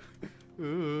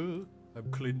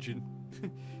 I'm cringing.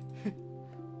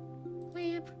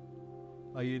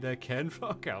 Are you there, Ken?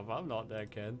 Fuck off, I'm not there,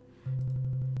 Ken.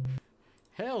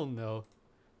 Hell no.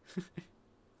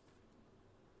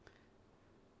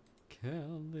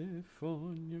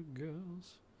 California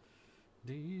girls,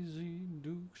 Daisy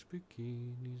Dukes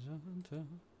bikinis on top.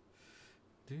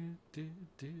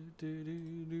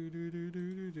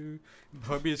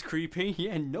 Barbie is creepy?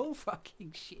 Yeah, no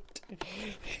fucking shit.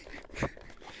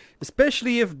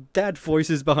 Especially if Dad voice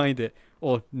is behind it.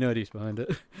 Or Nerdy's behind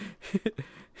it.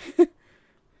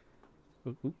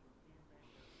 Ooh.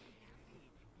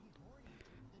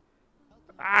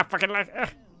 Ah, fucking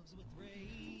life.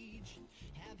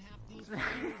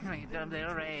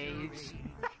 Their rage.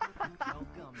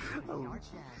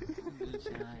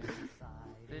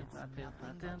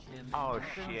 Oh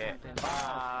shit.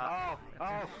 Oh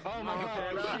my god.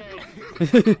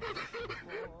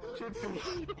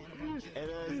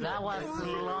 That was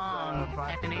long,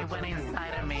 and it went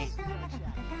inside of me.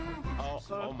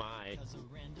 Oh my.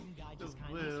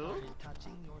 Blue.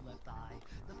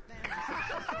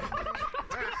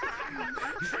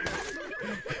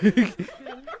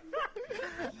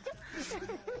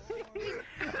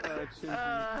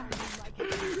 Oh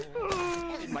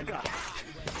my god.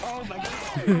 Oh my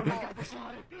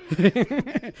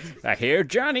god. I hear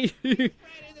Johnny.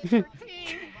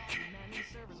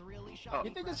 You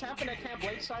think this happened at Camp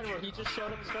Lakeside where he just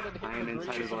showed up and started I hitting am the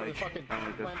inside breeze his with the leg. fucking I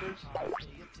like this. blenders?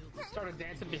 Started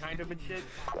dancing behind him and shit.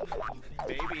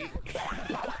 Baby.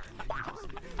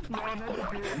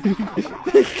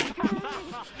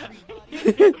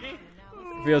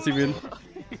 VRC win.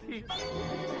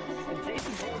 And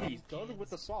Jason Voorhees, go with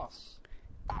the sauce.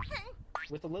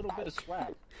 With a little bit of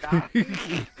swag. There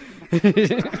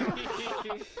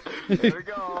we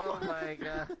go. Oh my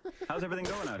god. How's everything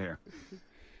going out here?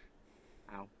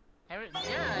 Ow. Everything's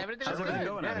How's good. everything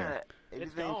going out here?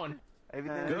 It's going.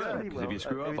 Everything's Good. 'Cause if you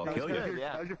screw up, I'll kill you. Good,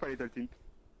 yeah. How's your Friday 13th?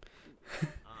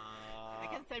 I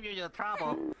can save you the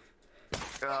trouble.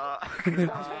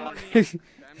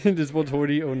 There's one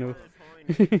horny. Oh no.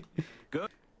 Good.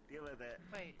 Deal with it.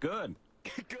 Wait. Good.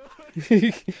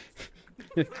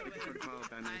 I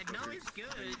know it's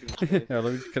good. Yeah,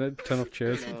 let me, can I turn off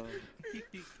chairs?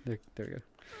 There we go.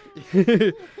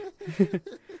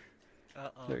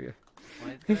 There we go.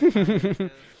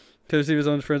 Can I see his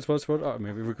own friend's spot? Oh,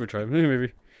 maybe we could try.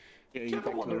 Maybe. Do you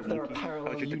ever wonder if there are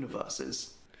parallel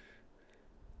universes?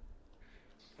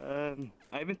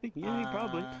 I've been thinking, yeah,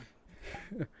 probably.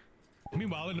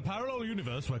 Meanwhile, in a parallel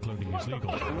universe where cloning is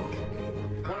legal.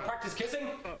 Wanna practice kissing?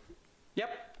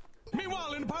 Yep.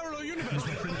 Meanwhile, in a parallel universe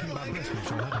where thinking about breast makes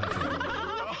your head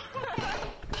hurt.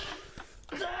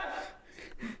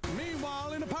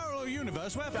 Meanwhile, in a parallel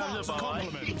universe where farts are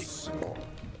compliments.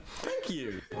 Thank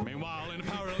you. Meanwhile, in a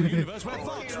parallel universe where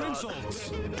farts are insults.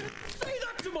 Say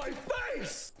that to my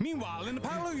face! Meanwhile, in a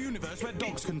parallel universe where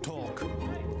dogs can talk.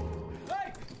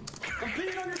 Hey! I'm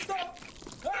peeing on your stuff!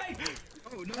 Hey!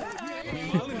 Oh no!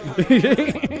 Meanwhile, in a parallel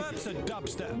universe, that's a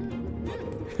dubstep.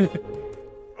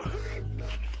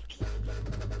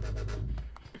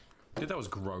 Dude, that was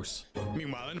gross.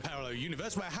 Meanwhile, in a parallel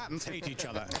universe where Hattons hate each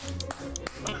other.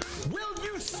 Will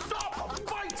you stop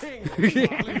fighting?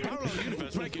 Meanwhile, in a parallel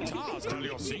universe where guitars tell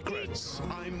your secrets.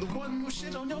 I'm the one who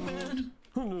shit on your bed.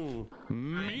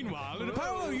 Meanwhile, in a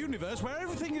parallel universe where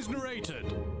everything is narrated.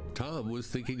 Tom was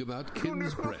thinking about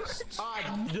Kim's breasts.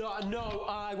 No,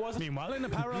 I wasn't. Meanwhile, in a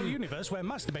parallel universe where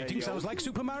masturbating sounds like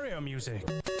Super Mario music.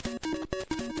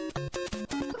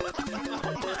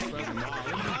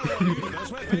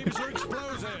 Universe where babies are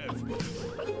explosive.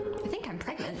 I think I'm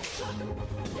pregnant.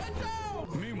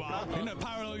 Meanwhile, in a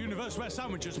parallel universe where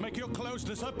sandwiches make your clothes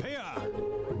disappear.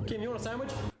 Kim, you want a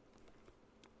sandwich?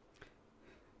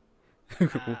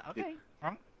 Okay.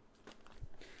 Meanwhile,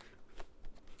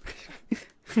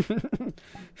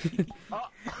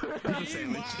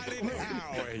 in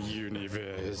our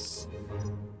universe.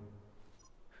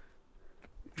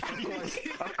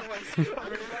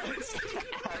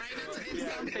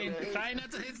 Try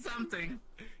not to hit something.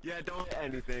 Yeah, don't hit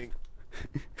anything.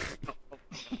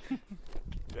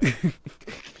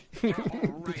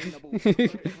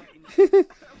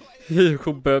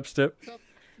 Cool burp step.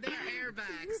 They're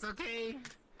airbags, okay?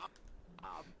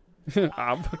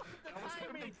 Ab.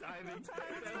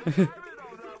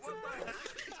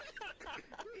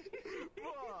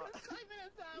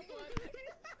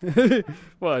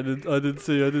 Well, I didn't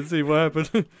see what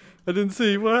happened. I didn't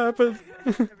see what happened.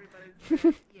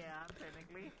 Yeah,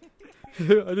 technically.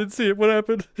 I didn't see it. What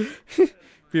happened?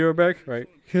 Be right back. Right.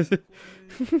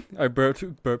 I burp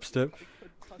step.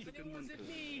 Welcome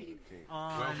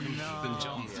to St.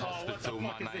 John's Hospital.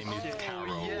 My name is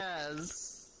Carol.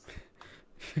 Yes.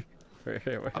 Wait,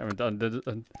 I'm done.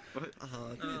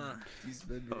 These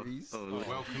memories.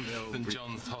 Welcome to St.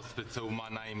 John's Hospital. My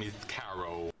name is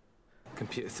Carol.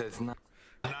 Computer says no.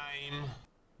 Name.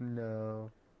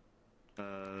 No.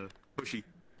 Bushy.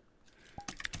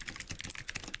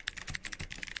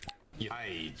 Your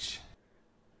age.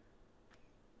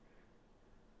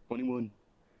 21.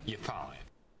 You're 5.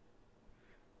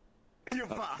 You're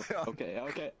 5.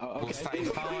 Okay. We'll say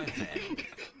 5 then.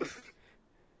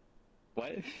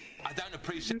 What? I don't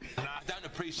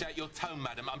appreciate your tone,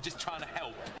 madam. I'm just trying to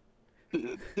help.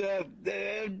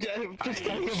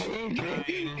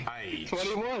 Age.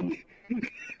 21.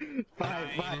 5.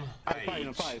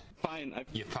 Fine.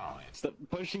 You're 5. Stop.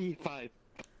 Pushy 5.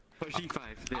 Pushy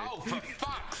 5. There. Oh, for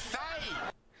fuck's sake!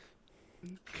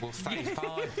 We'll say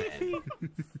 5 then.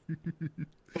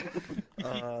 I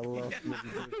love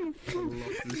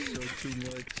this show too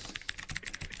much.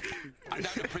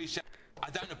 I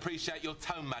don't appreciate your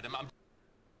tone, madam.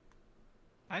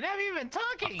 I'm not even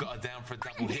talking. I've got her down for a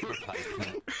double hip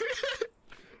replacement.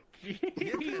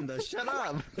 Shut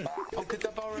up. Oh, could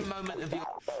I borrow a moment of your...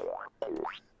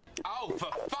 Oh,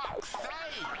 for fuck's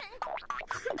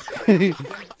sake!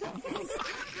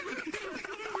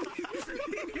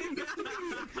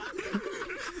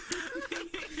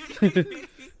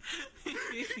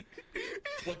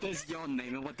 What does your John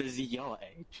name and what is your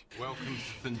age? Welcome to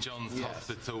St. John's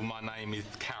Hospital. My name is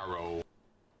Carol.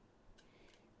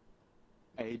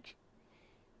 Age?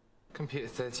 Computer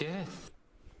says yes.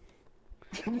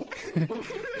 Computer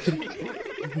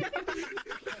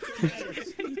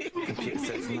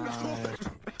says no.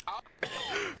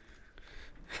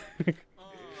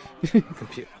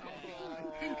 Computer.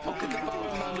 Okay, give me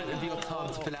a moment of your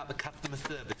time to fill out the customer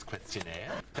service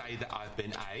questionnaire. Say that I've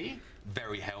been A,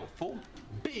 very helpful,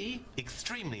 B,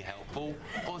 extremely helpful,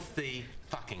 or C,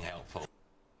 fucking helpful.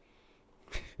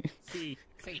 C.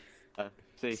 C.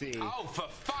 C. Oh, for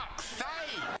fuck's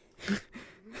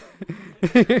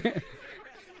sake!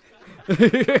 I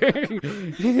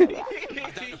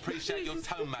don't appreciate your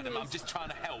tone, madam. I'm just trying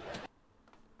to help.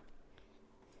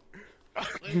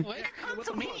 Wait, come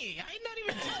to me. I'm not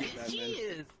even touching. She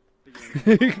is.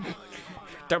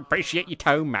 Don't appreciate your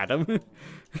tone, madam.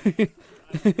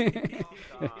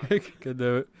 Can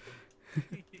do it.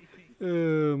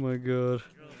 Oh my god.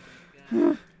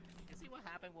 You see what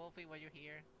happened, Wolfie, while you're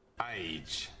here?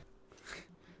 Age.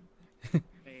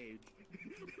 Age.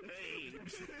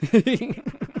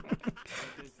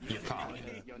 You're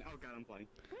fine. Oh god, I'm playing.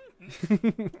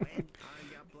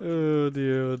 Oh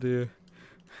dear, oh dear.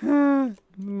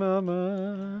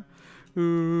 Mama,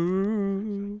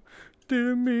 ooh,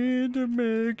 didn't mean to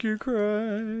make you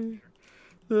cry.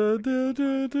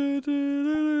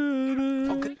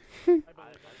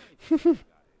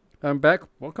 I'm back.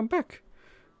 Welcome back.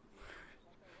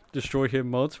 Destroy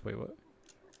him mods. Wait, what?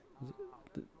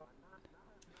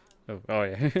 Oh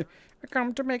yeah. I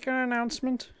come to make an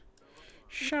announcement.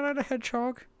 Shout out a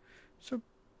hedgehog. So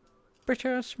bitch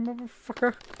ass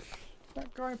motherfucker.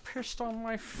 That guy pissed on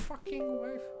my fucking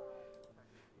wife.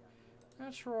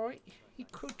 That's right. He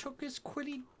took his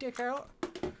quilly dick out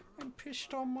and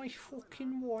pissed on my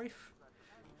fucking wife.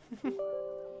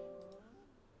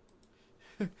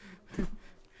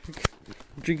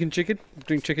 Drinking chicken?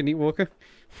 Drink chicken, eat water?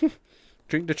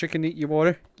 Drink the chicken, eat your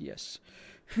water? Yes.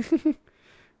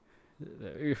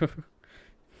 There you go.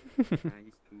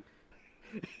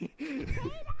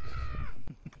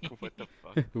 What the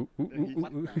fuck? Ooh, ooh, ooh, ooh,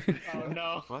 ooh. Oh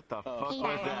no. What the fuck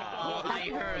was that? Oh, I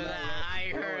heard that. I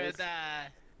heard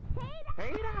that.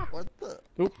 What the?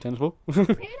 Oh, tennis ball. Wait,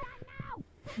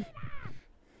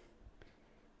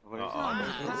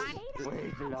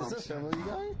 is this Family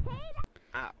Guy?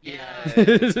 Yeah.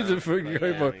 This is a fucking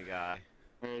guy, boy.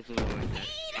 Where's the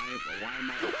why am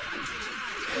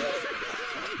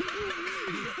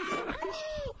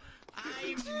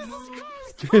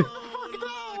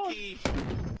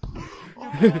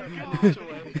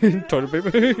Toilet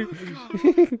paper. Fix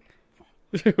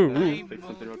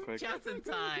something real quick. Just in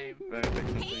time. Fix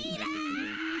something.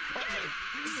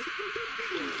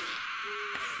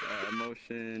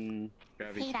 Motion.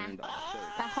 Gravity Peter, turned off.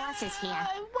 the horse is here.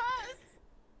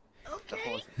 The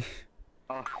horse.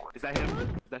 Oh, is that him?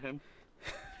 Is that him?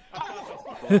 How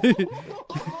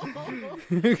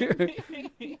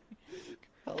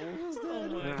old was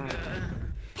that?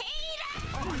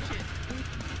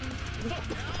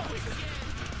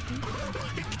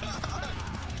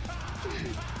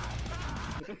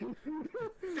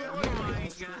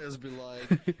 Be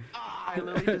like, I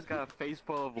literally just got a face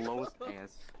full of Lowe's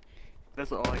ass.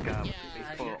 That's all I got. Face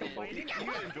full of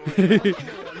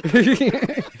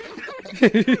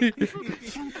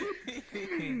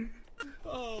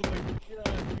oh my god,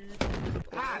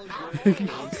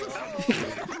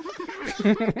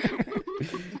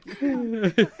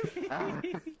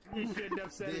 You shouldn't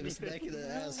have said Davis back in the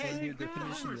ass was your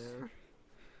definition there.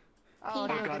 Oh,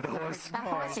 my god, the horse. The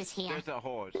horse is here. There's a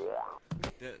horse.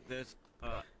 There's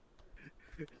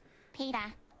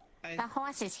Peter, the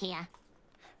horse is here.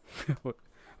 What?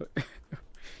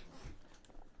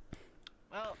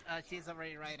 Well, she's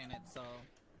already riding it, so.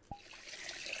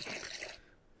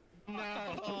 No.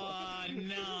 Oh no.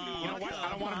 You know what? I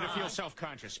don't want him to feel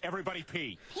self-conscious. Everybody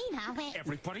pee. Peter, wait.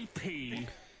 Everybody pee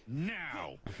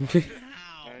now.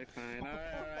 Alright, fine.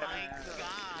 Alright.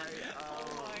 Oh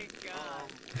my god.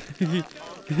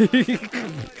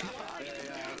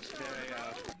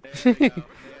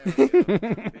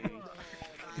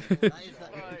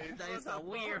 That is a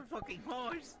weird fucking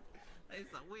horse. That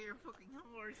is a weird fucking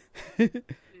horse.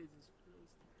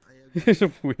 It's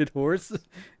a weird horse.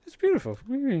 It's beautiful.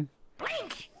 What do you mean?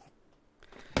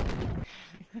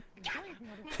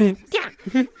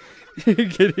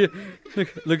 Get here.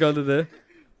 Look under there.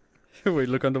 Wait,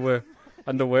 look underwear.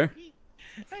 Underwear.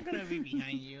 I'm gonna be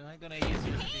behind you. I'm gonna use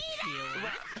you as a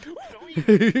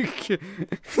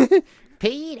shield.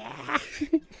 Peter!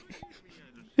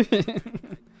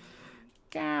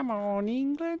 Come on,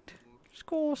 England.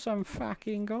 Score some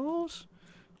fucking goals.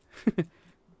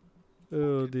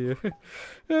 Oh dear.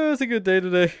 Oh, it's a good day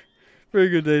today. Very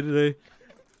good day today.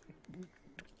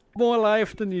 More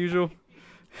life than usual.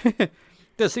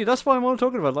 Yeah, see, that's why I'm all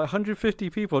talking about. Like 150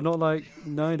 people, not like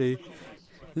 90.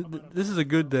 This is a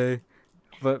good day.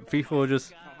 But people are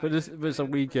just... But it's a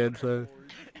weekend, so...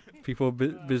 People are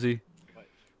busy.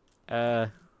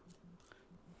 Not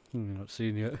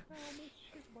seen yet.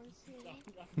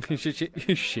 You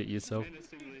shit yourself.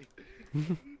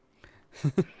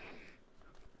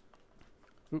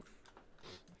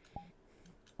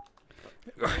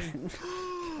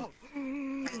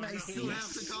 And I still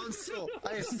have the console.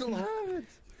 I still have it.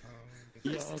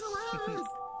 Yes. I still have it.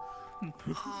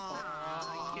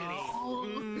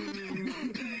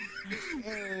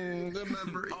 The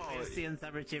memory. I see on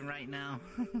CyberChimp right now.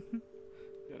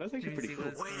 Yeah, that's actually pretty cool.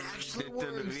 Wait, it actually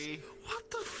works. What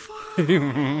the fuck?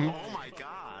 Oh my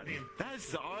god.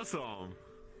 That's awesome.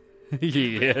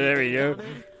 Yeah, there we go.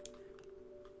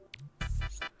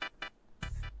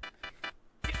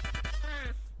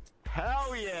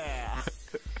 Hell yeah!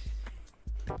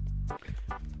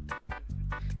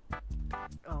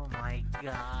 Oh my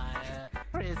god.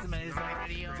 Christmas is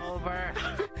already over.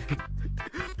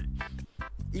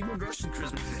 Even Russian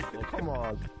Christmas is cool. Come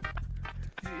on.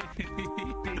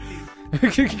 I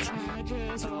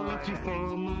just want you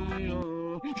for my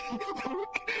own.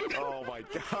 Oh my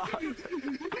god.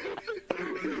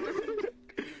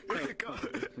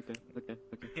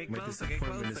 Get My closer, get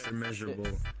disappointment is closer. immeasurable,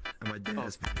 and my dad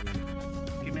is pain.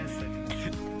 Give me a second.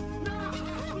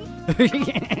 If you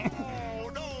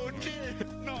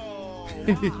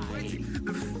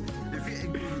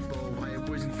ain't good with ball, why are you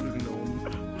waiting for the gnome?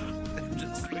 I'm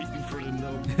just waiting for the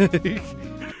gnome.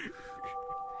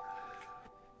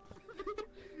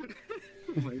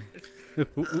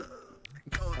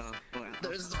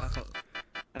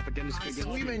 There's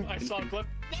swimming. I saw a clip.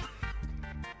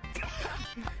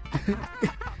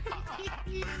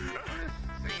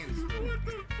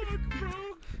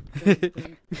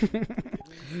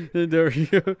 There you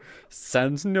go.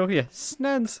 Sans, no, yeah,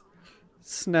 Snans.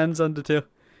 Snans Undertale.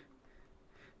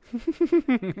 I'm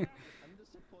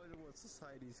disappointed what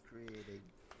society's creating.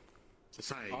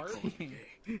 Society. Art?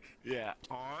 Yeah.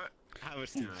 Art. Have a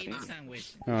Eat a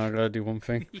sandwich. Oh, I gotta do one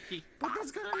thing. But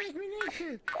that's gonna make me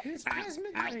naked. It's past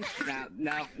midnight.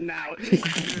 Now.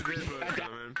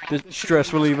 The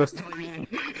stress reliever.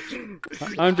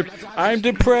 I'm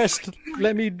depressed.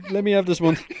 Let me have this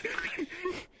one.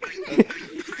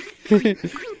 I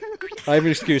have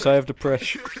an excuse. I have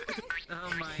depression.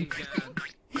 Oh my god.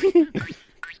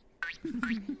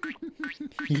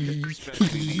 We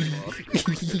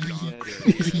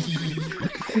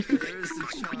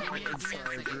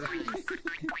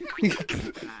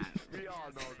all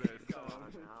know this. Come on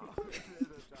now.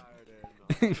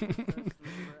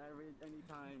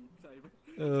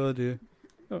 Oh dear.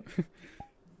 Oh.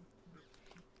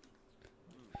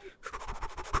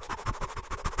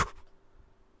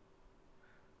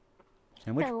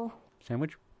 Sandwich? No.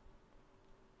 Sandwich?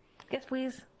 Yes,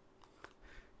 please.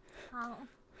 Oh.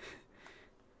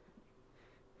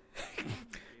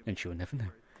 And she'll never know.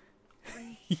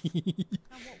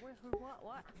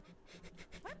 What?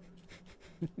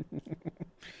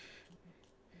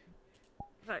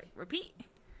 Sorry, repeat.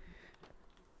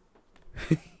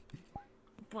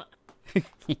 What?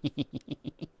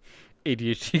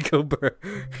 ADHD Cobra.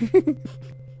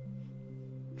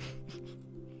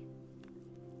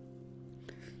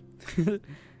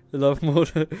 Love more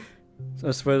than,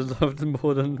 I swear loved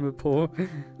more than rapport.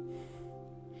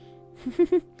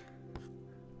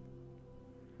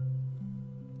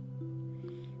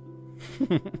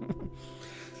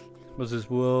 Was this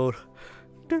world?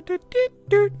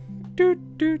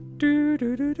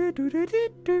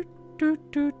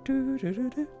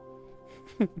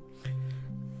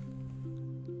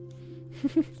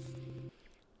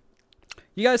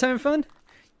 You guys having fun?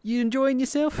 You enjoying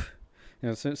yourself?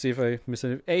 Yeah, let's see if I miss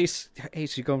any. Ace,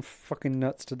 you gone fucking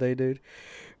nuts today, dude.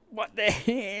 What the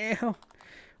hell?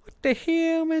 What the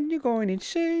hell, man? You're going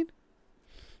insane.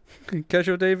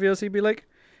 Casual day VLC be like,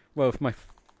 well, if my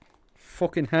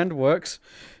fucking hand works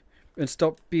and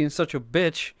stop being such a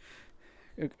bitch,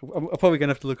 I'm probably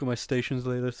gonna have to look at my stations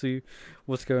later, see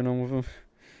what's going on with them.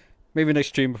 Maybe next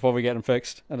stream before we get them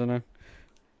fixed. I don't know.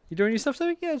 You doing your stuff,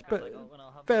 Sammy? Yeah, it's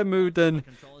better mood than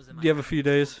the other few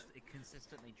days. It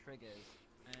consistently triggers,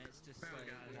 and it's just like...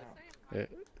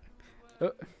 Yeah.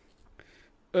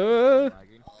 Oh my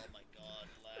god,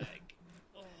 lag.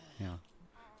 Yeah.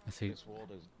 I see. This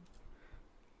world is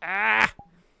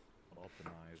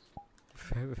optimized.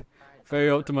 Very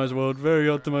optimized world. Very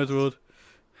optimized world.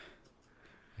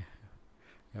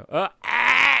 Yeah.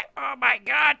 Oh my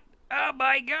god! Oh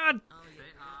my god!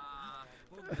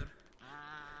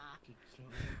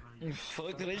 You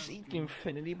fuck, did I just eat the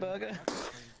Infinity Burger?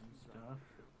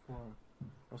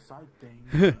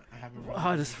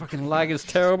 Oh, this fucking lag is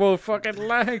terrible. Fucking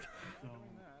lag.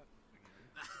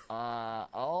 That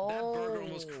burger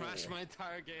almost crashed my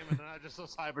entire game, and then I just saw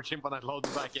CyberChimp and I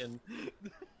loaded back in.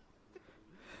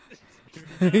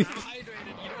 I'm hydrated.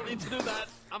 You don't need to do that.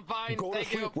 I'm fine. Go to Thank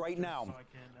sleep you. right now.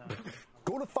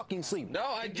 Go to fucking sleep. No,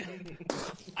 I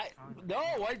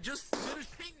just finished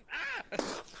painting.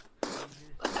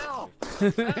 The hell?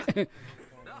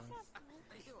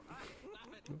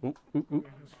 Ooh, ooh, ooh.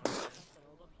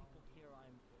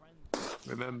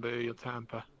 Remember your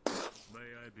temper.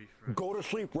 Go to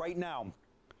sleep right now.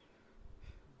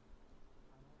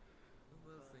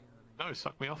 No,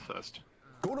 suck me off first.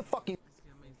 Go to fucking.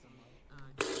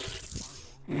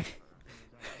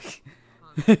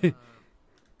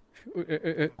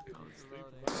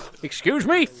 Excuse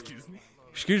me?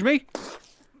 Excuse me?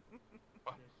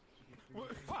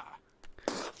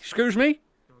 Excuse me?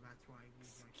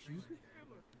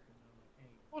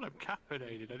 What? I'm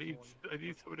caffeinated. I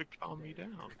need someone to calm me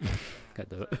down. Can't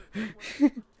do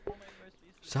it.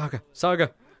 Saga,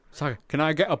 can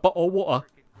I get a bottle of water?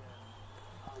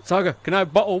 Saga, can I have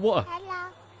a bottle of water?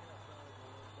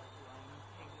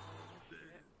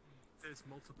 There's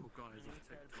multiple guys on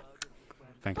TikTok.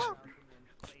 Thanks.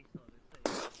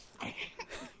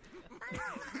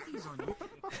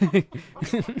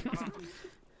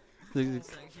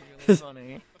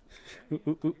 Funny.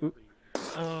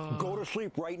 Go to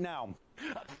sleep right now.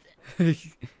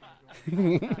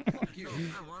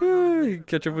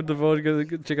 Catch up with the vodka.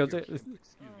 Check out that.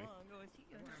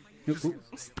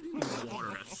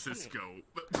 Water at Cisco.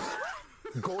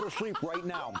 Go to sleep right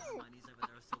now.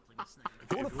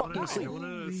 Go to fucking sleep.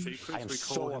 I am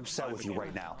so upset with you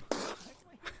right now.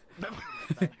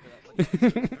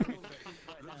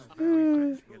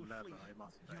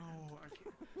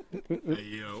 Hey,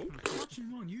 yo.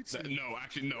 No,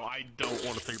 actually, no, I don't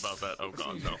want to think about that. Oh,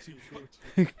 God, no.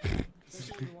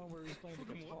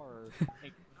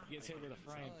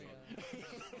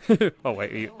 Oh,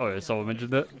 wait. Oh, someone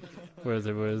mentioned that? Where is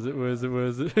it?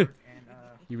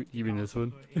 You mean this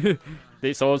one?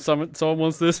 Someone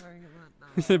wants this?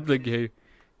 Blink, hey.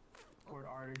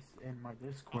 Artists in my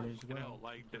Discord as well.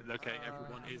 Like, okay,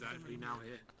 everyone is actually now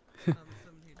here.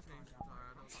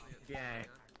 Yeah.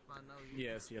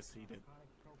 Yes, he did.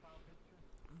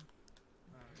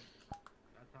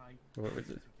 What was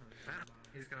it?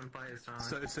 He's going to buy his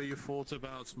time. So you thought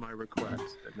about my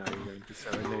request, and now you're going to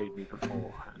serenade me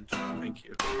beforehand. Thank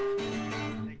you.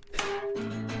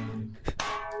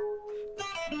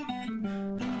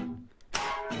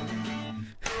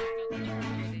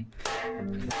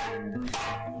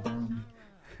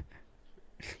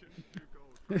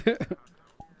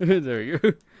 There you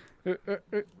go.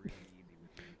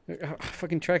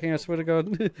 Fucking tracking, I swear to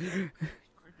God.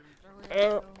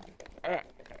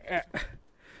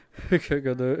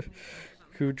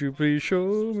 Could you please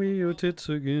show me your tits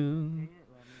again?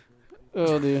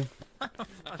 Oh dear.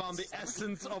 I found the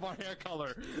essence of our hair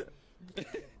color.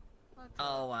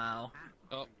 Oh wow.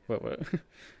 Oh. What?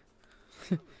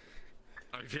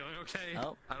 Are you feeling okay?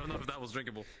 Oh. I don't know if that was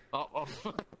drinkable. Oh.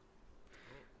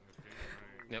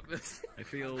 Yep. I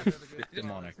feel a bit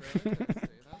demonic.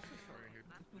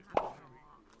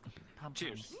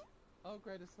 Cheers. Oh,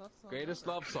 greatest love song. Greatest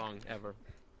love song ever.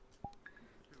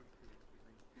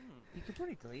 You could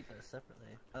probably delete those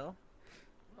separately. Oh?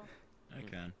 I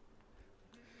can.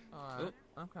 Alright,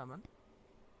 I'm coming.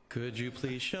 Could you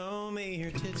please show me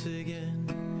your tits again?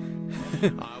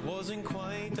 I wasn't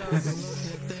quite done to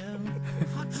look at them.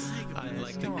 I'd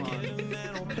like to get a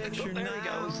mental picture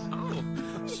now,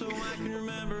 so I can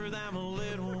remember them a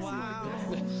little while.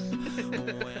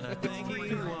 When I think of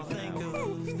you, I'll think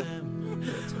of them.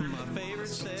 My favorite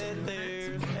set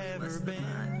there's ever been.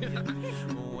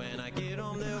 When I get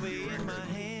home, they'll be in my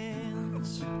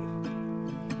hands.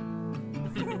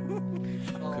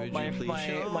 Could you please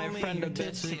show my me friend your a bit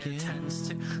tits here again? tends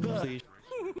to. Please.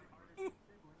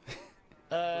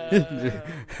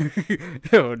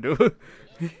 Oh no.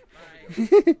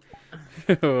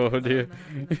 Oh dear.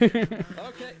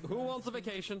 Okay, who wants a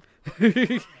vacation?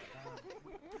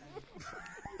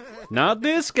 Not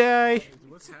this guy.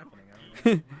 What's happening?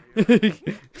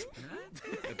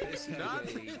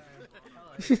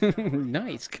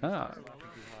 Nice car.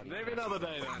 Maybe another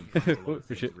day then. Oh,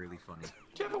 shit. Really funny.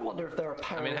 Do you ever wonder if there are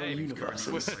parallel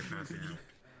universes?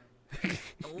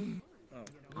 Oh,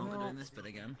 we're doing this bit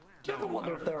again. Do you ever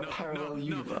wonder if there are parallel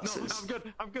universes?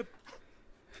 I'm good.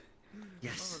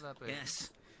 Yes. Yes.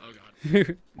 Oh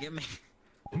god. Give me.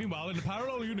 Meanwhile, in a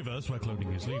parallel universe where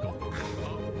cloning is legal.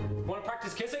 Want to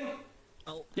practice kissing?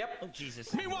 Oh. Yep. Oh,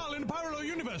 Jesus. Meanwhile, in a parallel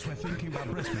universe where thinking about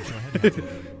breast makes your head hurt.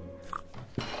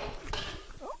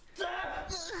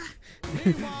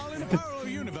 Meanwhile, in a parallel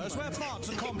universe where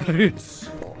farts are compliments.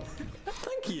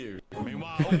 Thank you.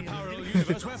 Meanwhile, in a parallel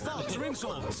universe where farts are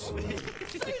insults.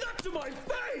 Say that to my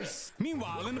face!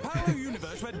 Meanwhile, in a parallel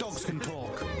universe where dogs can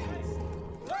talk.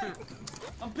 Hey!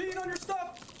 I'm peeing on your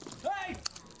stuff! Hey!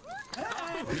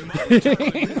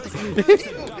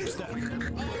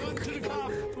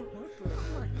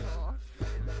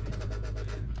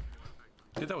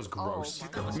 Dude, that was gross.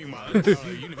 Meanwhile, in a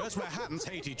parallel universe where Hattons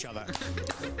hate each other.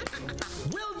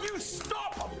 Will you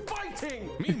stop fighting?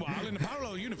 Meanwhile, in a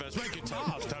parallel universe where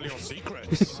guitars tell your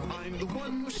secrets. I'm the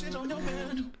one who sits on your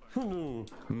bed.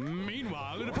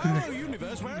 Meanwhile, in a parallel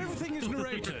universe where everything is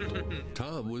narrated.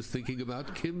 Tom was thinking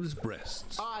about Kim's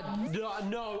breasts.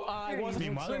 No, I wasn't.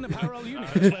 Meanwhile, in a parallel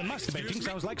universe where masturbating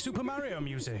sounds like Super Mario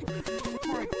music.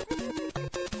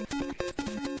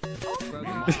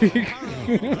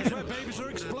 That's where babies are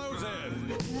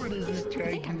explosive. What is this?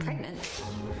 I think I'm pregnant.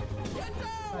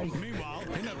 Meanwhile,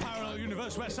 in a parallel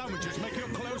universe where sandwiches make your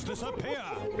clothes disappear.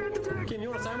 Kim, you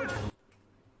want a sandwich?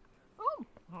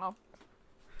 Oh.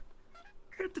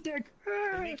 Hit the dick.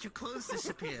 It makes your clothes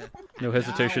disappear. No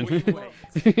hesitation. Meanwhile,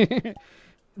 in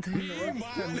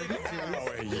a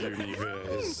parallel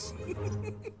universe.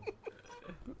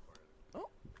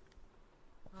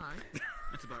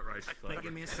 That's about right. Wait,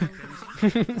 give me a second.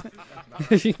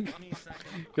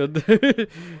 Good.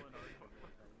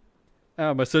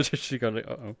 Ah, my search actually got it.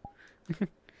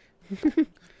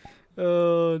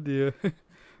 Oh dear.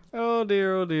 Oh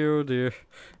dear, oh dear, oh dear.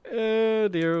 Oh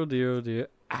dear, oh dear, oh dear.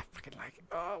 I fucking like it.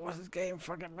 Oh, what's this game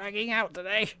fucking lagging out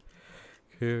today?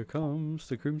 Here comes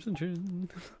the Crimson Chin.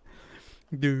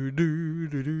 Do do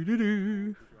do do do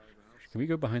do. Can we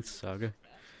go behind Saga?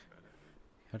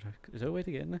 Is there a way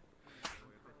to get in there?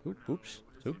 Oops.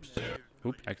 Oops.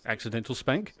 Oops. Accidental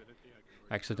spank.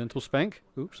 Accidental spank.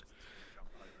 Oops.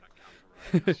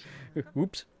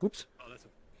 Oops. Oops.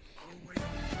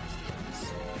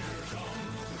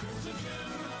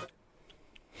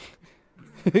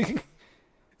 Is that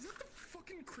the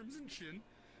fucking Crimson Chin?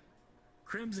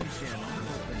 Crimson Chin.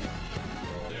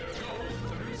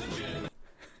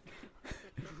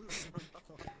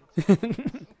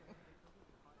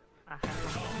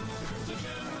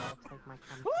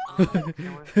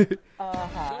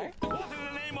 Hi. What in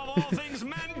the name of all things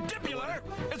mandibular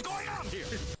is going on here?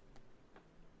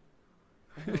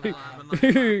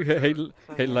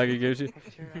 Hate laggy gives you.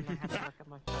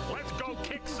 Let's go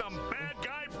kick some bad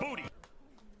guy booty.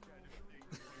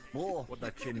 Whoa, what'd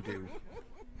that chin do?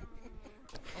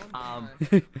 And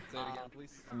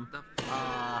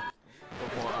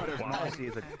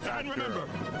remember,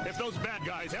 if those bad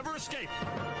guys ever escape,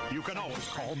 you can always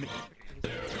call me.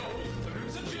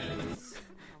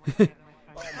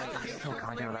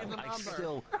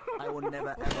 I will never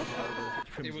ever go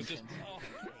to It was just.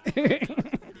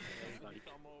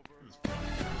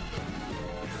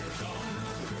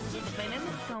 My name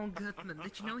is Saul Goodman.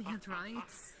 Did you know he had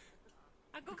rights?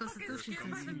 The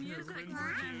Constitution says he has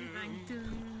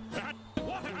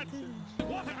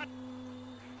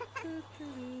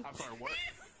I'm sorry, what?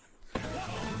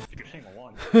 You're saying a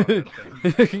one.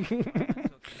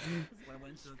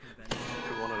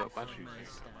 One of the actually.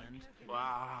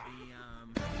 Wow.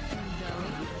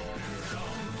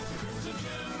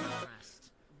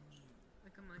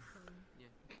 Look at my phone.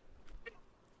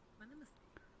 My name is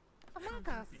Among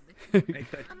Us.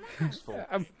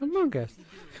 Among Us.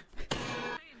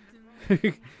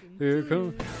 Here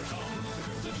comes.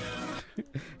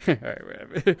 Alright,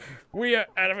 whatever. We are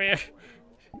out of here.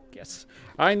 Yes.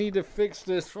 I need to fix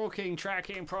this fucking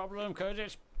tracking problem because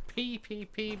it's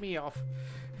pee me off.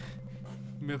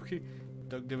 Milky.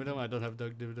 Doug Dimmadome? I don't have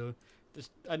Doug Dimmadome.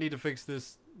 Just, I need to fix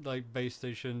this, like, base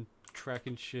station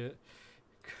tracking shit.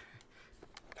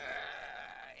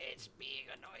 It's being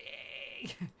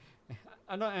annoying.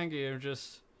 I'm not angry, I'm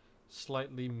just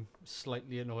slightly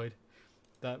annoyed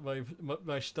that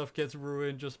my stuff gets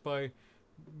ruined just by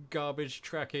garbage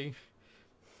tracking.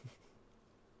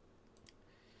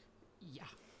 Yeah.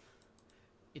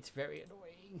 It's very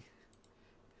annoying.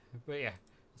 But yeah.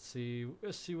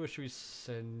 Let's see where should we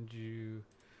send you?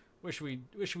 Where should we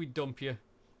dump you?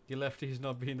 Your lefty's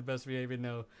not being the best behavior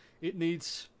now. It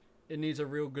needs a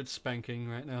real good spanking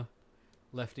right now.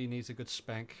 Lefty needs a good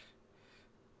spank.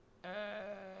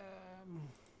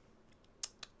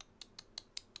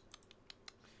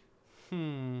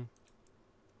 Who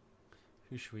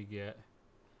should we get?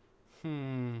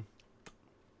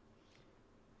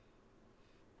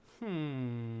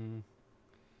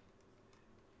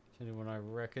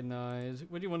 recognize.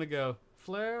 Where do you want to go?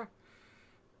 Flare?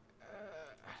 I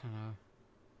don't know.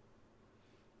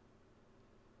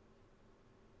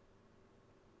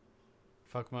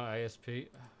 Fuck my ISP.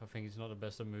 I think he's not the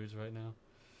best of moods right now.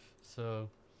 So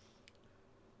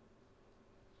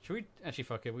should we actually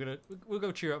fuck it? We'll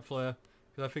go cheer up Flare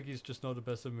because I think he's just not the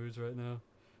best of moods right now.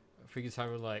 I think he's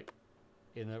having like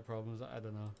internet problems. I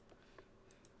don't know.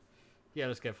 Yeah,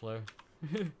 let's get Flare.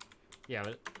 Yeah,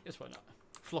 but guess why not?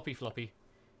 Floppy.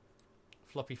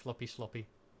 Floppy sloppy.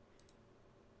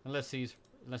 Unless he's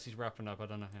wrapping up, I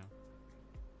don't know how.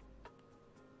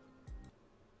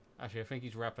 Actually, I think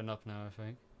he's wrapping up now, I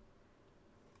think.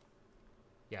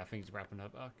 Yeah, I think he's wrapping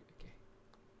up. Okay.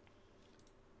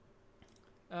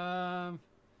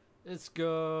 Let's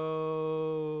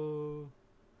go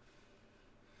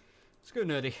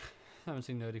Nerdy. I haven't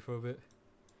seen Nerdy for a bit.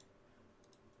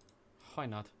 Why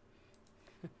not?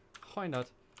 Why not?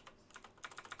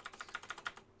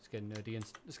 Let's get nerdy.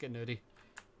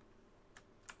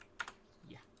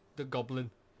 Yeah, the goblin.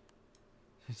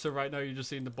 So right now you're just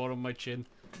seeing the bottom of my chin.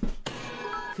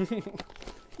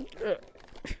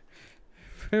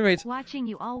 Anyways. Watching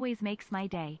you always makes my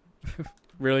day.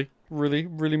 Really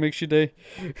makes your day.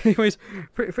 Anyways,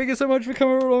 thank you so much for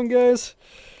coming along, guys.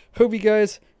 Hope you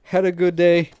guys had a good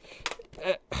day.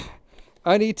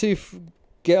 I need to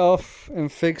get off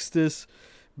and fix this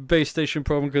base station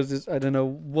problem because I don't know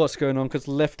what's going on because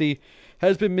Lefty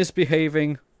has been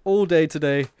misbehaving all day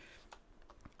today.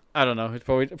 I don't know. It's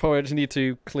probably I just need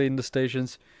to clean the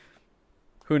stations.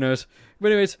 Who knows?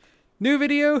 But anyways, new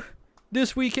video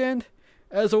this weekend.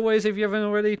 As always, if you haven't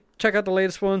already, check out the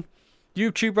latest one.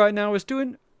 YouTube right now is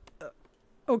doing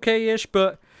okay-ish,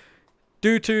 but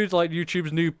due to like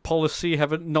YouTube's new policy,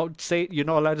 you're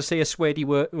not allowed to say a sweary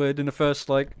word in the first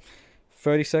like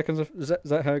 30 seconds. Is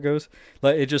that how it goes?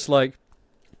 Like it just like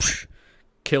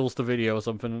kills the video or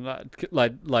something.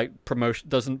 Like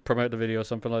doesn't promote the video or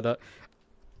something like that.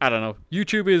 I don't know.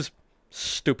 YouTube is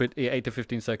stupid. 8 to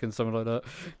 15 seconds, something like that.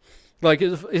 Like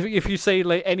if you say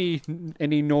like any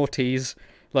naughties,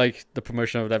 like the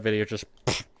promotion of that video just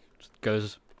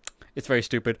goes. It's very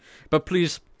stupid. But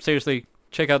please, seriously,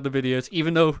 check out the videos,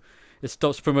 even though it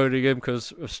stops promoting them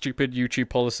because of stupid YouTube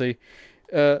policy.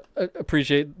 I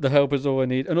appreciate the help is all I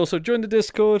need. And also join the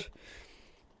Discord.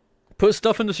 Put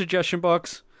stuff in the suggestion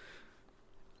box.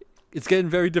 It's getting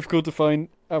very difficult to find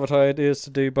avatar ideas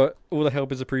to do, but all the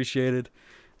help is appreciated.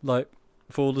 Like,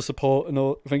 for all the support and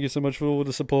all. Thank you so much for all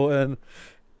the support and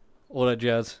all that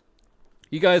jazz.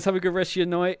 You guys have a good rest of your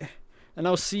night, and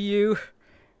I'll see you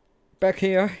back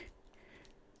here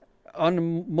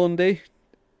on Monday.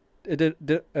 I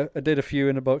did a few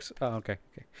in the box. Oh, okay.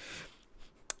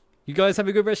 You guys have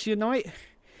a good rest of your night,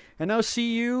 and I'll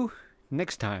see you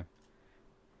next time.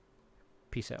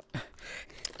 Peace out.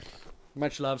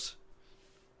 Much loves.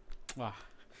 Wow.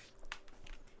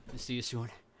 See you soon.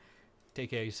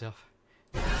 Take care of yourself.